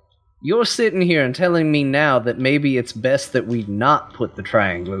point. You're sitting here and telling me now that maybe it's best that we not put the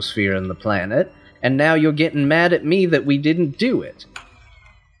triangular sphere in the planet, and now you're getting mad at me that we didn't do it.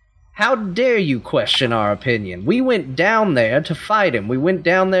 How dare you question our opinion? We went down there to fight him. We went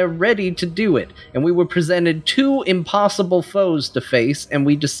down there ready to do it, and we were presented two impossible foes to face, and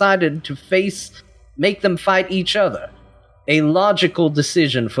we decided to make them fight each other. A logical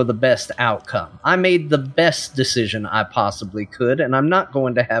decision for the best outcome. I made the best decision I possibly could, and I'm not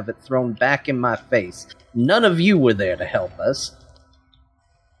going to have it thrown back in my face. None of you were there to help us.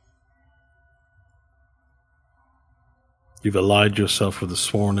 You've allied yourself with a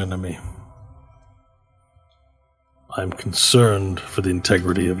sworn enemy. I'm concerned for the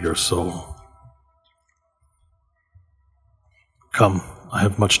integrity of your soul. Come, I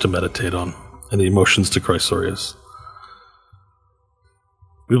have much to meditate on. Any emotions to Chrysorius?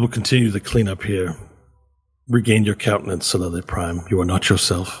 We will continue the cleanup here. Regain your countenance, Solele Prime. You are not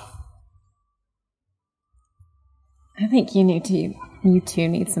yourself. I think you two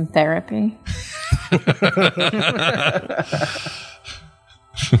need some therapy.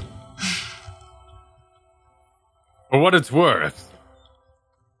 For what it's worth,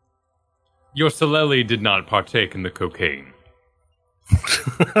 your Solele did not partake in the cocaine.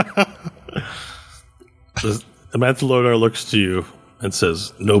 Amantha Lodar looks to you and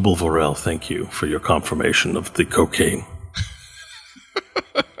says, Noble Vorel, thank you for your confirmation of the cocaine.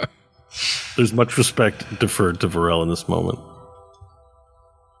 There's much respect deferred to Vorel in this moment.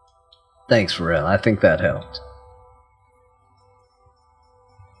 Thanks, Pharrell. I think that helped.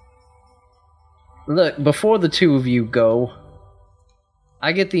 Look, before the two of you go,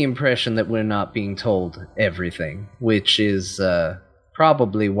 I get the impression that we're not being told everything, which is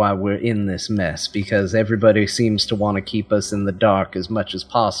probably why we're in this mess, because everybody seems to want to keep us in the dark as much as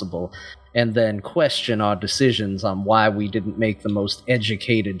possible, and then question our decisions on why we didn't make the most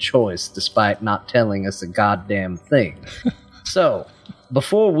educated choice despite not telling us a goddamn thing. So,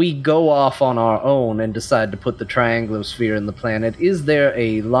 before we go off on our own and decide to put the triangular sphere in the planet, is there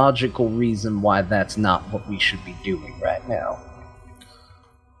a logical reason why that's not what we should be doing right now?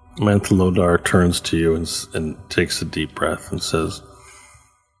 Amantha Lodar turns to you and takes a deep breath and says,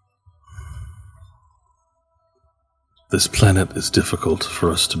 This planet is difficult for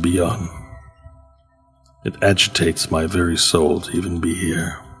us to be on. It agitates my very soul to even be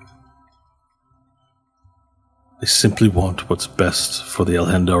here. I simply want what's best for the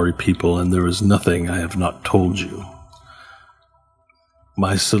Elhendari people, and there is nothing I have not told you.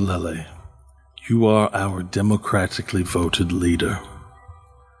 My Solele, you are our democratically voted leader.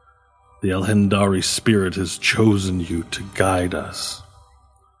 The Elhendari spirit has chosen you to guide us.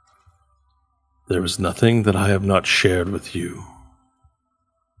 There is nothing that I have not shared with you.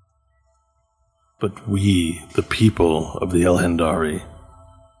 But we, the people of the Elhendari,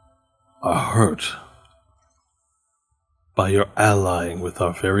 are hurt by your allying with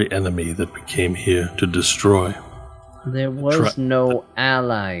our very enemy that we came here to destroy. There was no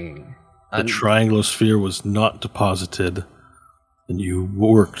allying. The triangular sphere was not deposited and you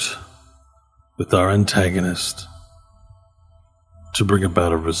worked with our antagonist to bring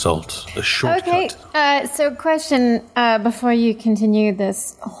about a result, a shortcut. Okay, so question before you continue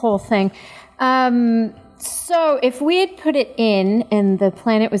this whole thing. So if we had put it in and the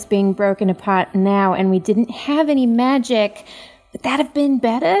planet was being broken apart now and we didn't have any magic, would that have been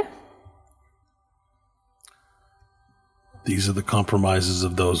better? These are the compromises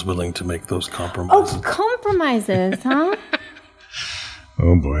of those willing to make those compromises. Oh, compromises, huh?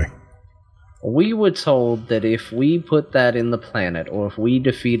 Oh, boy. We were told that if we put that in the planet, or if we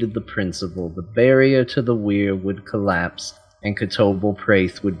defeated the principal, the barrier to the weir would collapse, and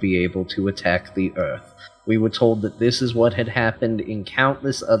TWBD would be able to attack the Earth. We were told that this is what had happened in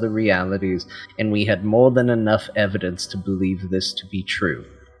countless other realities, and we had more than enough evidence to believe this to be true.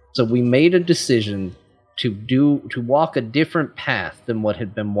 So we made a decision to walk a different path than what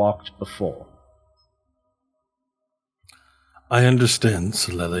had been walked before. I understand,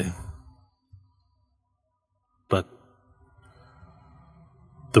 Solele. But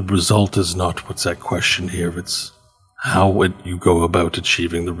the result is not what's at question here. It's how would you go about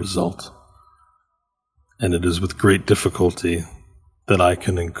achieving the result. And it is with great difficulty that I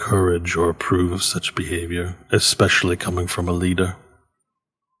can encourage or approve of such behavior, especially coming from a leader.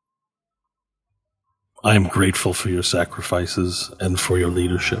 I am grateful for your sacrifices and for your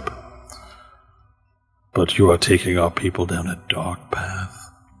leadership. But you are taking our people down a dark path,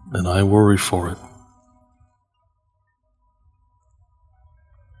 and I worry for it.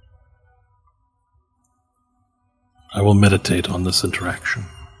 I will meditate on this interaction.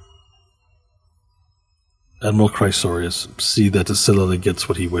 Admiral Chrysorius, see that Asilili gets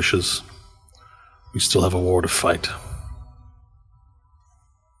what he wishes. We still have a war to fight.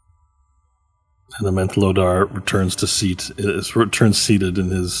 And the Menthalodar returns seated in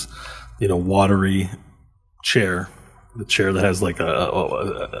his, watery chair. The chair that has like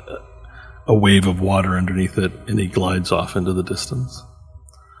a wave of water underneath it, and he glides off into the distance.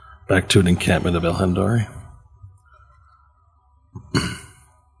 Back to an encampment of Elhendari.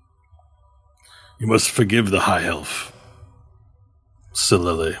 You must forgive the High Elf,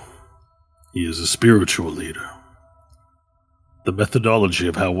 Solele. He is a spiritual leader. The methodology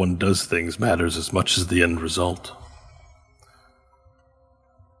of how one does things matters as much as the end result.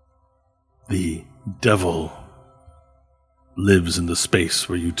 The devil lives in the space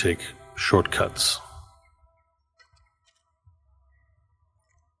where you take shortcuts.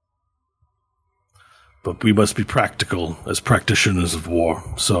 But we must be practical as practitioners of war,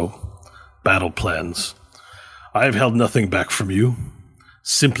 so battle plans. I have held nothing back from you,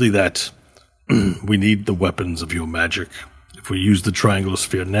 simply that we need the weapons of your magic. If we use the triangular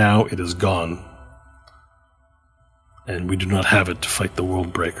sphere now, it is gone. And we do not have it to fight the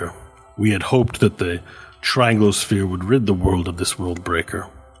World Breaker. We had hoped that the triangular sphere would rid the world of this World Breaker.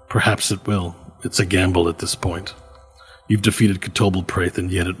 Perhaps it will. It's a gamble at this point. You've defeated TWBD,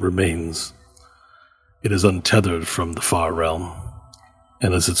 and yet it remains. It is untethered from the far realm,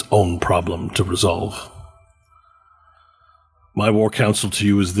 and has its own problem to resolve. My war counsel to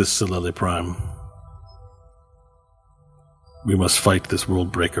you is this, Solele Prime. We must fight this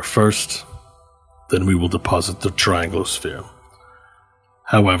World Breaker first, then we will deposit the triangular sphere.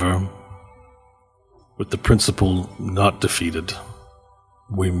 However, with the principal not defeated,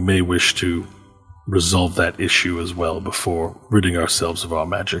 we may wish to resolve that issue as well before ridding ourselves of our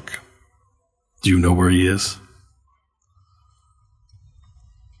magic. Do you know where he is?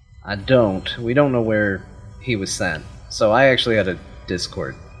 I don't. We don't know where he was sent. So I actually had a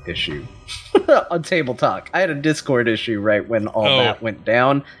Discord issue on Table Talk. I had a Discord issue right when all that went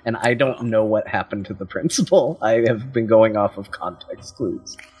down, and I don't know what happened to the principal. I have been going off of context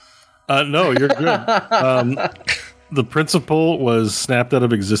clues. No, you're good. The principal was snapped out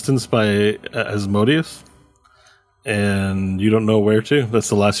of existence by Asmodeus, and you don't know where to. That's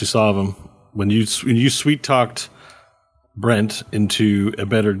the last you saw of him. When you sweet-talked Brent into a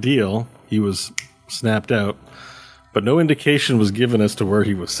better deal, he was snapped out, but no indication was given as to where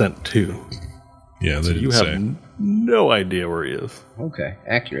he was sent to. Yeah, so you have no idea where he is. Okay,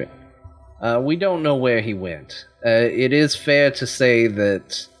 accurate. We don't know where he went. It is fair to say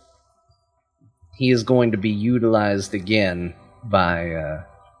that he is going to be utilized again by,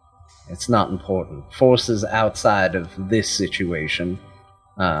 it's not important, forces outside of this situation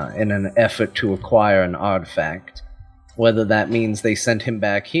in an effort to acquire an artifact. Whether that means they sent him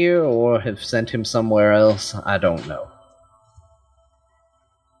back here or have sent him somewhere else, I don't know.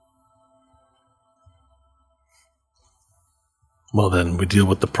 Well then, we deal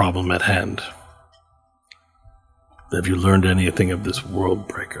with the problem at hand. Have you learned anything of this World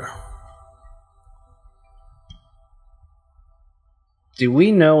Breaker? Do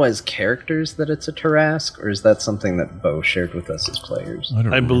we know as characters that it's a Tarrasque, or is that something that Bo shared with us as players?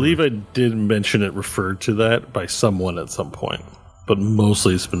 I believe I did mention it referred to that by someone at some point, but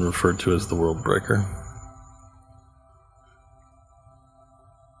mostly it's been referred to as the World Breaker.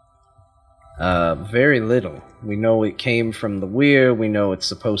 Very little. We know it came from the Weir. We know it's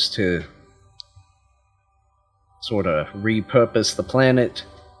supposed to sort of repurpose the planet.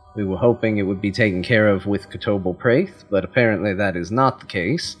 We were hoping it would be taken care of with TWBD, but apparently that is not the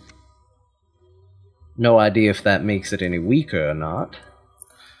case. No idea if that makes it any weaker or not.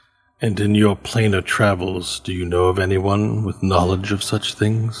 And in your planar travels, do you know of anyone with knowledge of such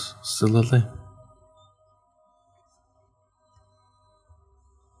things, Silily?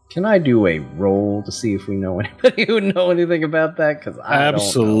 Can I do a roll to see if we know anybody who would know anything about that? Because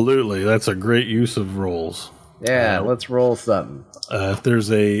Absolutely. Don't know. That's a great use of rolls. Yeah, let's roll something. If there's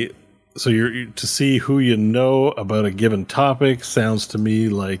so you're to see who you know about a given topic, sounds to me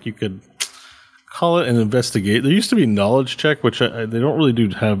like you could call it an investigate. There used to be knowledge check, which they don't really do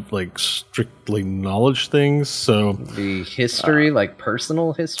have like strictly knowledge things. So the history, like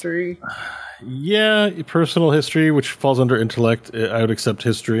personal history. Yeah, personal history, which falls under intellect. I would accept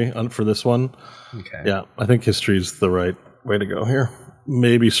history for this one. Okay. Yeah, I think history is the right way to go here.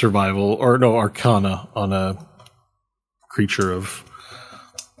 Maybe survival, or no, arcana on a creature of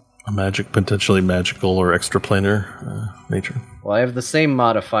a potentially magical or extraplanar nature. Well, I have the same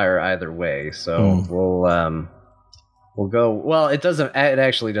modifier either way, so we'll go. Well, it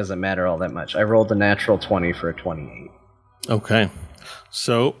actually doesn't matter all that much. I rolled a natural 20 for a 28. Okay.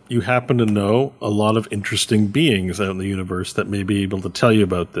 So you happen to know a lot of interesting beings out in the universe that may be able to tell you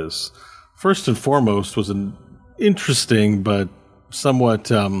about this. First and foremost was an interesting but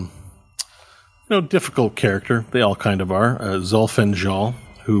somewhat difficult character. They all kind of are. Zolfenjal,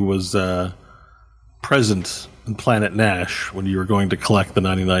 who was present in Planet Nash when you were going to collect the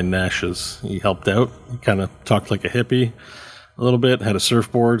 99 Nashes. He helped out. He kind of talked like a hippie a little bit, had a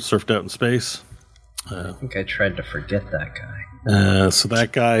surfboard, surfed out in space. I think I tried to forget that guy. So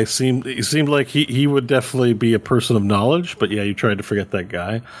that guy seemed like he would definitely be a person of knowledge, but yeah, you tried to forget that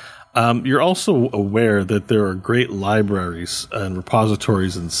guy. You're also aware that there are great libraries and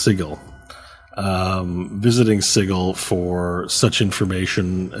repositories in Sigil. Visiting Sigil for such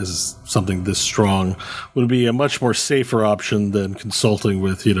information as something this strong would be a much more safer option than consulting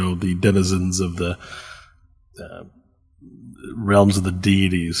with, the denizens of the realms of the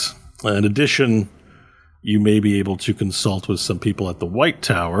deities. In addition, you may be able to consult with some people at the White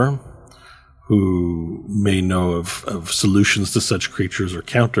Tower who may know of solutions to such creatures or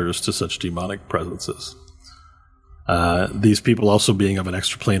counters to such demonic presences. These people also being of an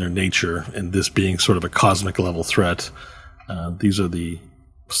extraplanar nature, and this being sort of a cosmic level threat, these are the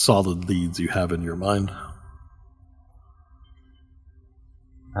solid leads you have in your mind.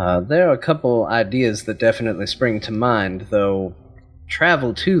 There are a couple ideas that definitely spring to mind, though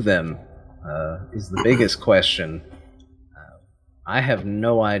travel to them is the biggest question. I have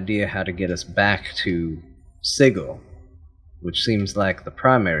no idea how to get us back to Sigil, which seems like the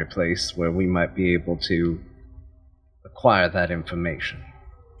primary place where we might be able to acquire that information.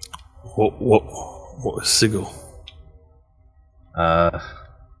 What is Sigil? I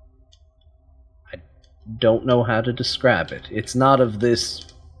don't know how to describe it. It's not of this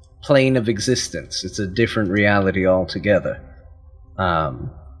plane of existence. It's a different reality altogether.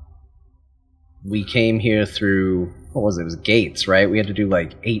 We came here through, what was it? It was gates, right? We had to do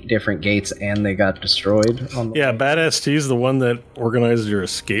like 8 different gates, and they got destroyed. Yeah, Badass T's the one that organized your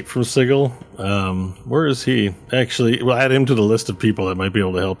escape from Sigil. Where is he? Actually, we'll add him to the list of people that might be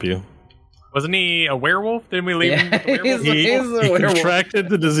able to help you. Wasn't he a werewolf? Didn't we leave him with the werewolf? He contracted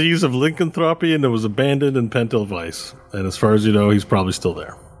the disease of lycanthropy and was abandoned in Pentelweiss. And as far as you know, he's probably still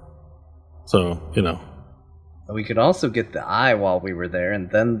there. So, We could also get the eye while we were there, and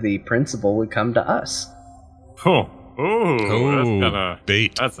then the principal would come to us. Oh, that's kinda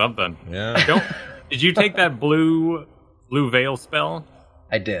bait. That's something. Yeah. Did you take that blue veil spell?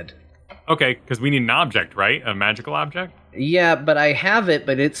 I did. Okay, because we need an object, right? A magical object? Yeah, but I have it,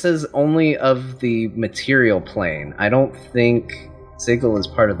 but it says only of the material plane. I don't think Sigil is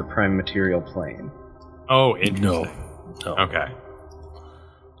part of the prime material plane. Oh, interesting. No. Okay.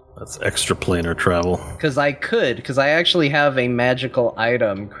 That's extraplanar travel. Because I actually have a magical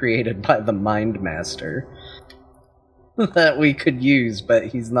item created by the Mind Master that we could use, but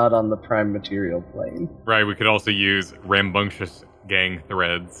he's not on the prime material plane. Right, we could also use rambunctious gang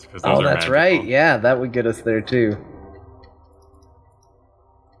threads. Oh, that's magical. right. Yeah, that would get us there too.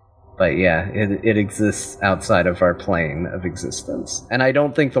 But yeah, it exists outside of our plane of existence. And I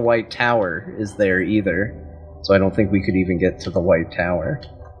don't think the White Tower is there either. So I don't think we could even get to the White Tower.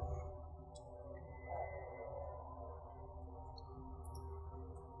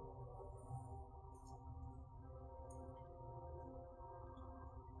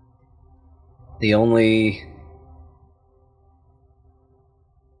 The only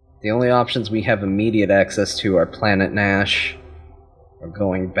options we have immediate access to are Planet Nash or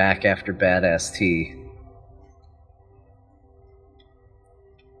going back after Badass T.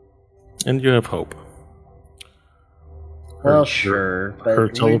 And you have hope. Well, sure, but Her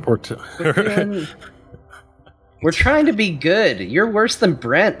teleport. we're trying to be good. You're worse than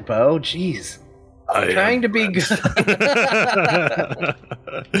Brent, Bo. Jeez. We're trying to be good.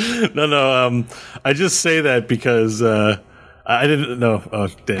 No. I just say that because I didn't know. Oh,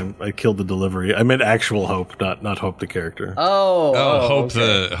 damn! I killed the delivery. I meant actual Hope, not Hope the character. Hope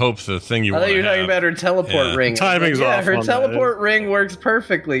okay. the thing you I want. thought you were talking about her teleport ring. Timing's off. Her on teleport ring works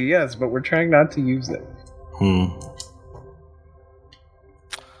perfectly. Yes, but we're trying not to use it.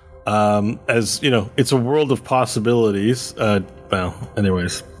 As you know, it's a world of possibilities. Well,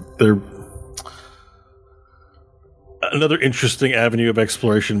 anyways, another interesting avenue of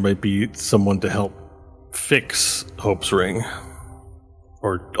exploration might be someone to help fix Hope's ring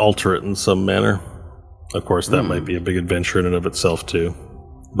or alter it in some manner. Of course, that might be a big adventure in and of itself too.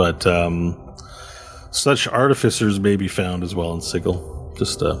 But such artificers may be found as well in Sigil.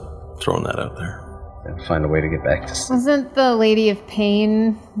 Just throwing that out there. And find a way to get back to sleep. Wasn't the Lady of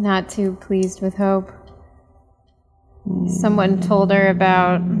Pain not too pleased with Hope? Someone told her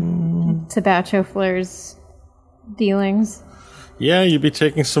about Tabacho Fleur's dealings. Yeah, you'd be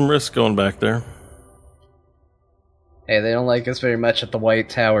taking some risk going back there. Hey, they don't like us very much at the White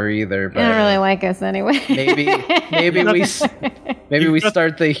Tower either. But They don't really like us anyway. maybe we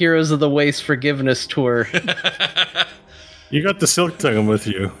start the Heroes of the Waste forgiveness tour. You got the Silk Tongue with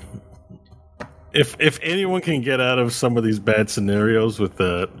you. If anyone can get out of some of these bad scenarios with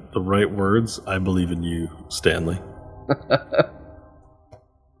the right words, I believe in you, Stanley.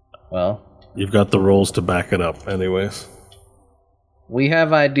 Well, you've got the roles to back it up, anyways. We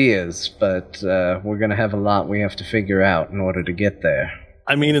have ideas, but we're going to have a lot we have to figure out in order to get there.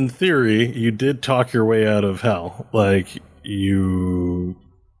 I mean, in theory, you did talk your way out of hell. Like, you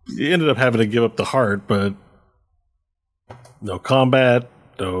ended up having to give up the heart, but no combat,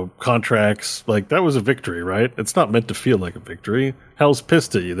 no contracts. Like, that was a victory, right? It's not meant to feel like a victory. Hell's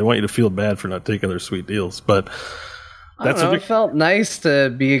pissed at you. They want you to feel bad for not taking their sweet deals, but it felt nice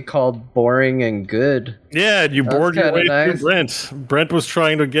to be called boring and good. Yeah, you bored your way through Brent. Brent was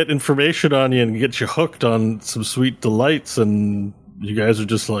trying to get information on you and get you hooked on some sweet delights, and you guys are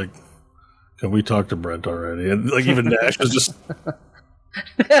just like, can we talk to Brent already? And like even Nash was just...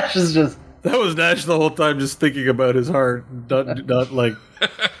 Nash is just... That was Nash the whole time just thinking about his heart, not like...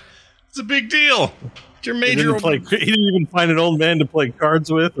 It's a big deal. It's your major. He didn't even find an old man to play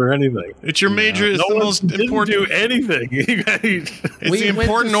cards with or anything. It's your major. It's the most important. Didn't do anything. It's the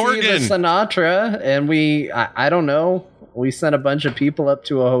important organ. We went to see the Sinatra, and I don't know. We sent a bunch of people up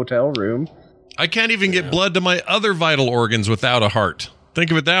to a hotel room. I can't even get blood to my other vital organs without a heart.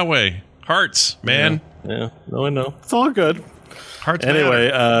 Think of it that way. Hearts, man. Yeah. No, I know. It's all good. Hearts. Anyway,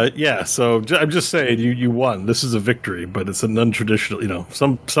 yeah. So I'm just saying, you won. This is a victory, but it's an untraditional. You know,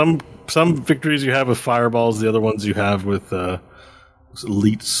 some victories you have with fireballs, the other ones you have with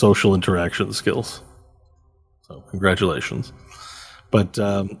elite social interaction skills. So congratulations. But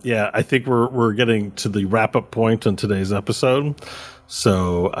yeah, I think we're getting to the wrap up point on today's episode.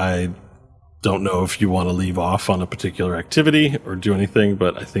 So I don't know if you want to leave off on a particular activity or do anything,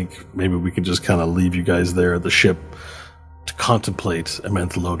 but I think maybe we can just kind of leave you guys there at the ship to contemplate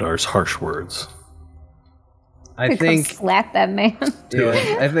Amantha Lodar's harsh words. I think slap that man.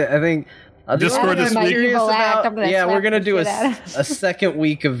 Yeah, I think Discord this week. We're gonna do a second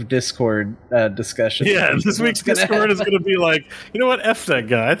week of Discord discussion. Yeah, this week's Discord is gonna be like, you know what? F that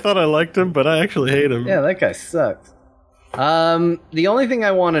guy. I thought I liked him, but I actually hate him. Yeah, that guy sucks. The only thing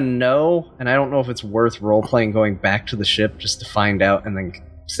I want to know, and I don't know if it's worth role playing going back to the ship just to find out, and then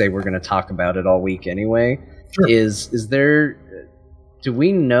say we're gonna talk about it all week anyway. Sure. Is there? Do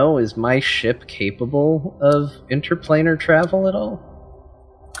we know, is my ship capable of interplanar travel at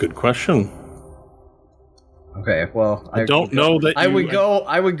all? Good question. Okay, well, I don't know that I would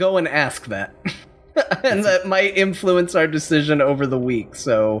go and ask that. And that might influence our decision over the week,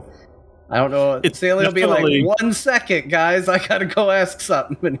 so I don't know. Stanley will be like, 1 second, guys, I gotta go ask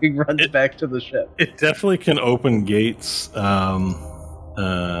something, and he runs back to the ship. It definitely can open gates,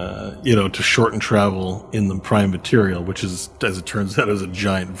 to shorten travel in the prime material, which is, as it turns out, is a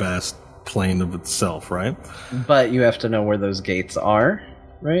giant, vast plane of itself, right? But you have to know where those gates are,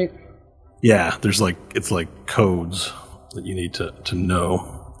 right? Yeah, it's like codes that you need to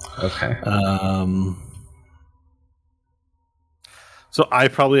know. Okay. So I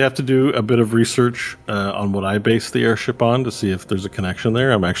probably have to do a bit of research on what I base the airship on to see if there's a connection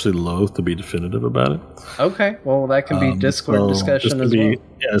there. I'm actually loath to be definitive about it. Okay. Well, that can be Discord discussion as well.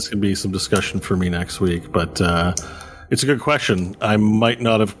 Yeah, this could be some discussion for me next week. But it's a good question. I might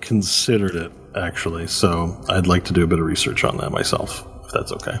not have considered it, actually. So I'd like to do a bit of research on that myself, if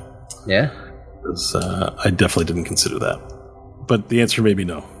that's okay. Yeah. Because I definitely didn't consider that. But the answer may be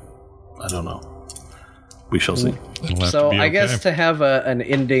no. I don't know. We shall see. So I guess to have an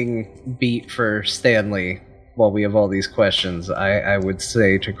ending beat for Stanley while we have all these questions, I would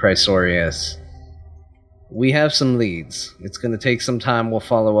say to Chrysorius, we have some leads. It's going to take some time. We'll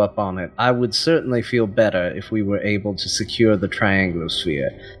follow up on it. I would certainly feel better if we were able to secure the Triangulosphere.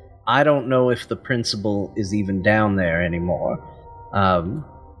 I don't know if the principal is even down there anymore.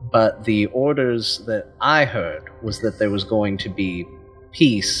 But the orders that I heard was that there was going to be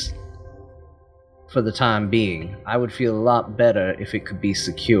peace for the time being. I would feel a lot better if it could be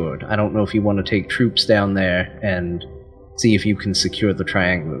secured. I don't know if you want to take troops down there and see if you can secure the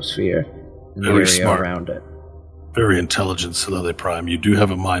Triangulosphere and the Very area smart. around it. Very intelligent, Solele Prime. You do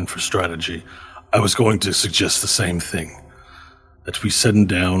have a mind for strategy. I was going to suggest the same thing. That we send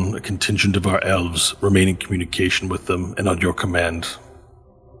down a contingent of our elves, remain in communication with them, and on your command,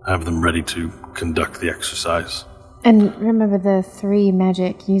 have them ready to conduct the exercise. And remember the 3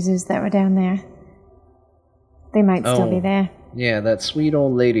 magic users that were down there. They might still be there. Yeah, that sweet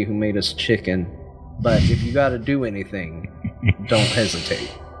old lady who made us chicken. But if you gotta do anything, don't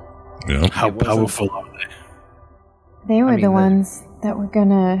hesitate. Yeah. How powerful are they? They were the ones that were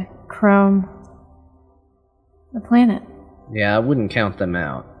gonna chrome the planet. Yeah, I wouldn't count them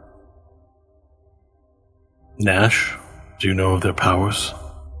out. Nash, do you know of their powers?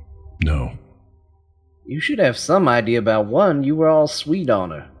 No. You should have some idea about one. You were all sweet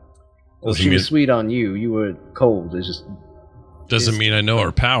on her. Well, she was sweet on you. You were cold. It's just doesn't mean I know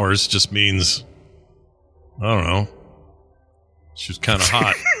her powers. Just means I don't know. She was kind of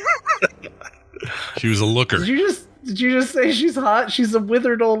hot. She was a looker. Did you just say she's hot? She's a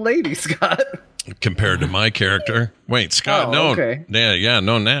withered old lady, Scott. Compared to my character. Wait, Scott, Oh, no. okay. Yeah,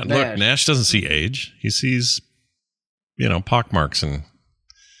 no, Nash. Look, Nash. Nash doesn't see age. He sees, pockmarks and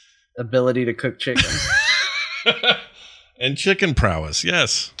Ability to cook chicken. and chicken prowess.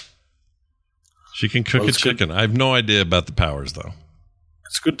 Yes. She can cook a chicken. I have no idea about the powers, though.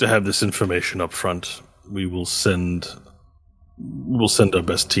 It's good to have this information up front. We'll send our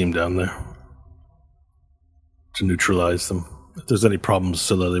best team down there to neutralize them. If there's any problems,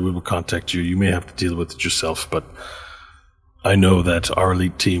 Solele, we will contact you. You may have to deal with it yourself, but I know that our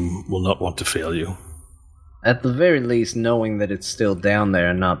elite team will not want to fail you. At the very least, knowing that it's still down there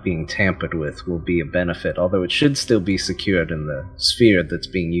and not being tampered with will be a benefit, although it should still be secured in the sphere that's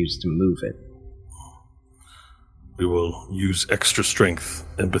being used to move it. We will use extra strength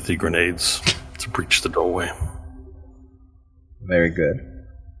empathy grenades to breach the doorway. Very good.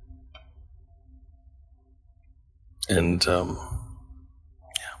 And,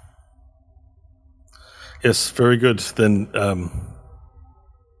 Yes, very good. Then,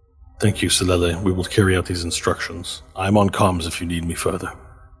 thank you, Solele. We will carry out these instructions. I'm on comms if you need me further.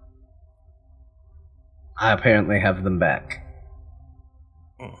 I apparently have them back.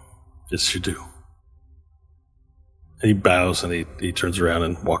 Yes, you do. And he bows and he turns around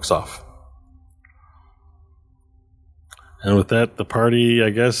and walks off. And with that, the party, I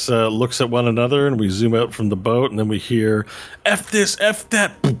guess, looks at one another, and we zoom out from the boat, and then we hear, F this, F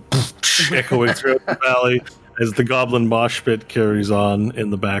that, echoing throughout the valley as the goblin mosh pit carries on in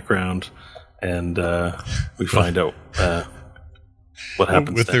the background. And we find out what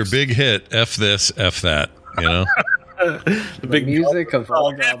happens with next. their big hit, F this, F that, The big music of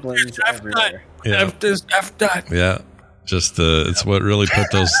all goblins everywhere. Yeah. F this, F that. Yeah. Just it's what really put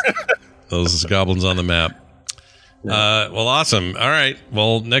those goblins on the map. Well, awesome. All right.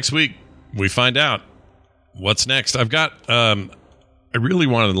 Well, next week we find out what's next. I've got. I really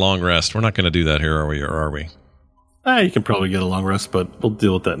wanted a long rest. We're not going to do that here, are we? Or are we? You can probably get a long rest, but we'll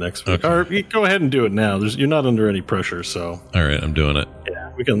deal with that next week. Okay. Or you go ahead and do it now. You're not under any pressure, so All right. I'm doing it.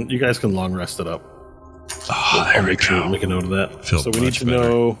 yeah, we can. You guys can long rest it up. Oh, there I'll we make sure go. make a note of that. Feel So we need much to better.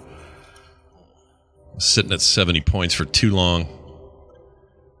 know. Sitting at 70 points for too long.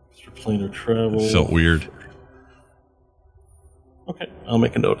 Mr. Planar travel. Felt weird. Okay, I'll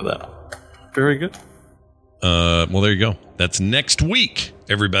make a note of that. Very good. Well, there you go. That's next week,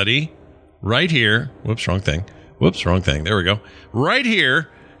 everybody. Right here. Whoops, wrong thing. There we go. Right here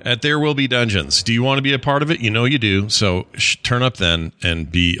at There Will Be Dungeons. Do you want to be a part of it? You know you do. So turn up then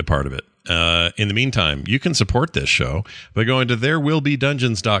and be a part of it. in the meantime, you can support this show by going to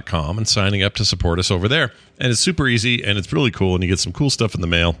therewillbedungeons.com and signing up to support us over there. And it's super easy, and it's really cool, and you get some cool stuff in the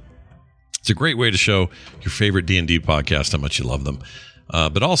mail. It's a great way to show your favorite D&D podcast how much you love them.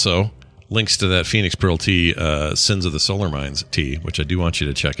 But also, links to that Phoenix Pearl tea, Sins of the Solar Mines tea, which I do want you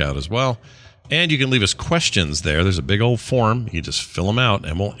to check out as well. And you can leave us questions there. There's a big old form. You just fill them out,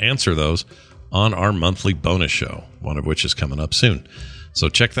 and we'll answer those on our monthly bonus show, one of which is coming up soon. So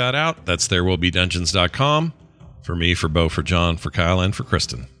check that out. That's therewillbedungeons.com. For me, for Bo, for John, for Kyle, and for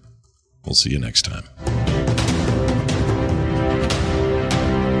Kristen. We'll see you next time.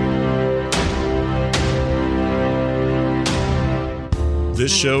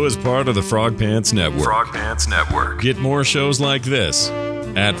 This show is part of the Frog Pants Network. Frog Pants Network. Get more shows like this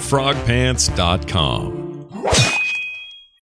at frogpants.com.